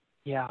go,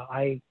 yeah,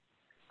 I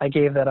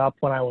gave that up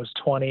when I was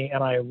 20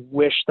 and I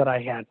wish that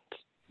I hadn't.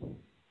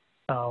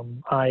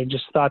 I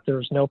just thought there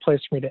was no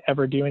place for me to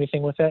ever do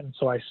anything with it. And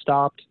so I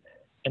stopped.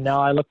 And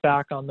now I look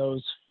back on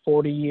those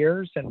 40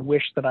 years and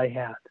wish that I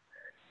had.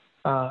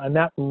 And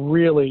that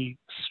really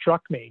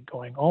struck me,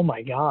 going, oh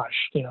my gosh,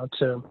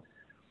 to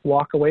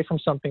walk away from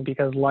something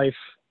because life,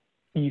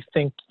 you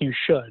think you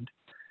should,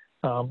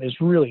 is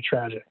really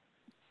tragic.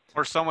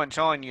 Or someone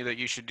telling you that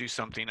you should do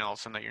something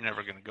else and that you're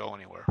never going to go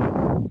anywhere.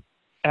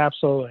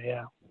 Absolutely,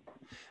 yeah.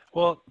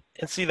 Well,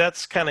 and see,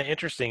 that's kind of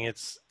interesting.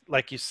 It's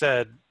like you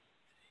said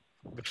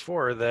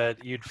before,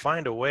 that you'd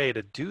find a way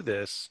to do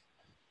this.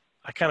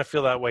 I kind of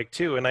feel that way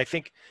too. And I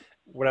think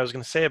what I was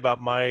going to say about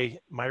my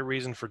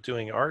reason for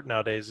doing art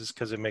nowadays is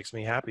because it makes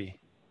me happy.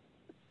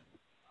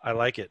 I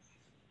like it.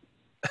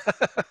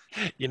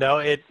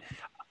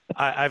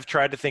 I've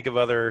tried to think of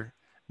other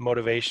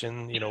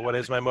motivation. What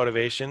is my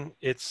motivation?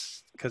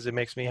 It's because it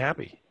makes me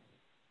happy,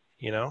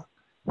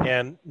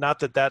 and not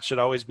that should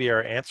always be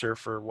our answer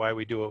for why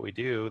we do what we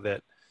do,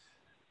 that,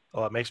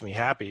 well, it makes me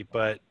happy,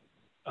 but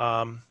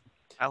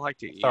I like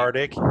to eat.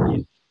 cathartic.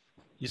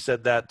 You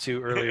said that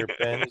too earlier,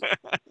 Ben.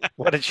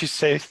 What did you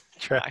say,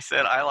 Trev? I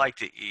said I like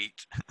to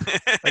eat.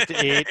 Like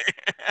to eat.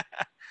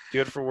 Do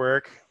it for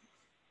work.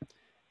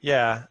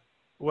 Yeah.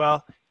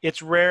 Well,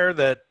 it's rare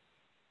that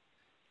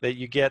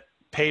you get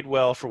paid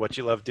well for what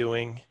you love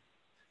doing.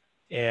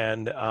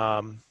 And,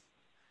 I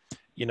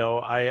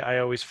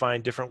always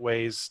find different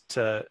ways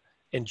to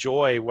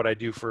enjoy what I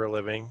do for a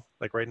living.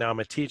 Like right now, I'm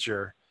a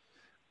teacher.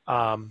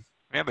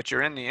 Yeah, but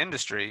you're in the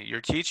industry.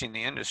 You're teaching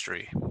the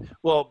industry.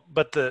 Well,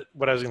 but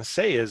what I was going to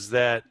say is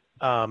that,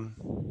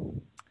 I'm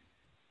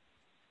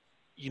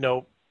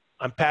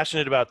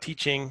passionate about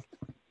teaching.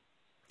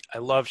 I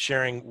love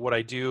sharing what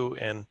I do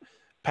and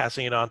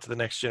passing it on to the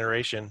next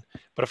generation.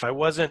 But if I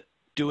wasn't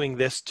doing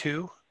this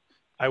too,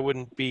 I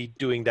wouldn't be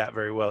doing that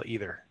very well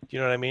either. Do you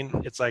know what I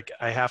mean? It's like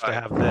I have to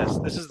have this.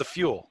 This is the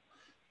fuel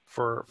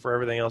for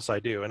everything else I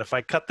do. And if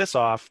I cut this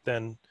off,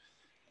 then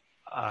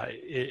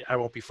I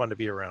won't be fun to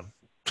be around.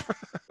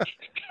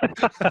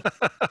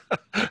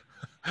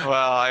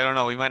 Well, I don't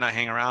know. We might not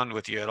hang around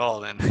with you at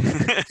all then.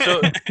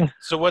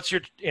 So what's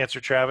your answer,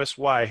 Travis?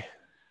 Why?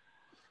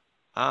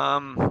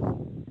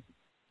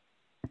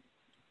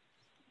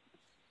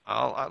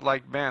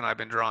 Like Ben, I've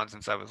been drawing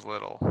since I was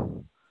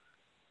little.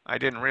 I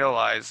didn't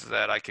realize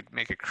that I could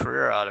make a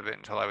career out of it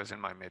until I was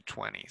in my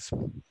mid-20s.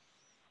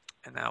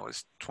 And that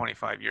was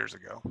 25 years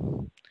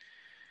ago.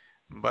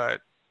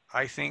 But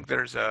I think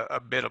there's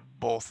a bit of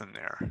both in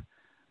there.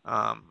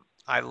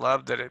 I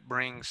love that it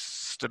brings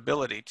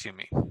stability to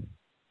me,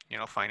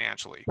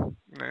 financially.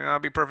 And I'll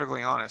be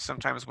perfectly honest.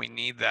 Sometimes we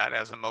need that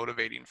as a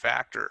motivating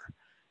factor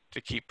to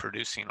keep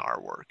producing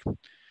our work.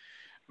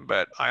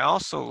 But I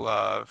also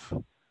love,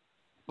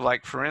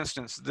 like, for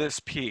instance, this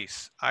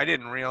piece. I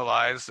didn't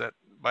realize that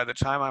by the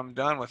time I'm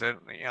done with it,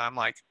 I'm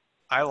like,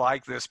 I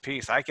like this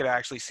piece. I could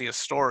actually see a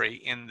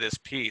story in this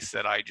piece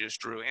that I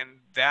just drew. And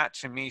that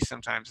to me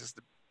sometimes is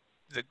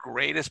the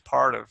greatest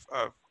part of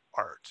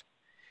art,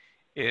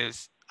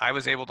 is I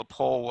was able to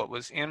pull what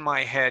was in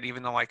my head,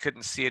 even though I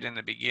couldn't see it in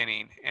the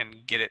beginning,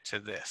 and get it to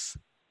this.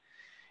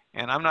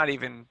 And I'm not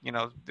even,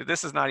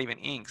 this is not even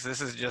inks. This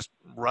is just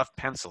rough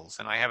pencils.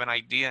 And I have an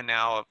idea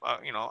now of,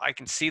 I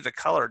can see the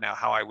color now,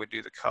 how I would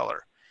do the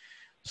color.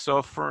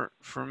 So for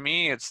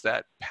me, it's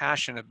that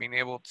passion of being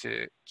able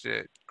to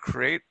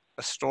create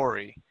a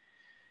story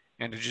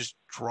and to just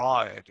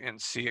draw it and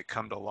see it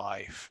come to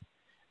life.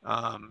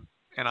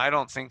 And I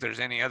don't think there's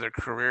any other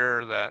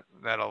career that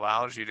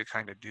allows you to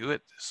kind of do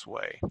it this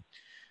way.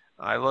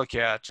 I look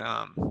at,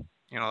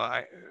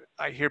 I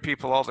hear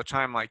people all the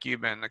time like you,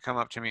 Ben, that come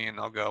up to me and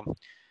they'll go,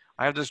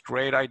 I have this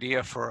great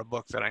idea for a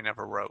book that I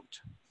never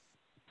wrote.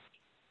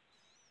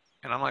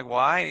 And I'm like,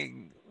 why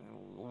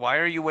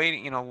are you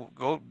waiting?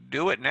 Go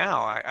do it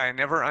now. I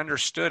never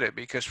understood it,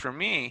 because for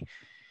me,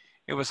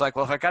 it was like,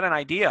 well, if I got an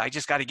idea, I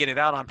just got to get it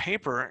out on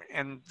paper,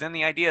 and then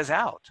the idea is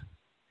out.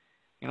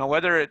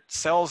 Whether it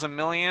sells 1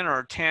 million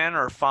or 10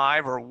 or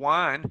 5 or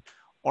 1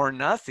 or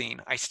nothing,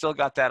 I still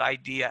got that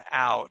idea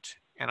out,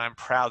 and I'm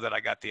proud that I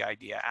got the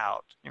idea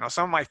out.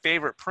 Some of my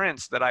favorite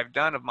prints that I've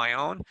done of my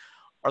own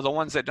are the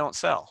ones that don't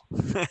sell.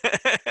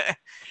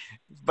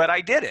 But I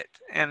did it.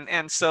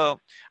 And so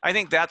I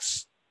think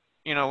that's,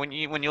 when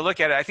you look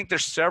at it, I think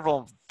there's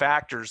several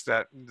factors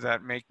that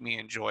make me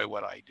enjoy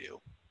what I do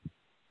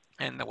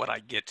and what I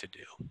get to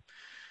do.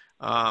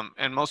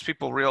 And most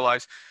people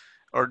realize,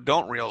 or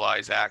don't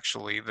realize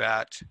actually,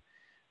 that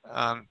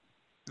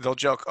they'll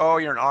joke, oh,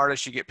 you're an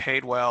artist, you get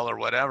paid well or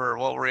whatever.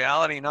 Well,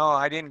 reality, no,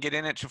 I didn't get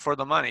in it for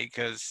the money,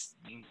 because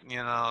you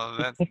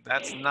know,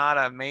 that's not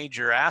a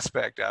major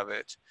aspect of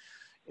it.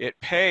 It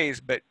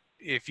pays, but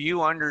if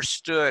you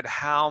understood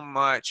how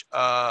much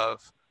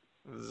of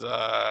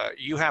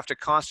you have to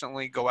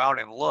constantly go out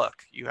and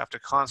look, you have to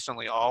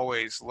constantly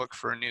always look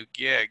for a new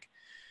gig.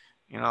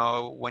 You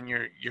know, when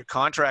your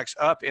contract's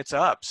up, it's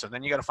up. So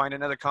then you got to find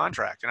another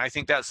contract. And I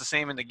think that's the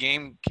same in the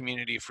game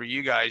community for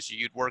you guys.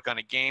 You'd work on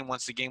a game.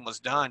 Once the game was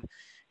done,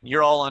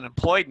 you're all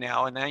unemployed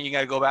now, and then you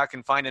got to go back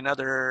and find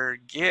another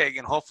gig.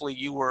 And hopefully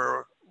you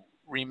were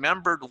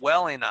remembered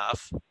well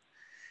enough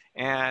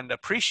and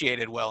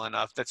appreciated well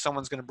enough that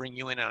someone's going to bring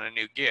you in on a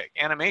new gig.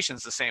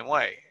 Animation's the same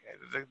way.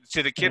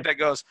 To the kid that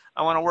goes,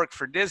 I want to work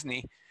for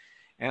Disney,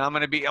 and I'm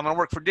going to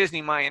work for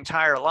Disney my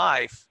entire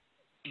life.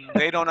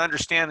 They don't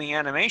understand the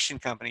animation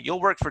company.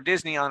 You'll work for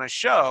Disney on a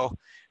show.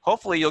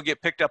 Hopefully you'll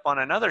get picked up on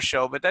another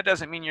show, but that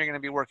doesn't mean you're going to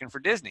be working for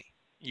Disney.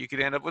 You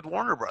could end up with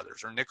Warner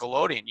Brothers or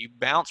Nickelodeon. You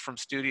bounce from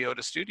studio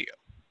to studio.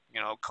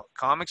 You know,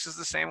 comics is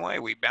the same way.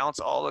 We bounce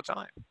all the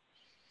time.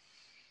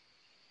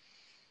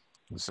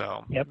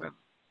 So yep.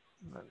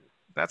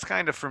 That's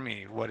kind of for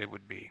me what it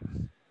would be.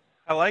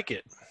 I like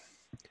it.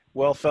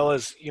 Well,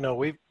 fellas, you know,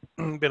 we've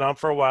been on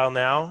for a while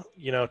now.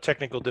 You know,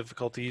 technical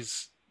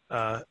difficulties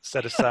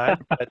set aside,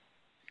 but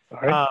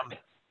here, I'm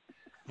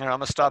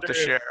gonna stop the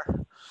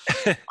share.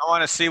 I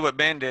want to see what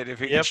Ben did if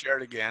he can share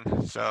it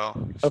again. So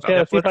okay,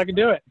 let's see if I can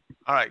do it.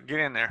 All right, get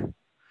in there.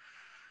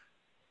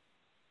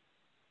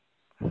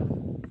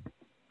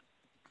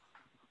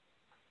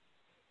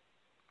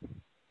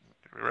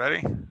 You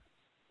ready?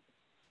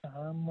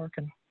 I'm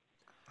working.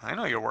 I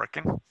know you're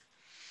working.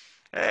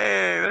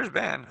 Hey, there's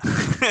Ben.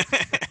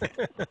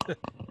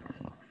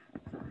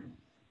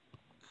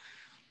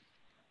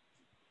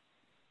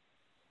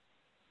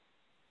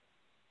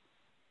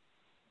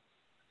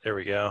 There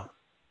we go.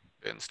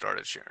 Ben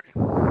started sharing.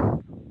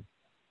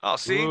 Oh,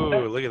 see?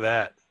 Ooh, look at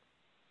that.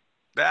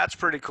 That's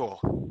pretty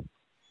cool.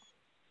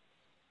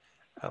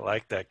 I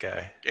like that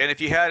guy. And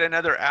if you had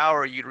another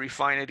hour, you'd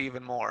refine it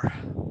even more.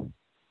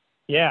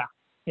 Yeah.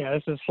 Yeah,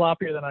 this is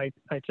sloppier than I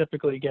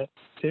typically get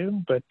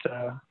to, but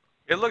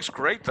it looks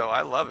great though.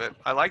 I love it.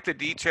 I like the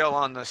detail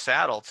on the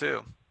saddle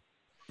too.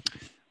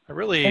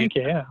 Thank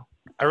you, yeah.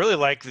 I really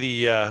like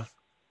the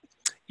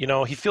you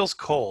know, he feels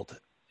cold.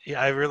 Yeah,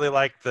 I really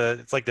like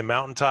it's like the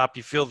mountaintop.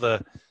 You feel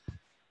the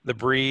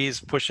breeze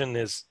pushing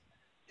his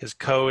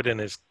coat and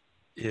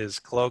his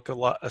cloak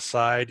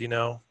aside, you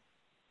know.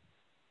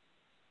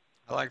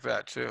 I like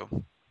that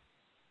too.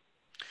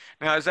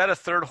 Now, is that a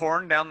third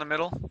horn down the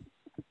middle?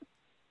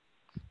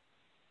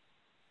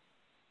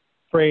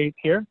 Right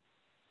here?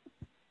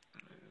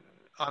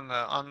 On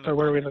the or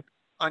where are we look?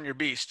 On your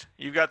beast.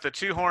 You've got the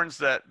two horns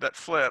that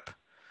flip.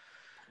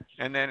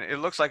 And then it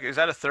looks like, is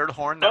that a third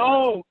horn? That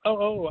I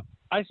see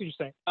what you're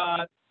saying.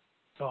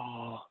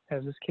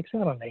 As this kicks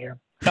out on me here.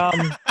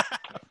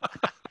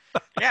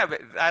 Yeah,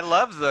 but I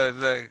love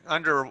the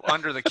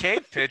under the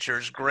cape picture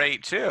is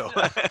great too.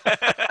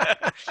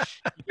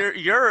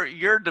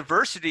 your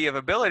diversity of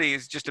ability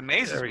is just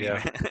amazing. There we go.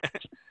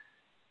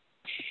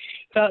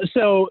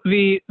 So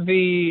the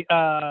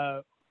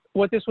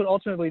what this would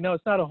ultimately, no,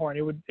 it's not a horn.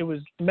 It was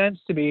meant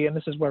to be, and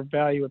this is where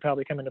value would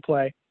probably come into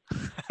play.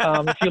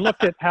 If you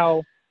looked at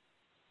how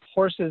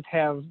horses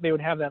they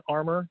would have that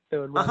armor that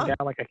would run down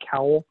like a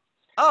cowl.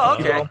 Oh,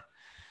 okay.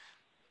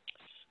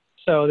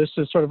 So this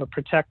is sort of a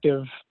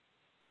protective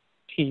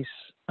piece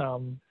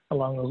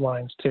along those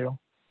lines too.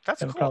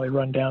 That's and cool. Probably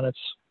run down its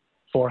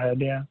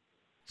forehead. Yeah.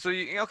 So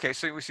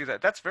so we see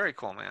that. That's very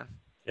cool, man.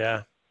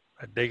 Yeah,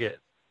 I dig it.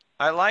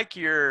 I like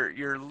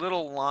your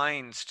little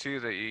lines too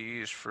that you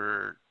use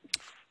for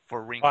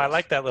wrinkles. Oh, I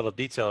like that little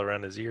detail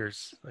around his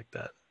ears, like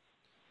that.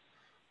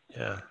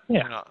 Yeah.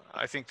 Yeah. You know,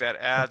 I think that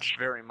adds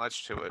very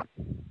much to it.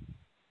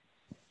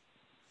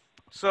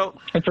 So.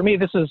 And for me,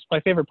 this is my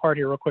favorite part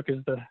here. Real quick,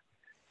 is the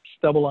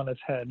stubble on his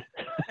head.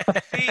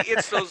 See,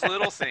 it's those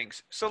little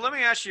things. So let me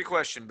ask you a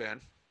question,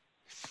 Ben.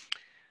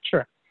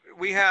 Sure.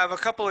 We have a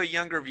couple of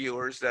younger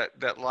viewers that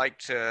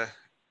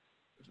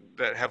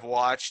have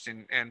watched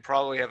and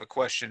probably have a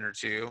question or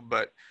two.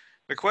 But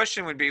the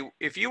question would be,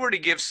 if you were to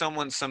give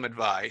someone some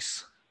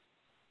advice,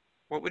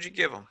 what would you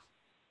give them?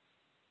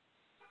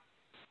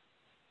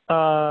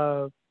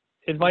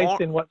 Advice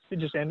in what?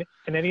 Just in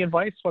any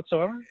advice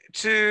whatsoever?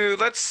 To,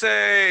 let's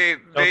say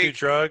don't do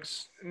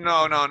drugs.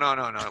 No.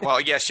 Well,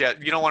 yes,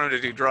 you don't want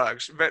them to do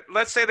drugs, but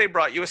let's say they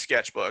brought you a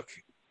sketchbook,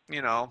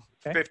 you know,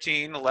 okay.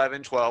 15,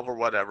 11, 12 or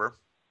whatever,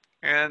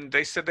 and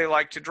they said they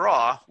like to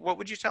draw. What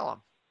would you tell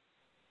them?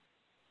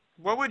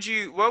 What would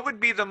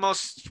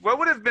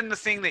have been the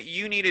thing that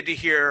you needed to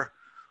hear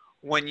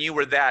when you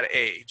were that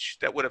age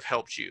that would have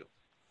helped you?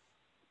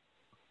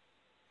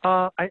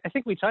 I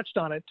think we touched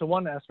on it. To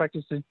one aspect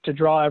is to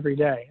draw every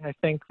day. I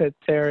think that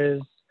there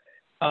is,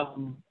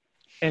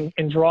 and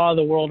draw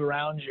the world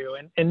around you,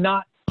 and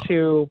not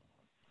to.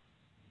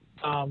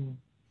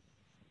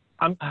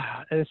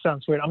 It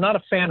sounds weird. I'm not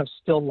a fan of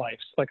still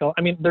lifes. Like,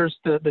 I mean, there's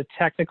the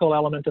technical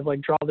element of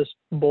like draw this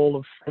bowl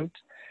of fruit,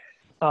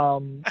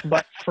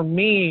 but for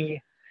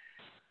me,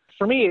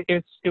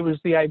 it was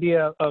the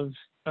idea of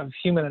of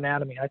human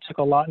anatomy. I took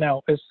a lot.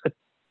 Now, as a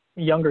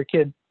younger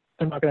kid,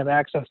 I'm not going to have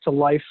access to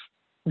life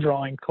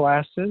drawing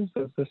classes,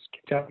 as this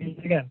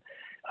again,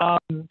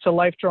 to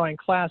life drawing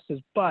classes,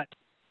 but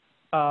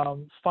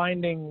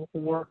finding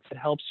work that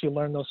helps you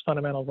learn those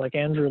fundamentals, like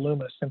Andrew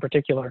Loomis in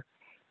particular,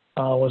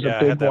 was a I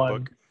big had that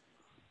one. book.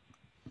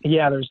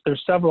 Yeah,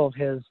 there's several of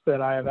his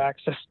that I have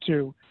access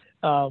to.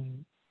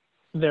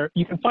 There,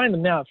 you can find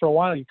them now. For a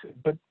while you could,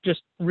 but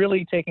just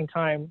really taking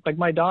time. Like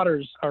my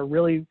daughters are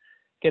really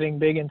getting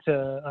big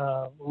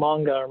into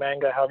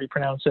manga, however you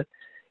pronounce it,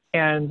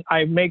 and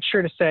I make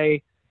sure to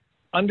say,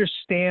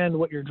 understand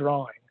what you're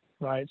drawing,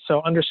 right?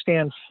 So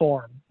understand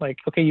form. Like,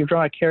 okay, you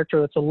draw a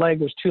character that's a leg.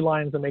 There's 2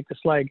 lines that make this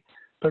leg,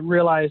 but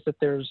realize that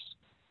there's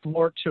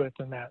more to it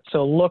than that.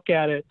 So look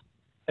at it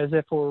as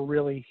if it were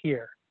really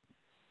here.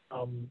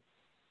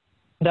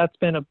 That's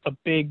been a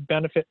big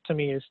benefit to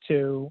me, is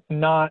to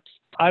not,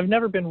 I've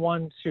never been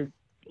one to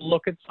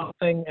look at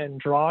something and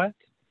draw it,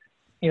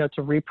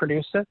 to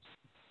reproduce it.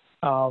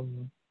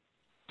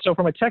 So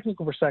from a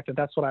technical perspective,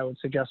 that's what I would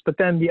suggest. But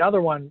then the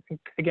other one,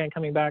 again,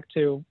 coming back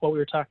to what we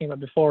were talking about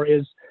before,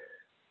 is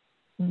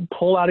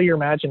pull out of your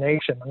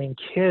imagination. I mean,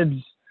 kids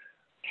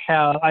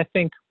have, I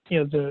think,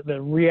 the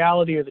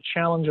reality or the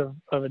challenge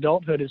of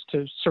adulthood is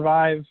to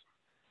survive,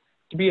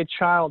 to be a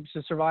child,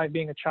 to survive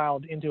being a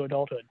child into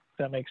adulthood. If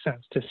that makes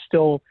sense. To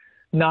still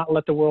not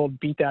let the world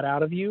beat that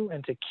out of you,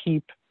 and to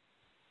keep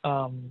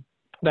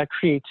that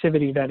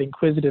creativity, that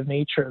inquisitive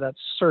nature, that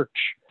search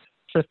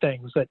for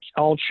things that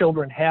all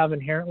children have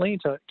inherently,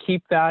 to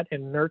keep that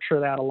and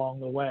nurture that along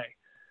the way,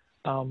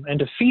 and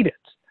to feed it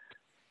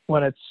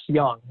when it's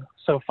young.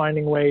 So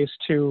finding ways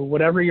to,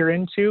 whatever you're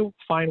into,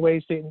 find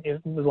ways to,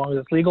 as long as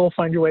it's legal,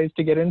 find your ways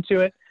to get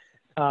into it,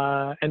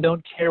 and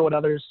don't care what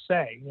others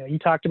say. You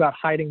talked about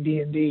hiding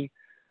D&D.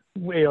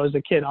 As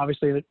a kid,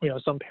 obviously,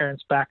 some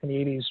parents back in the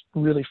 80s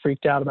really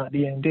freaked out about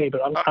D&D, but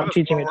I'm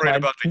teaching it to worried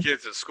about the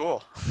kids at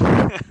school.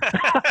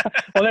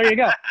 Well, there you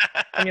go.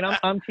 I mean,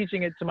 I'm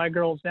teaching it to my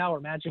girls now,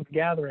 or Magic the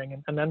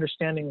Gathering, and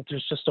understanding that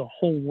there's just a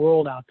whole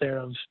world out there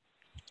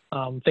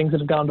of things that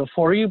have gone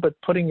before you, but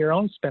putting your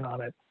own spin on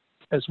it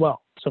as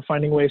well. So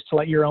finding ways to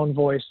let your own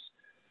voice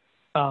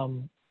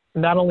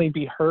not only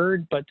be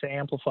heard, but to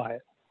amplify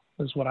it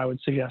is what I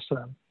would suggest to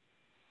them.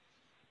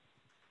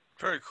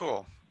 Very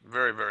cool.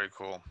 Very, very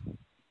cool.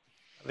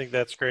 I think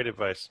that's great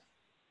advice.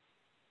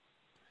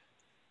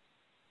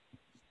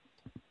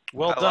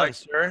 Well done,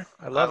 sir.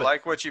 I love it. I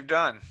like what you've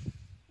done.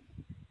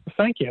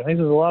 Thank you. This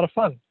is a lot of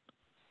fun.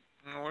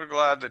 We're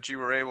glad that you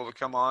were able to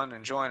come on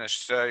and join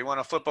us. You want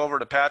to flip over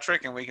to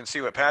Patrick, and we can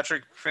see what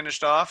Patrick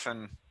finished off?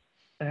 And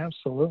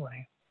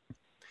absolutely.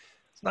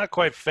 It's not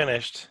quite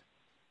finished,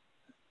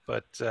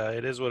 but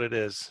it is what it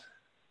is.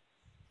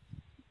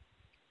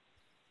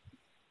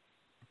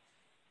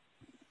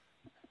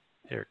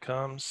 Here it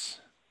comes.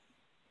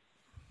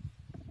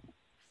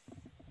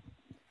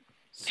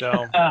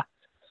 So.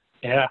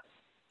 Yeah.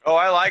 Oh,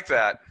 I like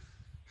that.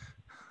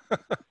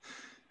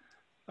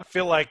 I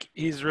feel like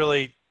he's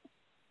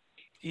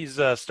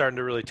starting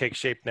to really take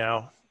shape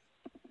now.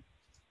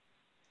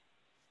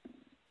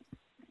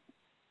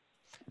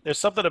 There's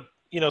something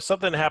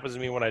something that happens to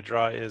me when I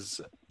draw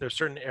is there's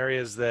certain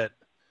areas that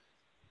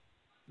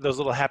those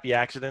little happy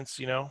accidents,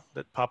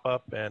 that pop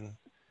up, and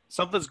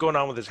something's going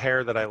on with his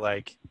hair that I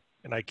like,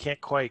 and I can't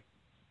quite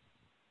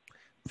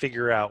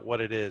figure out what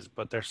it is,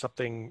 but there's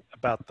something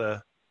about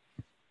the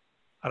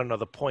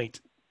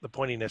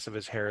pointiness of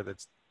his hair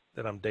that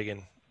I'm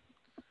digging.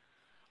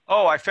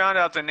 Oh, I found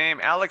out the name,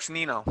 Alex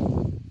Nino.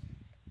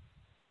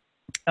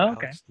 Oh,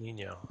 okay. Alex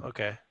Nino.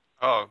 Okay.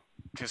 Oh,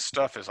 his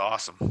stuff is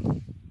awesome.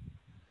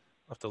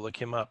 I'll have to look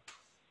him up.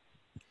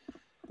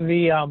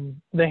 The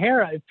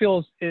hair, it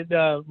feels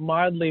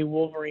mildly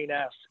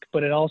Wolverine-esque,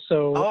 but it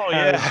also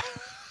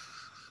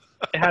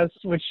it has,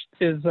 which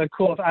is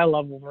cool. I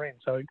love Wolverine,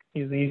 so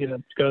he's easy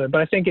to go there.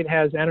 But I think it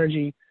has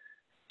energy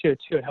to it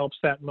too. It helps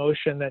that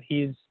motion that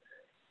he's,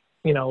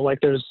 like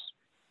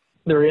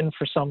they're in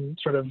for some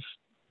sort of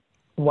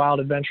wild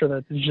adventure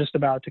that is just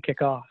about to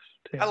kick off.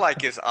 Too. I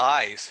like his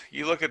eyes.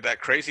 You look at that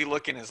crazy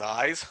look in his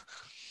eyes.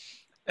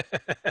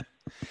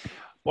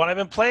 Well, I've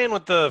been playing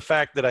with the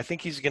fact that I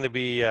think he's going to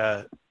be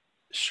a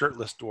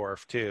shirtless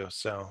dwarf too.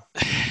 So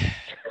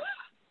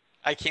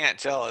I can't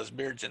tell. His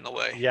beard's in the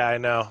way. Yeah, I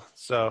know.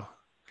 So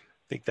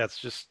I think that's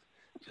just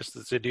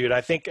as a dude.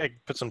 I think I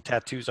could put some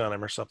tattoos on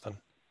him or something.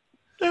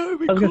 That would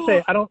be cool. I was going to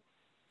say,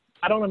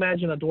 I don't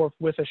imagine a dwarf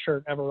with a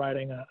shirt ever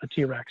riding a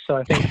T-Rex. So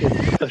I think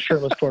a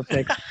shirtless dwarf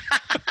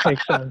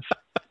makes sense.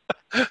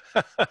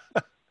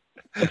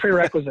 A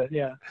prerequisite,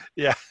 yeah.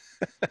 Yeah.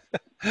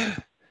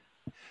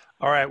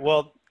 All right.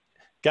 Well,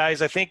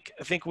 guys, I think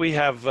we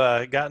have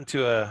gotten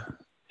to a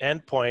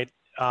end point.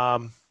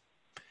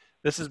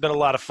 This has been a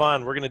lot of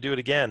fun. We're going to do it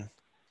again.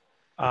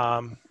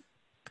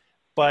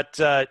 But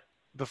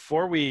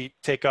before we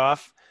take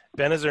off,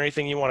 Ben, is there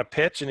anything you want to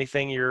pitch?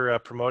 Anything you're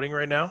promoting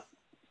right now?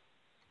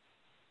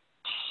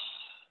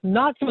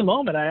 Not for the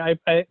moment. I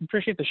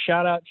appreciate the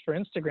shout out for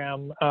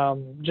Instagram.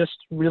 Just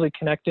really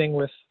connecting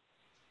with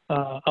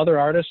other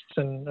artists,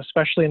 and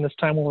especially in this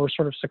time when we're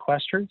sort of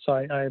sequestered. So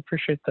I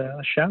appreciate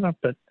the shout out,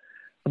 but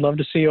I'd love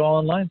to see you all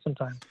online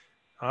sometime.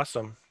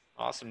 Awesome.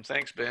 Awesome.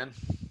 Thanks, Ben.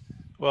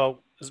 Well,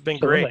 it's been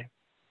Absolutely. great.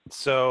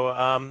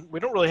 So we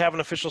don't really have an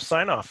official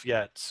sign off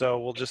yet. So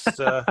we'll just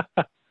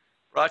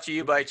Brought to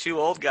you by two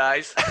old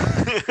guys.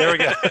 there we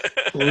go.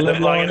 Live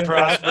long and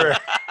prosper.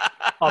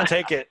 I'll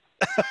take it.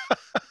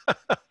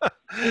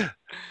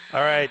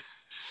 All right.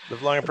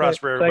 Live long and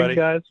prosper, everybody.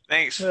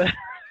 Thanks, guys. Thanks.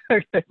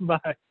 Okay,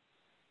 bye.